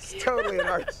Capes. Yes, totally an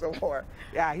artist of war.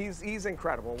 Yeah, he's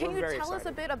incredible. Can We're you very tell excited.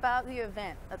 us a bit about the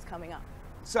event that's coming up?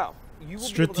 So, you will be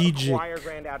Strategic. able to acquire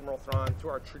Grand Admiral Thrawn through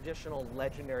our traditional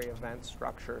legendary event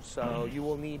structure. So you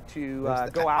will need to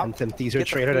go out. Anthem teaser get the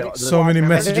trailer. Phoenix So Squad many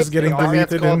members. messages They getting are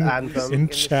deleted called in Anthem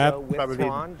chat. the show with Probably.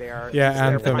 Thrawn. They are Yeah, he's their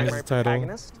Anthem is primary the title.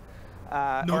 protagonist. No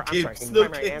I'm sorry, capes, no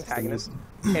primary capes. antagonist.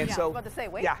 Yeah, And I so, was about to say,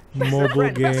 wait. yeah, Mobile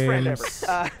best friend games.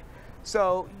 ever.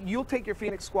 So you'll take your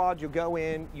Phoenix Squad, you'll go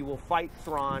in, you will fight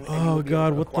Thrawn. and you Oh, will be able God,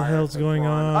 to what the acquire hell's a going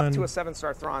Thrawn, on? Up to a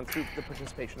 7-star Thrawn through the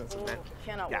participation in this event.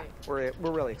 Cannot Yeah, wait.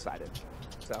 we're really excited.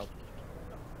 So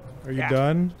Are you Yeah.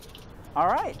 done? All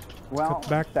right. Well, Cut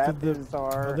back to that the is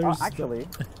our. other stuff. Actually,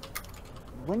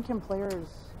 when can players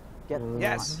get?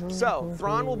 yes, so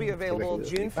Thrawn will be available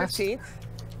June 15th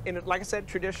in, like I said,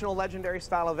 traditional legendary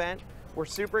style event. We're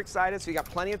super excited, so you got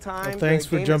plenty of time. Well, thanks The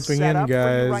for game is jumping set in, up for you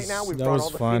guys. Right now. We've That brought was all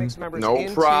the fun. Phoenix members No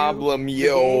into problem, the game.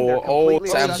 yo. They're Oh, completely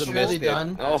Samson accessible. missed it.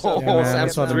 done. Oh, So Yeah, man, get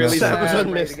that's what them really set sad. up, Samson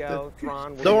ready missed to go.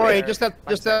 Thrawn will Don't be worry, there. just Like I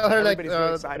tell said, her like everybody's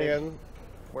really excited. again.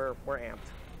 We're amped.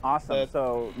 Awesome.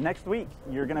 So next week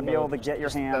you're going to be No, able to get your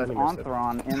just hands let me on miss it.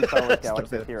 Thrawn in Star Wars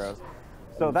Galaxy of it. Heroes.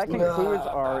 So that concludes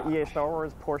our EA Star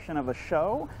Wars portion of the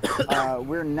show.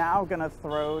 We're now going to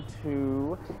throw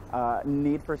to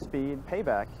Need for Speed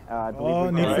Payback. I believe Oh,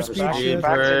 we Need got for it. Speed Back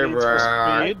to shit. Need for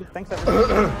Speed. Thanks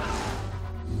everyone.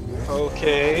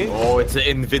 Okay. Oh, it's an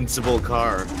invincible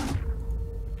car.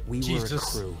 We were a Jesus.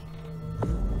 crew,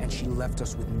 and she left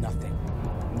us with nothing.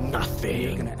 We're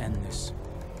Nothing. gonna end this,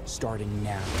 starting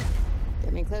now.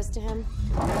 Get me close to him.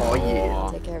 Oh yeah.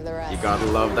 Take care of the rest. You gotta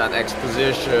love that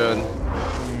exposition.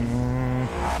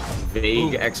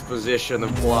 Vague exposition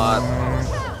of plot.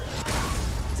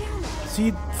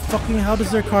 See, fucking, how does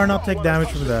their car not take damage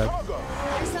from that?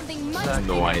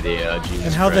 No idea. Jesus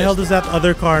And how the hell Christ. does that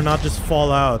other car not just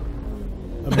fall out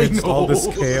amidst all this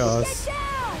chaos?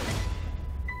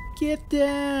 Get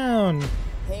down.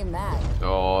 Hey, Matt.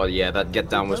 Oh yeah, that get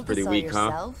down was pretty weak,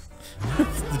 huh?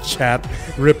 The chat.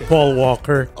 Rip Paul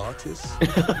Walker. Artist. Oh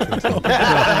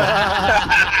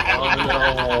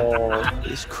no.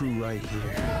 This crew right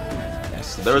here.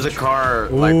 There was a car. Ooh,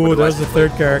 like, with there's the third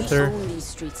character. We own these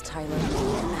streets, Tyler,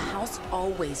 and the house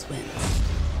always wins.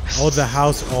 Oh, the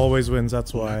house always wins.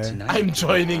 That's why. I'm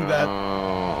joining that.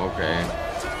 Oh, okay.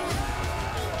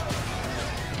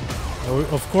 Oh,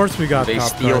 of course we got. They cop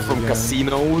steal cars from again.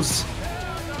 casinos.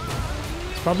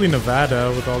 It's probably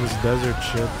Nevada with all this desert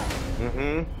shit.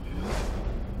 Mm-hmm.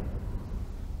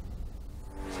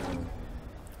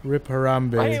 Rip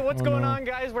Harambe. Hey, what's Oh, going no. on,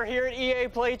 guys? We're here at EA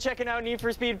Play checking out Need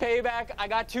for Speed Payback. I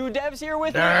got 2 devs here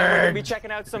with me. And we're going to be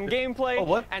checking out some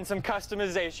gameplay and some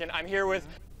customization. I'm here with...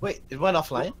 Wait, it went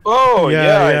offline? Oh,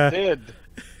 yeah, yeah. I did.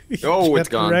 Oh, it's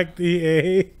Get gone. wrecked,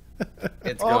 EA.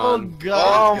 It's Oh, gone.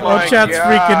 God. Oh, my chat's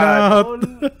freaking out.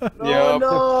 Oh,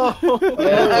 no.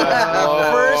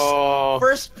 Oh.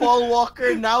 First Paul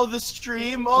Walker, now the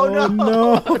stream. Oh, Oh, no.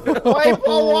 no. Why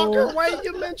Paul Walker? Why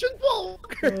you mentioned Paul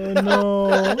Walker? Oh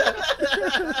no.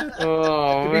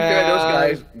 Oh, To be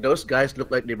fair, man. those guys look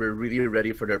like they were really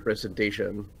ready for their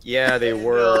presentation. Yeah, they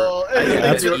were. I think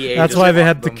That's, EA that's just why they fucked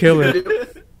had to them. kill it.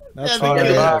 That's Yeah, why.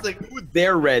 because it's like,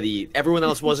 They're ready. Everyone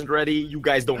else wasn't ready. You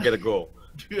guys don't get a go.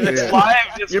 It's live.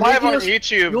 It's You're live making on us-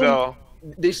 YouTube you're- though.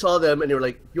 They saw them and they were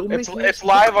like, "You're It's making us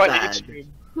live look on bad." YouTube.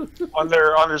 On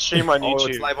their stream on Oh, YouTube.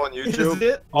 it's live on is YouTube.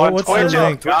 it? Oh, On what's Twitch. the Oh,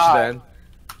 link? Twitch God.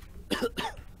 then.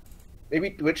 Maybe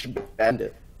Twitch banned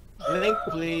it. Link,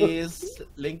 please.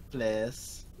 Link,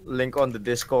 please. Link on the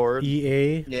Discord.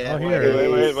 EA. Yeah, Oh, wait,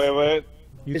 here. Wait.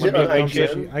 You Is can it on make them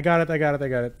IGN? sushi. I got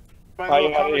it. Oh,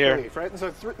 yeah, here.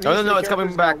 No, it's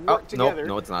coming back. Oh,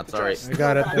 no, it's not. Sorry. I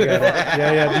got it.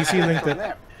 Yeah, DC linked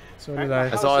it. So did I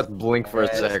I. saw it blink for a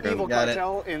second. Got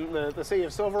it. in the city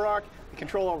of Silver Rock.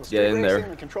 Control all the Get in there.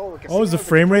 Oh, is the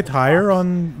frame rate higher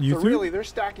on So really, YouTube? they're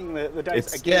stacking the dice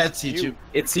It's- against Yeah, it's you. YouTube.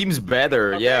 It seems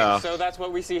better, yeah. So that's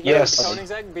what we see here Yes. with the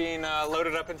Koenigsegg being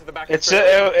loaded up into the back It's of the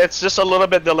trailer. it's just a little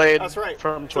bit delayed That's right.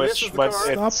 from So this Twitch, is the but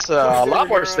car. it's a lot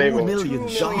more stable.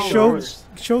 Show $2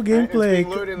 show million. gameplay. It's being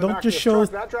loaded in the Don't back just of the show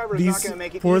truck. That driver is not these gonna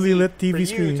make it poorly easy lit for TV you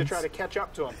screens. to try to catch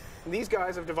up to him. And these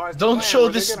guys have devised a Don't plan show where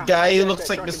they're this gonna guy who hijack looks that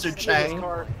like truck and Mr. steal this Chang.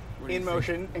 car in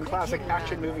motion in classic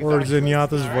action movie Or fashion.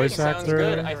 Zenyatta's All right, voice sounds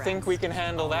good. actor. I think we can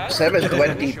handle that.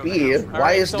 720p. All Why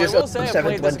right, is so this I will on say I've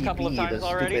played this a couple of 720p? times The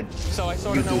already, stupid so I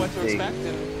sort of know what to YouTube thing. expect,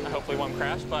 and hopefully won't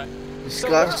crash. But so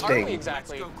where are we Disgusting.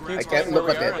 exactly? Can you I explain can't where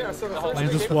look we at are it. and the whole I'm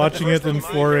just landscape? watching it in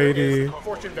 480.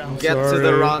 Fortune Valley. Get to Sorry.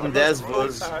 the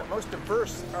Randezvos. Most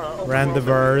diverse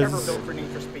Randevers. ever built for Need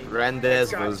for Speed.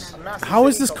 Randezvos. How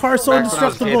is this car so Back when I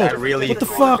was a kid, indestructible? I really- What the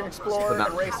fuck? Explore Not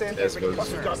and race in. Randezvos.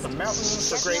 Plus, we've got some mountains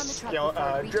for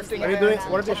great, drifting. What are you doing? events,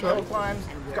 What are they showing? hill climbs,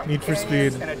 we've got Need for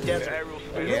canyons Speed. And a desert.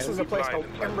 And this is a place called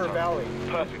Ember Valley.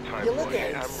 You look at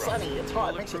it, it's sunny, it's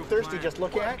hot, it makes you thirsty just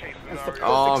looking at it. And it's the perfect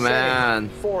Oh, setting man.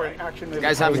 for an action movie. You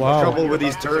guys having Wow. trouble with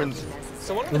these turns.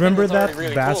 So one of the Remember things that's that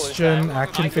already really cool is Bastion that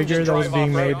action I can figure just that was drive being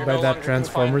off-road. made You're by no that longer confined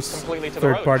Transformers completely to the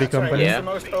third-party road. company? Yeah. The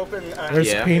most open,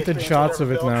 There's Yeah. painted shots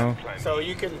of it now. So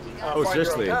you can Oh, find your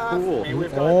seriously? own path. Cool. I mean,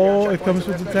 we've got, Oh, checkpoints it comes and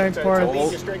with the this, tank but part. to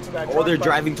lead you straight to that Oh, they're truck,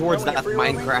 driving but towards when that you're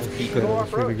free-roaming, Minecraft you beacon. go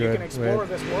off-road, Pretty you good. can explore Wait.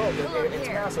 this world. It's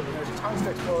massive, and there's tons to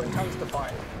explore and tons to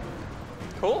find.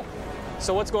 Cool.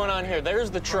 So what's going on here?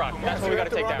 There's the truck. That's what we got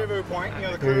to take the down. rendezvous point. You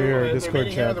know, the Here, crew, they're Discord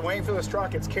meeting here, chat. they're waiting for this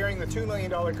truck. It's carrying the $2 million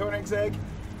Koenigsegg.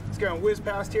 It's going to whiz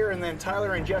past here, and then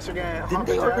Tyler and Jess are going to hop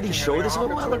they into already action show here. this a They're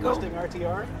little gonna while hop into a Mustang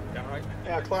RTR.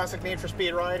 Yeah, classic Need for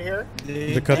Speed ride here. They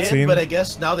The did, cutscene. but I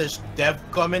guess now there's dev So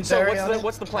commentary on it.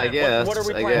 what's the plan? I guess, What are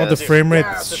we I planning Oh, to the do? frame Yeah,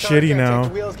 rate's so Tyler's shitty gonna now. take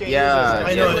the wheels, can't Yeah, use I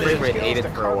his know, the frame rate skills ate it to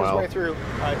for a carve his while. way through,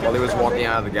 While he was dense walking traffic.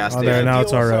 out of the gas Oh, station. there, now it's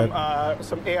Steal alright.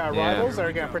 some AI Yeah. rivals that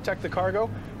are going to protect the cargo,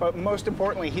 but most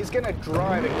importantly, he's going to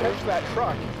drive and catch that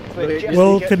truck. So that Jesse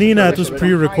Well, gets Kanina, it was position to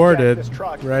pre-recorded, hijack this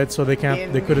truck right? So they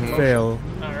couldn't in fail.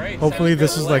 All right. Hopefully, sounds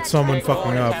this good. is like someone Let's go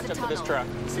fucking and up. catch up to this truck.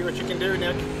 See what you can do,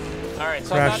 Nick. All right.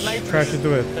 So I've got Crash nitrous.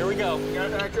 into it. There we go. You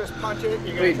got nitrous, punch it.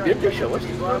 You're Wait, going to try did to they catch show up us? to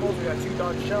these rivals. We got 2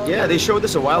 Dodge Shells. Yeah, they showed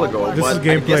this a while ago. This but is I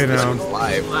guess gameplay this now. one's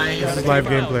live. This is live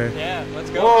gameplay. Yeah. Let's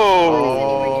go.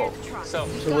 Whoa! So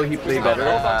will he play got better?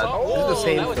 both on top. This is the Oh,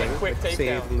 same that was a thing. quick takedown.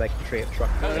 Same like truck.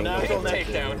 That was a Natural quick neck.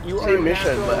 takedown. You are Same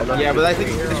mission, but I'm not Yeah, but I think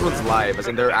this one's live, as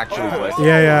in they're actually playing.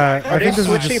 Yeah. I Are they think this is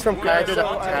switching just from character to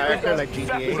character like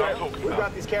GTA? We've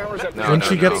got these cameras that No, when no,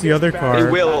 she no. gets the other car.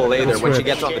 They will later they'll when she switch.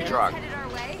 gets on the truck.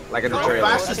 Like in the How trailer.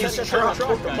 fast is this truck?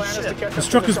 This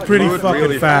truck is pretty Moving fucking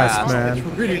really fast, fast.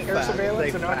 man. Really fast.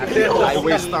 Like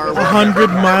Highway Star Wars. 100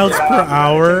 miles per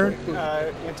hour.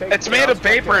 It's made of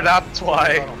paper, that's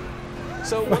why.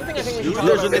 So one thing I think we should talk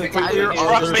There's about an really quickly entire is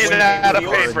other made thing out of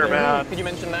going paper, on. man. Could you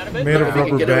mention that a bit? Made of They can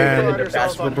rubber get away band. with it.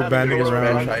 That's Rubber banding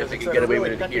around. They can get away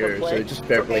with it here, so just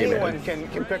fair play, Anyone man.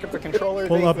 can pick up the controller.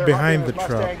 Pull up they're behind hopping the with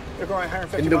truck. Mustang, they're going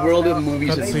 150 In the miles world an of hour.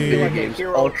 movies and Cutscene. video games,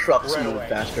 all trucks Right move away.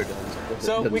 faster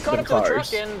So than we caught up to the cars.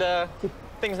 truck and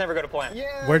things never go to plan.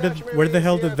 Where the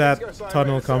hell did that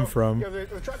tunnel come from? The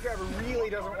truck driver really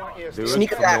doesn't want you to Dude,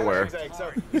 Sneak from attack. nowhere.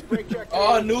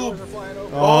 Oh,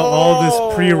 noob. All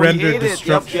this pre-rendered hate it.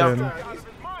 Yep, destruction.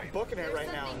 booking it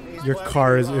right now. He's Your flying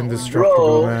car is over the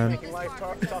indestructible, Bro. man. making life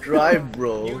tough. Drive,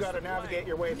 bro. You gotta navigate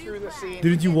your way through the scene.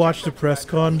 Didn't you watch the press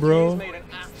con, bro? Made an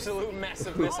absolute mess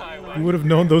of this highway. You would have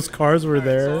known those cars were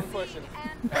there.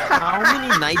 How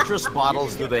many nitrous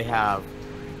bottles do they have?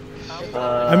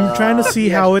 I'm trying to see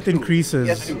how it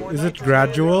increases. Is it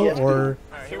gradual or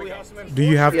do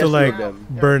you have to like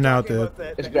burn out it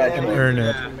It's and gradual. earn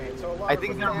it? I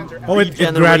think they're Oh, it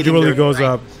gradually goes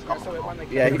up.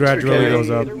 Yeah, It gradually goes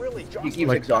up. He keeps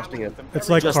Like- exhausting it. It's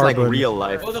like just like carbon. real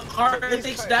life. Oh, the car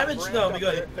takes damage now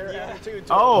because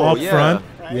Oh, Up yeah. front.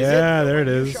 Yeah, there it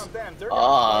is.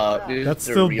 Dude, That's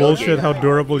the still real bullshit game. how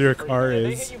durable your car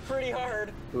is.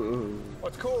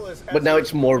 What's cool is But now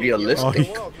it's more Oh, realistic.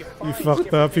 you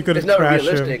fucked up. You It's couldn't not crash him.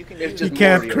 realistic. It's You just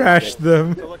can't more crash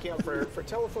realistic. them. looking out for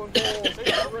telephone poles,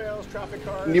 guardrails, traffic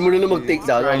cars. Hindi mo na mag-take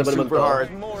down. Ano ba naman Super to? hard.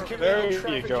 There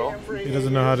you go. He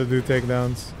doesn't know how to do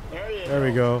takedowns. There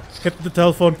we go. Hit the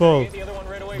telephone pole.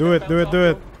 Do it, do it, do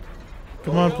it.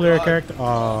 Come on, player character.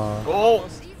 Aww. Oh!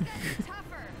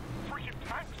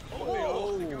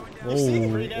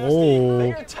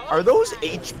 Oh. Are those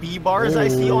HP bars I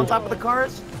see on top of the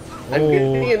cars? I'm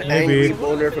getting an angry maybe.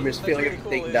 boner from his failure to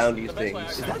take down these things.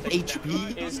 Is that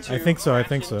HP? I think so, I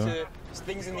think so.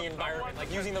 Things in the environment,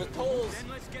 like using those poles.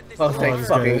 Oh, thank this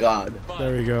fucking guy- God.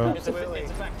 There we go. It's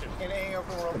effective. In any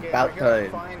open world game, About you're gonna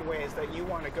time. find ways that you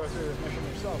want to go through this mission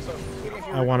yourself. So even if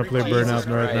you I want to play Burnout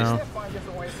right now. find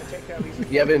different ways to take down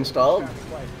these You have it installed?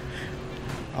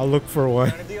 I'll look for one.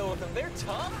 Trying to deal with them. They're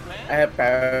tough, man. I have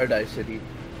Paradise City.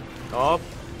 Oh,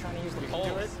 Trying to use the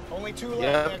poles. Only two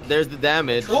yeah, left. there's the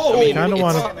damage. I mean, kind of it's-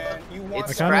 want to.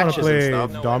 It's I kind of want scratches to and play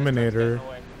stuff. Dominator.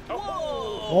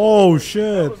 Oh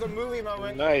shit! A movie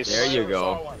moment. Nice. There you go.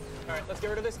 All right, let's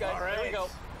get rid of this guy. There we go.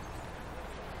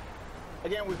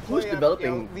 Again, we Who's play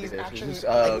developing these this? action. Is this,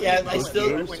 I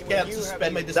still games? can't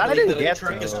suspend my That I disbelief didn't that the get,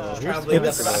 truck is traveling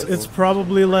that fast. It's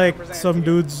probably like some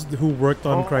dudes who worked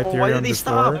on why Criterion did they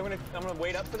stop? before. I'm gonna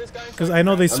wait up for this guy. Because I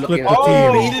know they split the Oh,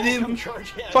 team. baited him.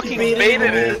 Fucking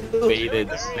baited it.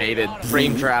 Baited.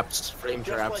 Frame traps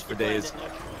for days.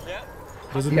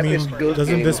 Doesn't Yeah, mean it's good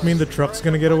doesn't this games. mean the truck's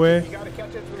gonna get away? You gotta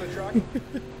catch up to the truck.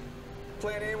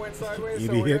 Plan A went sideways,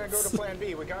 so we're gonna go Idiots. to Plan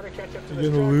B. We gotta catch up to You're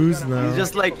this gonna truck. lose We gotta now. He's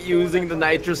just like using the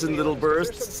nitrous in little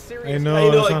bursts. I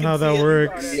know, that's I not can how see that it.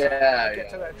 works. Yeah, get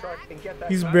to that truck and get that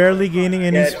He's truck. barely gaining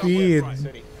any Yeah, speed. Let's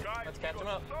catch him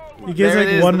up. He gets There it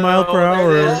like is, 1 mile per there it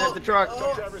hour. is, there's the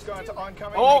truck. Driver's gone to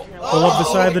oncoming, Oh! making a Pull up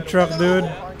beside the truck, dude.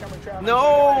 oncoming traffic.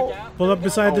 No! Pull up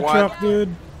beside the what? truck,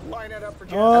 dude. Line it up for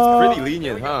Oh, Pretty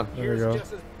lenient, huh? there we go.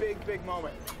 just this big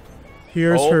moment.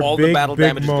 Here's Oh, her all big, the battle big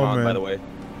damage is gone, by the moment. way.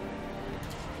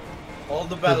 All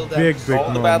the battle Big, damage. big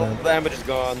All the battle moment. damage is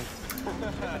gone.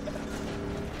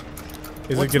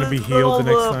 Is What's it gonna be with healed all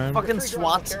the next time? Fucking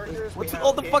swats. What's with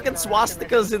all the fucking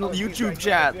swastikas in YouTube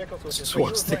chat?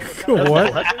 Swastika. Oh,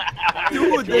 What?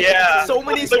 Dude, there's Yeah. so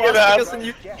many Look at that. swastikas in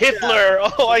YouTube. Hitler.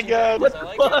 Oh my god. What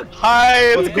the fuck?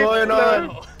 Hi. What's going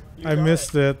on? I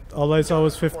missed it. All I saw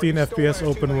was 15 FPS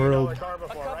open world. A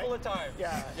couple of times.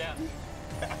 Yeah.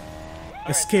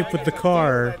 Escape with the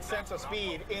car. That sense of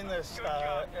speed in this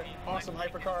awesome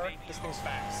hypercar. This thing's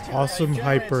fast. Awesome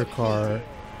hypercar.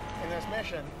 In this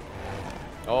mission,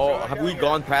 Oh, have we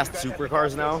gone past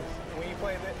supercars now? when you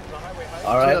play the highway heist,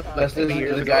 Alright, let's listen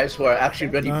to the guys who are actually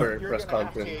ready for a you're press gonna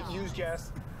have conference. to use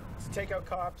Jess to take out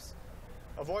cops,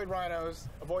 avoid rhinos,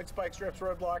 avoid spike strips,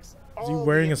 roadblocks. Is he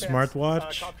wearing a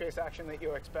smartwatch? Cop chase action that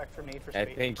you expect from Need for I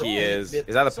Speed. think he is.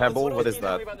 Is that a pebble? What is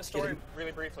that? About the story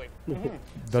really briefly.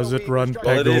 Does it run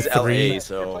Well, it Peggle is LA, 3? You're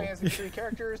so. playing as these three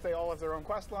characters. They all have their own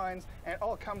quest lines, and it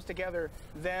all comes together.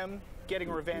 Them getting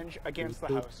revenge against the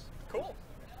house. Cool.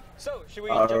 So, should we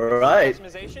All jump into right.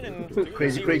 customization and Crazy, see what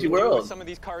crazy we can do world. with some of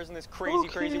these cars in this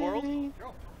crazy world?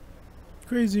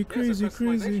 Crazy, crazy,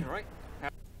 crazy.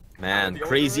 Man,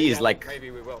 crazy is like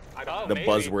Oh, the maybe.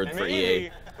 buzzword for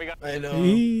EA. We got I know.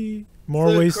 Eee, more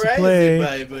So ways to crazy,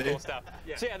 play. baby. cool stuff.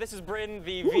 So yeah, this is Bryn,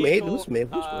 the Who made vehicle who's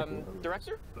working on it?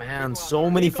 director. Man, so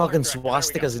many fucking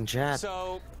swastikas in chat.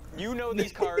 So You know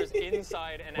these cars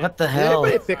inside and out. What the hell?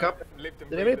 Did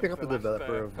anybody pick up the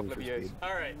developer of Need for Speed? All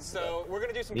right, so we're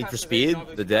gonna do some Need for Speed?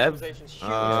 The dev?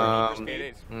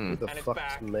 Who the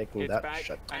fuck's making that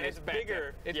shit? And it's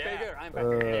bigger. It's bigger. I'm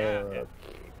back.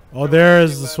 Oh,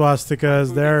 there's the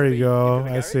swastikas. There you go.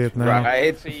 I see it now.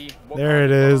 Right. There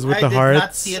it is with the hearts. I did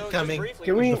not see it coming.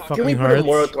 Can we put a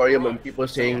moratorium on people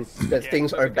saying that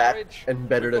things are back and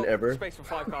better than ever?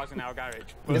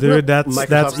 Dude, that's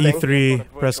E3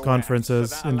 press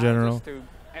conferences in general.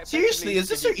 Seriously, is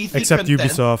this their E3 Except content?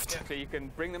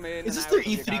 Ubisoft. Is this their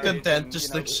E3 content,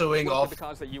 just like showing off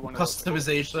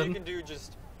customization?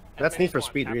 That's Need for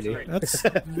Speed, really.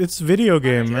 It's video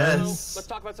game, man. Let's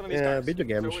talk about some of these Yeah, cars. video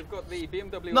games. So we've got the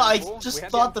BMW No, I M4. just We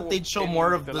had thought the that they'd M4 show in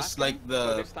more of the this, last like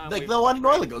time, the one in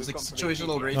while ago, it's like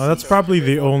situational racing. Oh, that's probably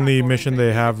the only mission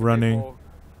they have running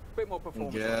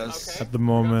Yes. at the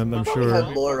moment, I'm They sure.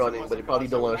 have more running, but they probably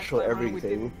don't want to show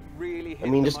everything. I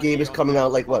mean, this game is coming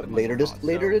out like what, later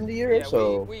in the year,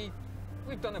 so.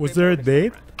 Was there a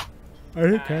date? I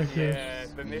think I hear.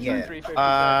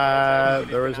 Yeah.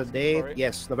 There was a date.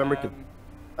 Yes, November 2.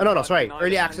 Oh, no, sorry.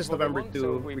 Early access November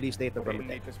 2. Release date November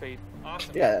 10.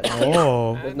 Yeah.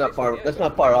 Oh. That's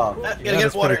not far off. Yeah,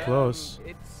 that's pretty close.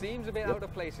 It seems a bit out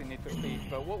of place in Need for Speed,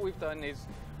 but what we've done is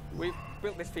we've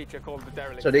built this feature called the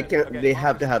Derelict. So they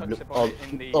have to have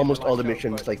almost all the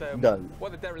missions like done.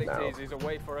 What the Derelict now. is a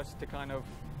way for us to kind of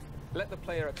let the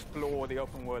player explore the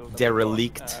open world.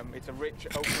 Derelict. It's a rich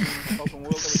open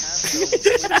world that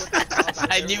we have. So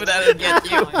I knew that would get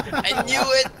you. I knew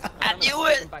it. I knew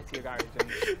it. Back to your garage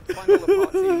and find all the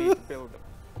parts you need to build them.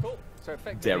 Cool. So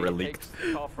effectively, Derelict. it takes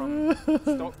the car from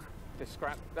stock to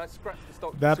scrap. That's scrap to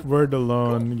stock. That word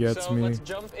alone gets So me. let's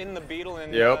jump in the Beetle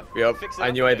and Yep. fix it I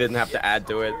up knew a I bit. didn't have to add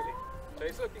to it. So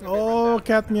it's looking a bit Oh,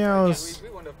 cat meows. we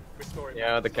want to restore it.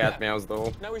 Yeah, the cat meows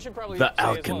though. Now we should probably The say as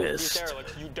well, Alchemist. these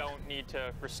derelicts, you don't need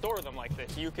to restore them like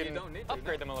this. You can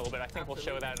upgrade them a little bit. I think we'll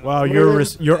show that. in a Wow,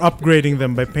 little you're upgrading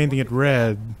them by painting it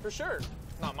red. For sure.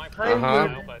 Not my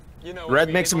but you know.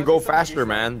 Red makes them go faster,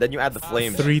 man. Then you add the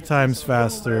flames. 3 times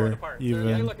faster,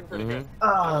 even.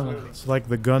 It's like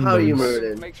the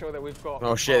Gundams. Make sure that we've got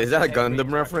Oh shit, is that a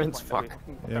Gundam reference? Fuck.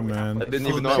 Yeah, man. I didn't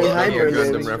even know it was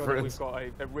a Gundam reference. We've got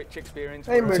a rich experience.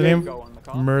 Hey, What's the name?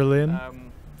 Merlin.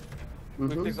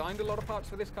 We've designed a lot of parts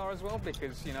for this car as well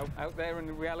because, you know, out there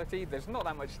in reality, there's not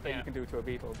that much that you can do to a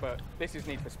Beetle, but this is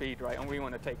Need for Speed, right? And we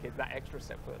want to take it that extra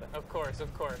step further. Of course,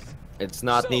 of course. It's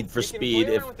not Need for Speed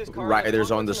if Riders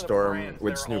on the Storm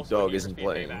with Snoop Dogg isn't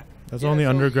playing. That's only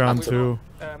Underground too.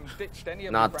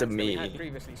 Not to me.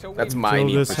 That's my Till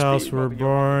Need this for house Speed. were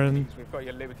born.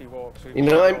 You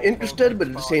know, I'm interested, but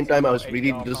at the same time, I was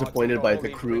really disappointed by the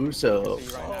crew, so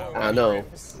I don't know.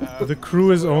 The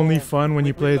crew is only fun when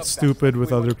you play it stupid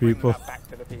with other people.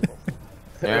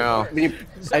 Yeah.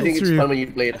 I think it's fun when you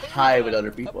play it high with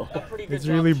other people. It's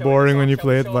really boring when you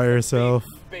play it by yourself.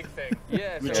 Big thing.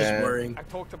 Yeah, Which so is boring. I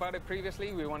talked about it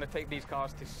previously. We want to take these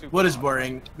cars to super. What is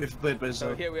boring? We've played by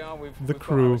So here we are. We've The got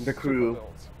crew. our The super crew.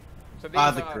 builds. So these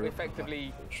The are crew.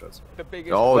 effectively the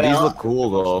biggest. Oh, these look cool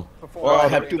though. Well, I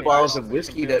have 2 bottles of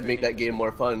whiskey that make that game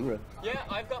more fun. Yeah,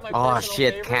 I've got my Oh personal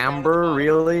shit, favorite camber,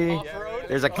 really?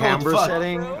 There's a camber fuck.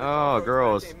 setting? Oh,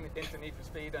 gross. into Need for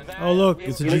Speed, and Oh look,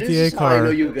 it's a You know, this GTA is how I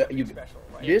know car.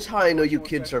 this is how I know you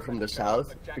kids are from the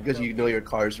South, because you know your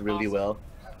cars really well.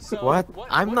 What?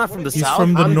 I'm not from the He's south.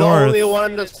 from the I'm the north. only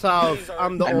one in the South.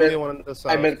 I'm the only one in the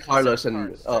South. I meant Carlos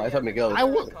and I thought Miguel. I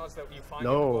will.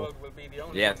 No.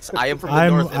 Yes, I am from the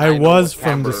north. and I know was what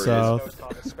from the camber is. south.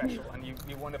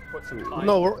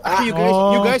 No, actually, you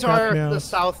Oh, guys are cat meows. the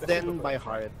South then by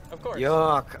heart. Of course.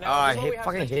 Yuck. Oh, I Now, before we hate, have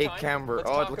fucking some hate time, camber. let's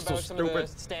Oh, talk it looks so about some of the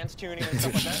stupid. stance tuning and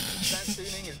stuff like that. Stance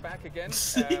tuning is back again.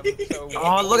 So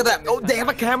Oh, look at that. Oh, they have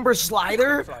a camber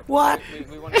slider? What?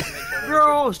 we wanted to make sure that we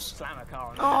Gross. could slam a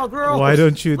car on Oh, gross. Why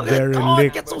don't you Look at dare that. Oh, it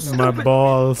lick gets so my stupid.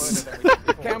 balls?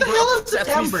 Camber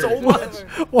upsets me so much.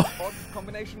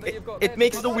 It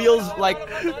makes the wheels like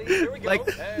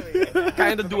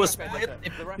kind of do a split.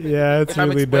 Yeah, it's If I'm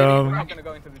really explaining- dumb.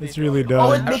 It's really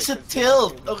Oh, it dumb. makes it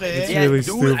tilt. Okay. It's Yeah, really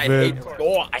dude, I hate stupid. it.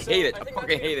 Oh, I hate it. I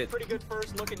fucking hate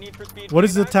it. What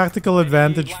is the tactical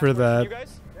advantage for that?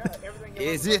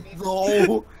 Is it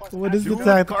though? What is the Dude,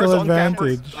 tactical cars on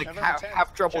cameras, advantage? like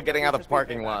have trouble getting out of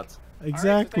parking lots.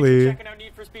 Exactly.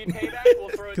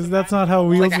 Because that's not how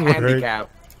wheels Like a work. handicap.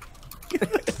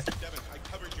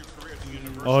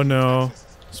 Oh no.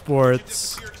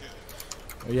 Sports.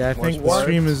 Oh, yeah, I think the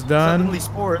stream is done. It's the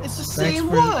Thanks same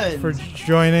for, one. for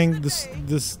joining the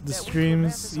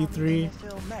streams, E3.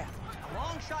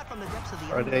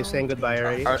 Are they saying goodbye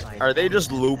already? Are they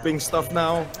just looping stuff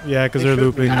now? Yeah, because they're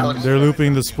looping. They're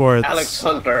looping the sports. Alex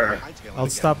Hunter. I'll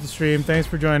stop the stream. Thanks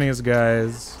for joining us,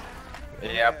 guys.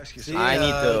 Yep.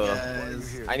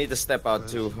 I need to step out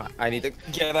too. I need to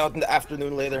get out in the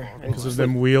afternoon later. Because of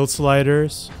them wheel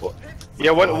sliders. Yeah,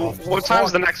 what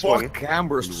time's the next one?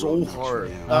 Camber's so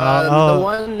hard. The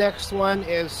one next one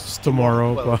is It's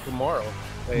tomorrow. well, but tomorrow.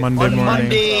 Monday On morning.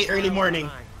 Monday, early morning.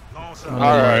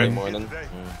 Alright. Morning.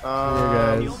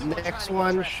 Next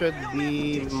one should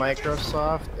be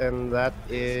Microsoft, and that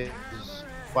is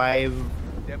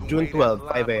June 12,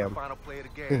 5 a.m.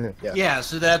 Yeah,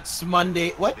 so that's Monday.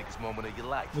 What?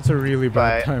 It's a really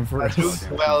bad time for us. June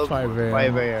 12, 5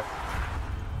 a.m.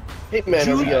 Hey man,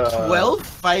 June 12,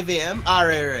 5 a.m. Ah,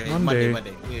 right. Monday.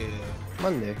 Monday. Yeah.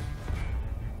 Monday,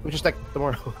 which is like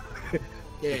tomorrow.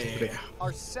 Yeah.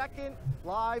 Our second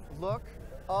live look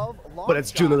of But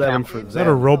it's June 11th for Is that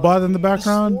a robot in the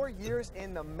background? 4 years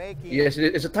in the making. Yes,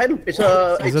 it's a Titan. Is it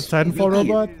Titanfall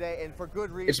robot?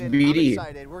 It's BD.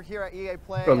 We're here at EA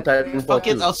Play From Titanfall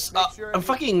 2. I'm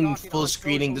fucking full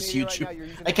screening this YouTube.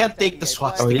 I can't take the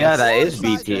swastika. Oh yeah, that is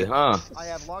BT, huh? I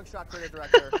have Longshot creative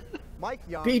director Mike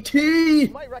Young. BT. You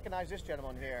might recognize this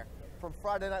gentleman here from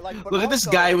Friday Night Lights. Look at this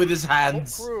guy with his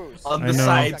hands on the I know.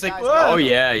 sides. Like, Oh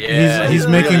yeah. He's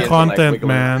making content,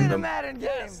 man.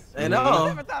 I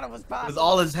know. With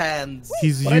all his hands.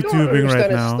 He's But I don't YouTubing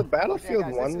right understand, now. It's the Battlefield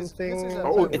 1 thing.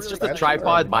 Oh, it's just a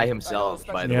tripod by himself,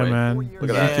 by the Yeah, way. man. He's Look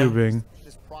at that. YouTubing.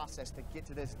 This process to get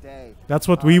to this day. That's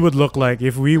what we would look like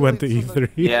if we went to E3.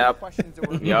 Yep.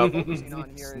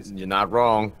 You're not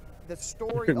wrong. The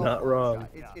story You're of not wrong.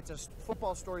 Longshot. It's a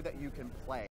football story that you can play.